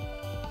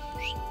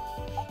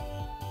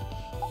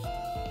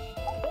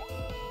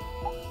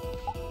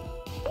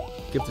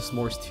 Give the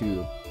s'mores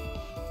to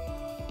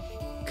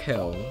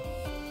Kel.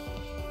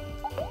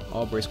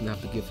 Aubrey's gonna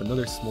have to give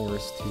another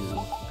s'mores to...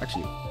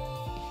 Actually...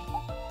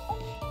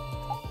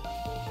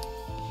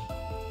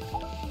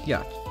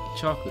 Yeah,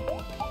 chocolate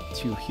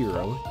to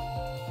Hero.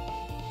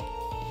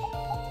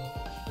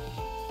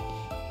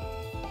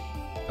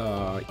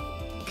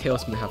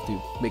 Kale's gonna have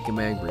to make him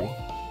angry.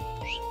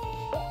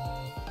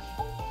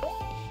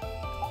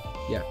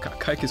 Yeah,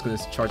 Kite Kid's gonna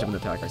charge him an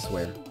attack, I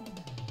swear.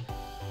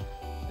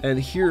 And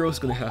Hero's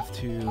gonna have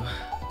to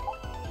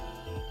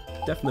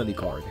definitely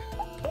guard,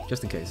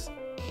 just in case.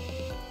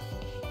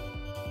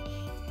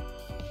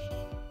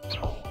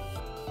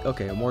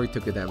 Okay, Omori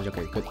took the damage.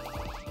 Okay, good.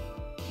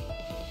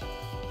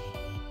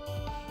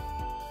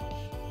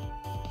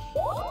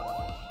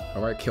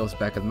 Alright, Kale's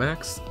back at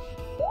max.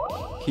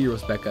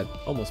 Hero's back at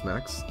almost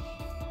max.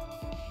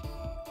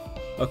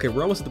 Okay,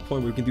 we're almost at the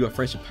point where we can do a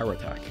friendship power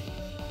attack.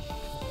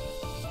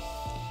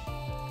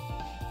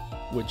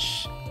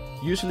 Which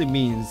usually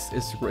means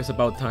it's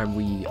about time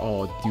we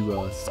all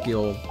do a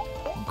skill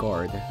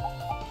guard.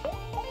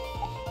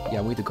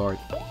 Yeah, we need to guard.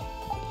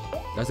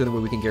 That's the only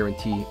way we can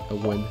guarantee a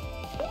win.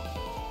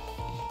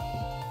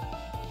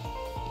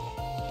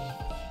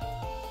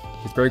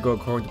 It's very good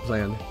according to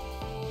plan.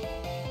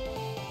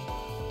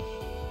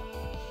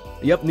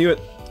 Yep, knew it.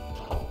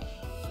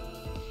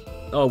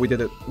 Oh, we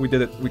did it. We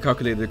did it. We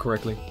calculated it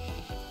correctly.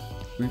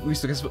 We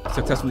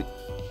successfully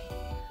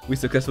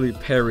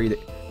parried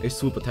a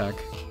swoop attack.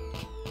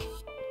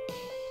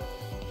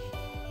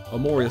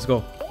 Omori, let's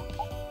go.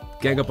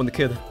 Gang up on the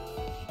kid.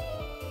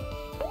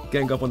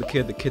 Gang up on the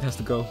kid. The kid has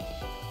to go.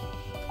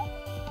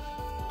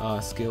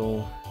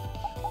 Skill.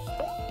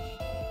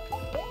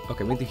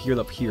 Okay, we need to heal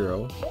up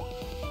Hero.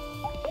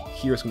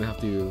 Hero's gonna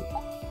have to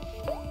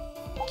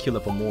kill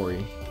up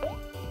Omori.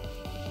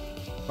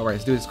 Alright,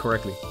 let's do this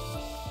correctly.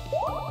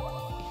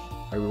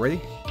 Are we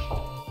ready?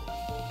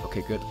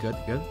 Okay, good.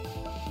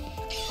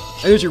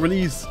 Energy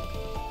release!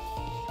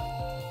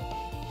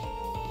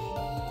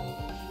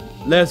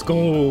 Let's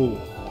go!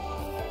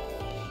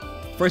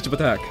 Friendship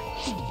attack!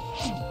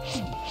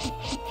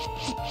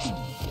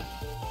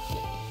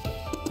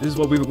 This is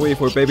what we've been waiting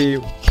for, baby!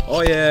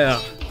 Oh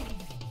yeah!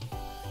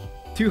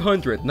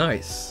 200,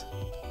 nice!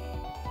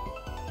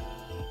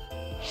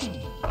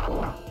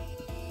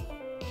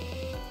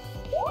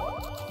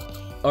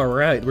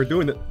 Alright, we're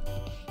doing it!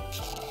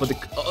 But the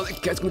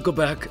cat's gonna go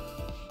back.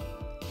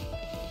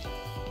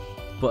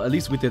 But at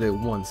least we did it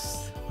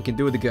once. We can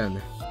do it again.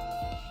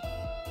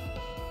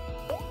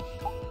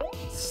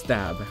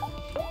 Stab.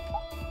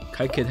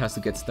 Kite Kid has to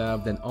get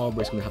stabbed, then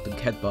Aubrey's gonna have to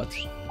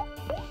headbutt.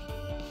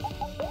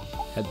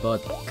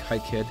 Headbutt,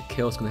 Kite Kid.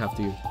 Kale's gonna have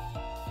to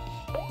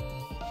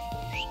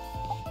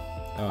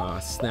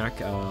snack.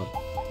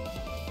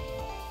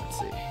 Let's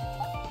see.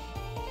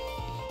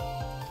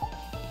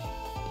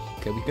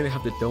 Okay, we're gonna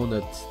have the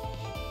donut.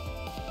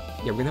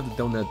 Yeah, we're gonna have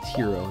the donut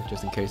Hero,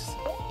 just in case.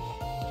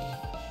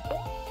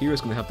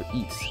 Hero's gonna have to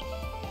eat.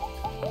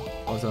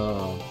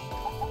 Also,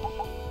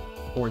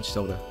 orange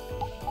soda.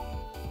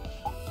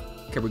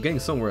 Okay, we're getting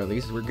somewhere at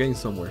least. We're getting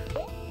somewhere.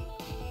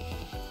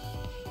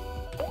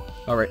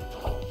 Alright.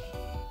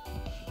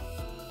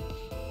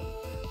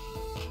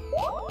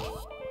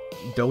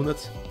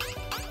 Donut?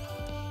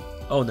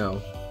 Oh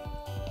no.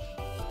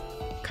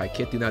 Kite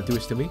Kid, do not do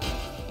this to me.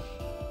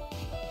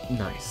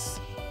 Nice.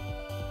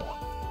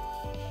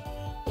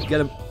 Get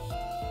him.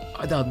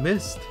 I thought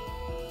missed.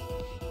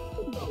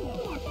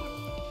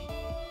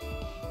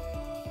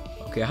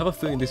 Okay, I have a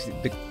feeling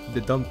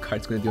the dumb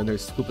kite's gonna do another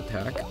swoop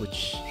attack,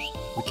 which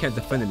we can't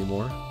defend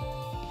anymore.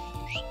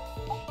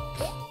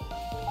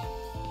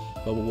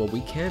 But what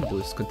we can do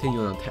is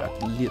continue on attack,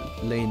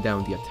 laying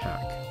down the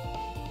attack.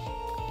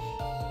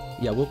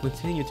 Yeah, we'll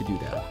continue to do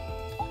that.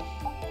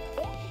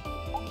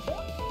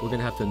 We're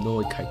gonna have to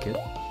annoy Kite Kid.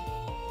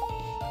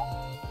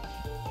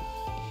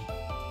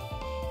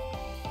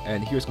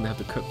 And here's gonna have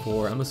to cook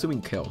for, I'm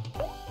assuming, Kill.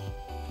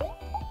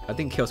 I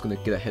think Kill's gonna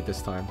get a hit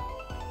this time.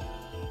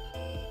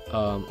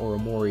 Or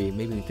Omori,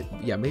 maybe we need to,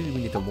 yeah, maybe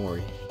we need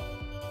Omori.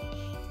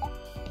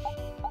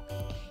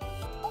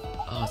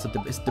 So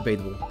it's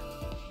debatable.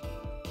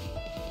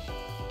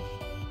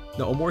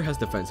 No, Omori has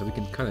defense, so we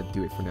can kind of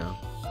do it for now.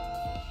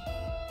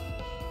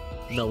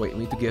 No, wait, we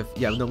need to give,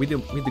 yeah, no, we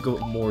need to go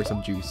Omori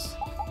some juice.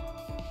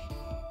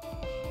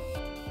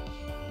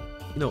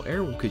 You know,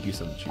 everyone could use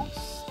some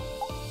juice.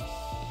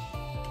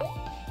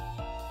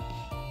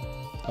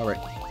 Alright,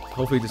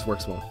 hopefully this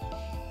works well.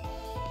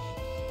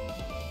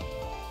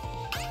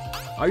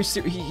 Are you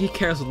serious? He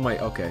cancelled my...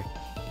 Okay.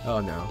 Oh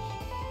no.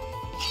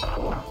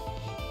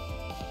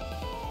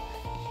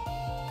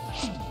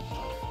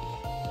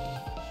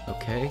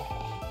 Okay.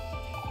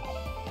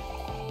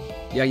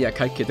 Yeah,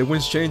 Kite Kid. The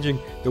wind's changing.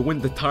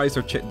 The tides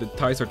are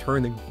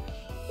turning.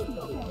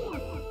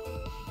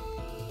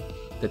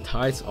 The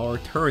tides are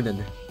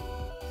turning.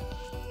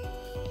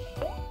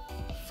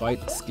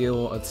 Fight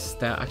skill,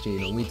 stat. Actually,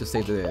 we need to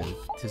save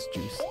his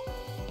juice.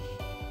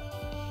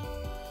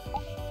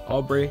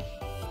 Aubrey.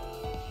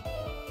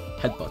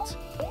 Headbutt.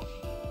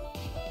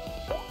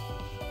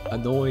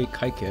 Annoy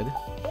Kite Kid.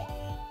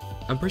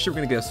 I'm pretty sure we're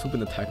gonna get a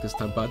swooping attack this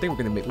time, but I think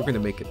we're gonna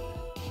make it.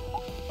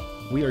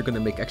 We are gonna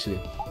make actually.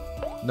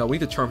 No, we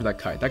need to charm that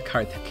kite. That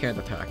kite can't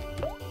attack.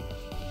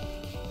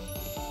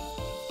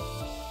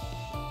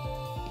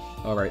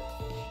 Alright.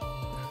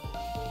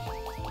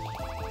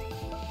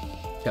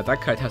 Yeah,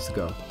 that kite has to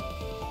go.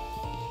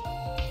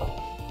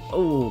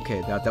 Oh,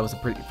 okay, that was a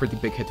pretty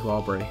big hit to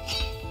Aubrey.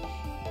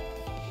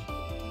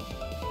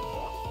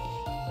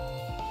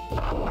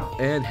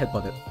 And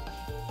headbutt it.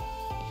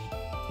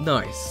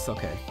 Nice,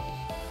 okay.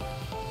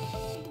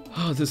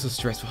 Oh, this is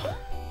stressful.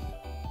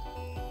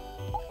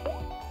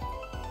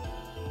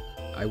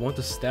 I want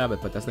to stab it,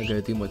 but that's not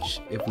gonna do much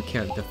if we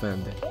can't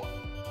defend.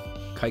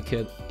 Kite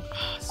Kid,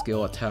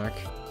 skill attack.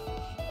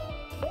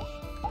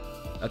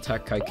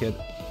 Attack Kite Kid.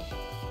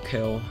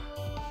 Kill.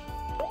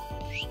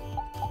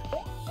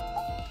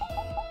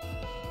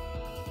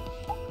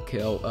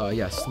 Kill,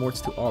 yeah,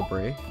 snorts to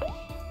Aubrey.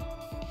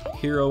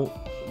 Hero,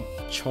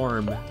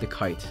 charm the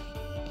kite.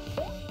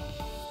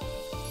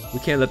 We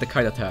can't let the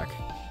kite attack.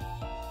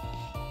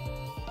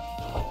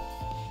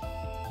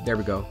 There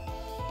we go.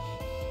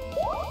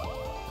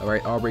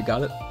 Alright, Aubrey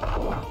got it.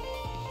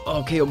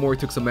 Okay, Omori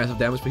took some massive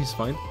damage, but he's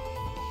fine.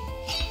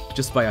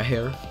 Just by a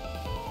hair.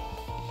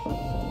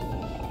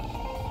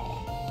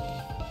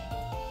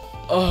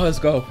 Oh, let's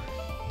go.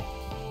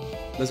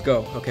 Let's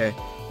go, okay.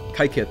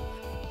 Kite Kid.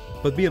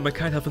 But me and my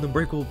kite have an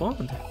unbreakable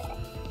bond.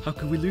 How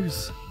could we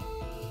lose?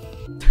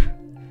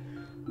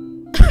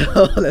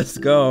 Oh, let's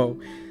go.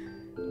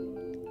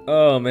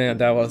 Oh man,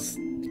 that was...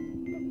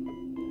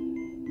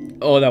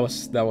 Oh, that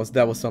was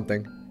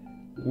something.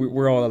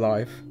 We're all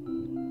alive.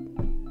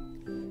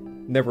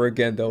 Never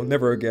again, though.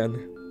 Never again.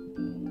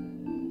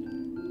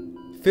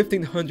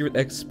 1500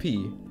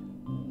 XP.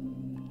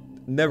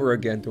 Never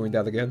again doing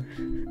that again.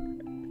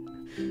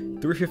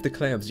 350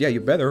 clams. Yeah,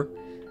 you better.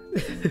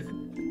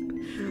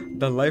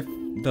 The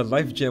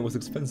life gem was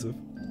expensive.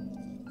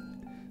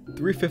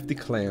 350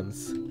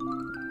 clams.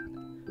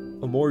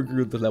 Omori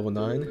grew to level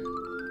 9.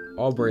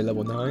 Aubrey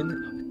level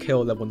 9.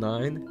 Kale level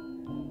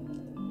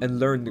 9. And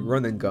learned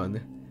run and gun.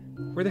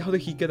 Where the hell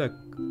did he get a...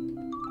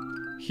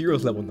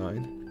 Heroes level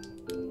 9?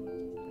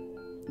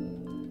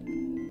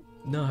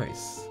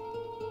 Nice.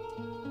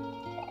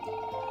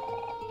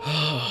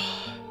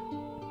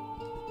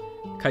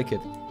 Kite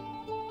Kid.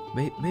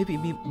 Maybe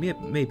me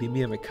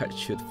and my kite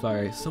should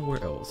fly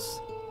somewhere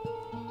else.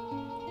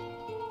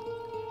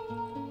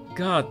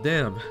 God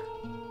damn.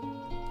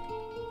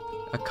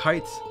 A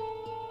kite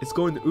is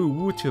going ooh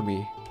woo to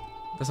me.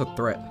 That's a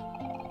threat.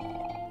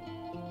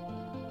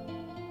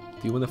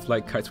 Do you want to fly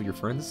kites with your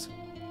friends?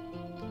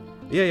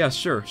 Yeah,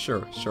 sure.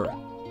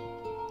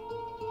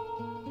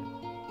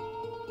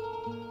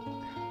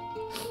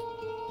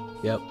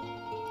 Yep.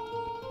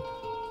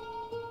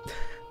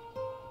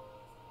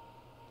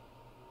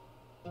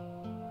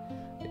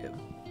 Yeah.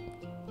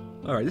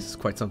 Alright, this is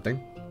quite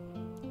something.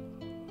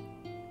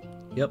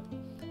 Yep.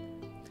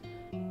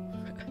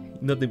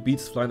 Nothing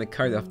beats flying a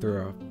kite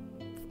after a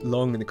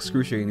long and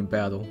excruciating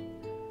battle.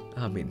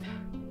 I mean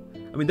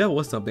that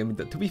was something. I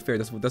mean, to be fair,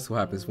 that's what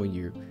happens when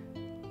you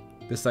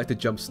decide to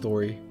jump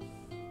story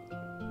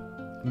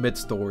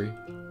mid-story.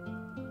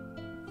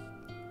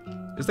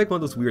 It's like one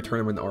of those weird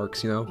tournament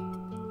arcs, you know,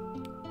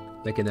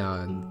 like in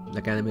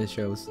like anime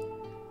shows.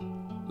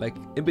 Like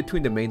in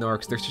between the main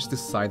arcs, there's just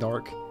this side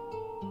arc.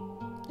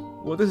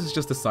 Well, this is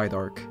just a side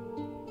arc.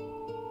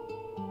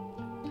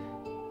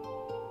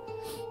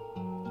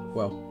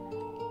 Well,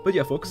 but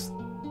yeah, folks,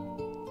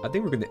 I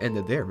think we're gonna end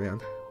it there, man.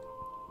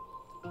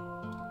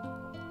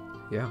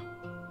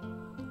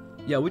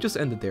 Yeah, we just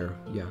ended there.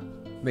 Yeah,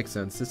 makes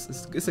sense.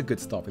 It's a good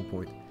stopping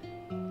point.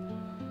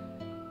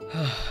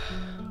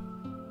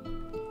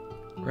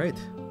 Right.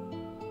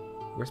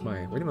 Where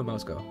did my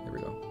mouse go? There we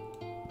go.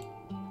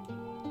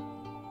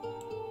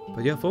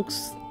 But yeah,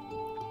 folks,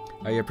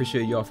 I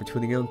appreciate y'all for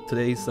tuning in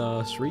today's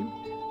stream.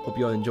 Hope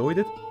y'all enjoyed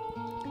it.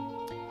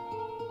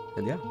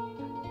 And yeah,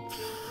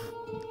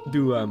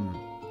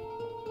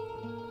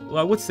 well,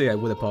 I would say I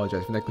would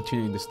apologize for not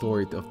continuing the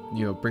story of,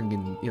 you know,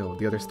 bringing, you know,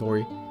 the other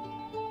story.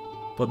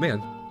 But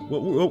man,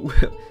 we'll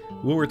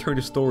return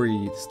to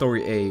story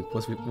A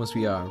once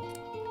we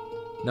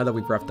now that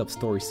we've wrapped up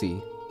story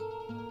C.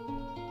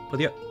 But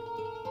yeah,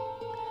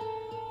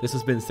 this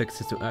has been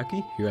Sister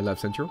Aki here at Lab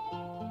Central,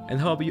 and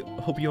hope you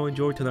all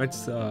enjoyed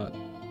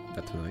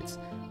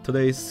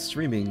today's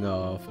streaming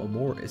of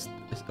Omori,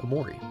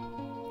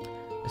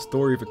 a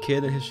story of a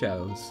kid and his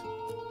shadows.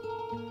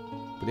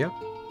 But yeah,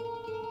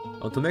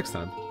 until next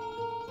time,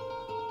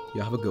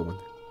 y'all have a good one.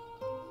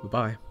 Bye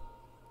bye.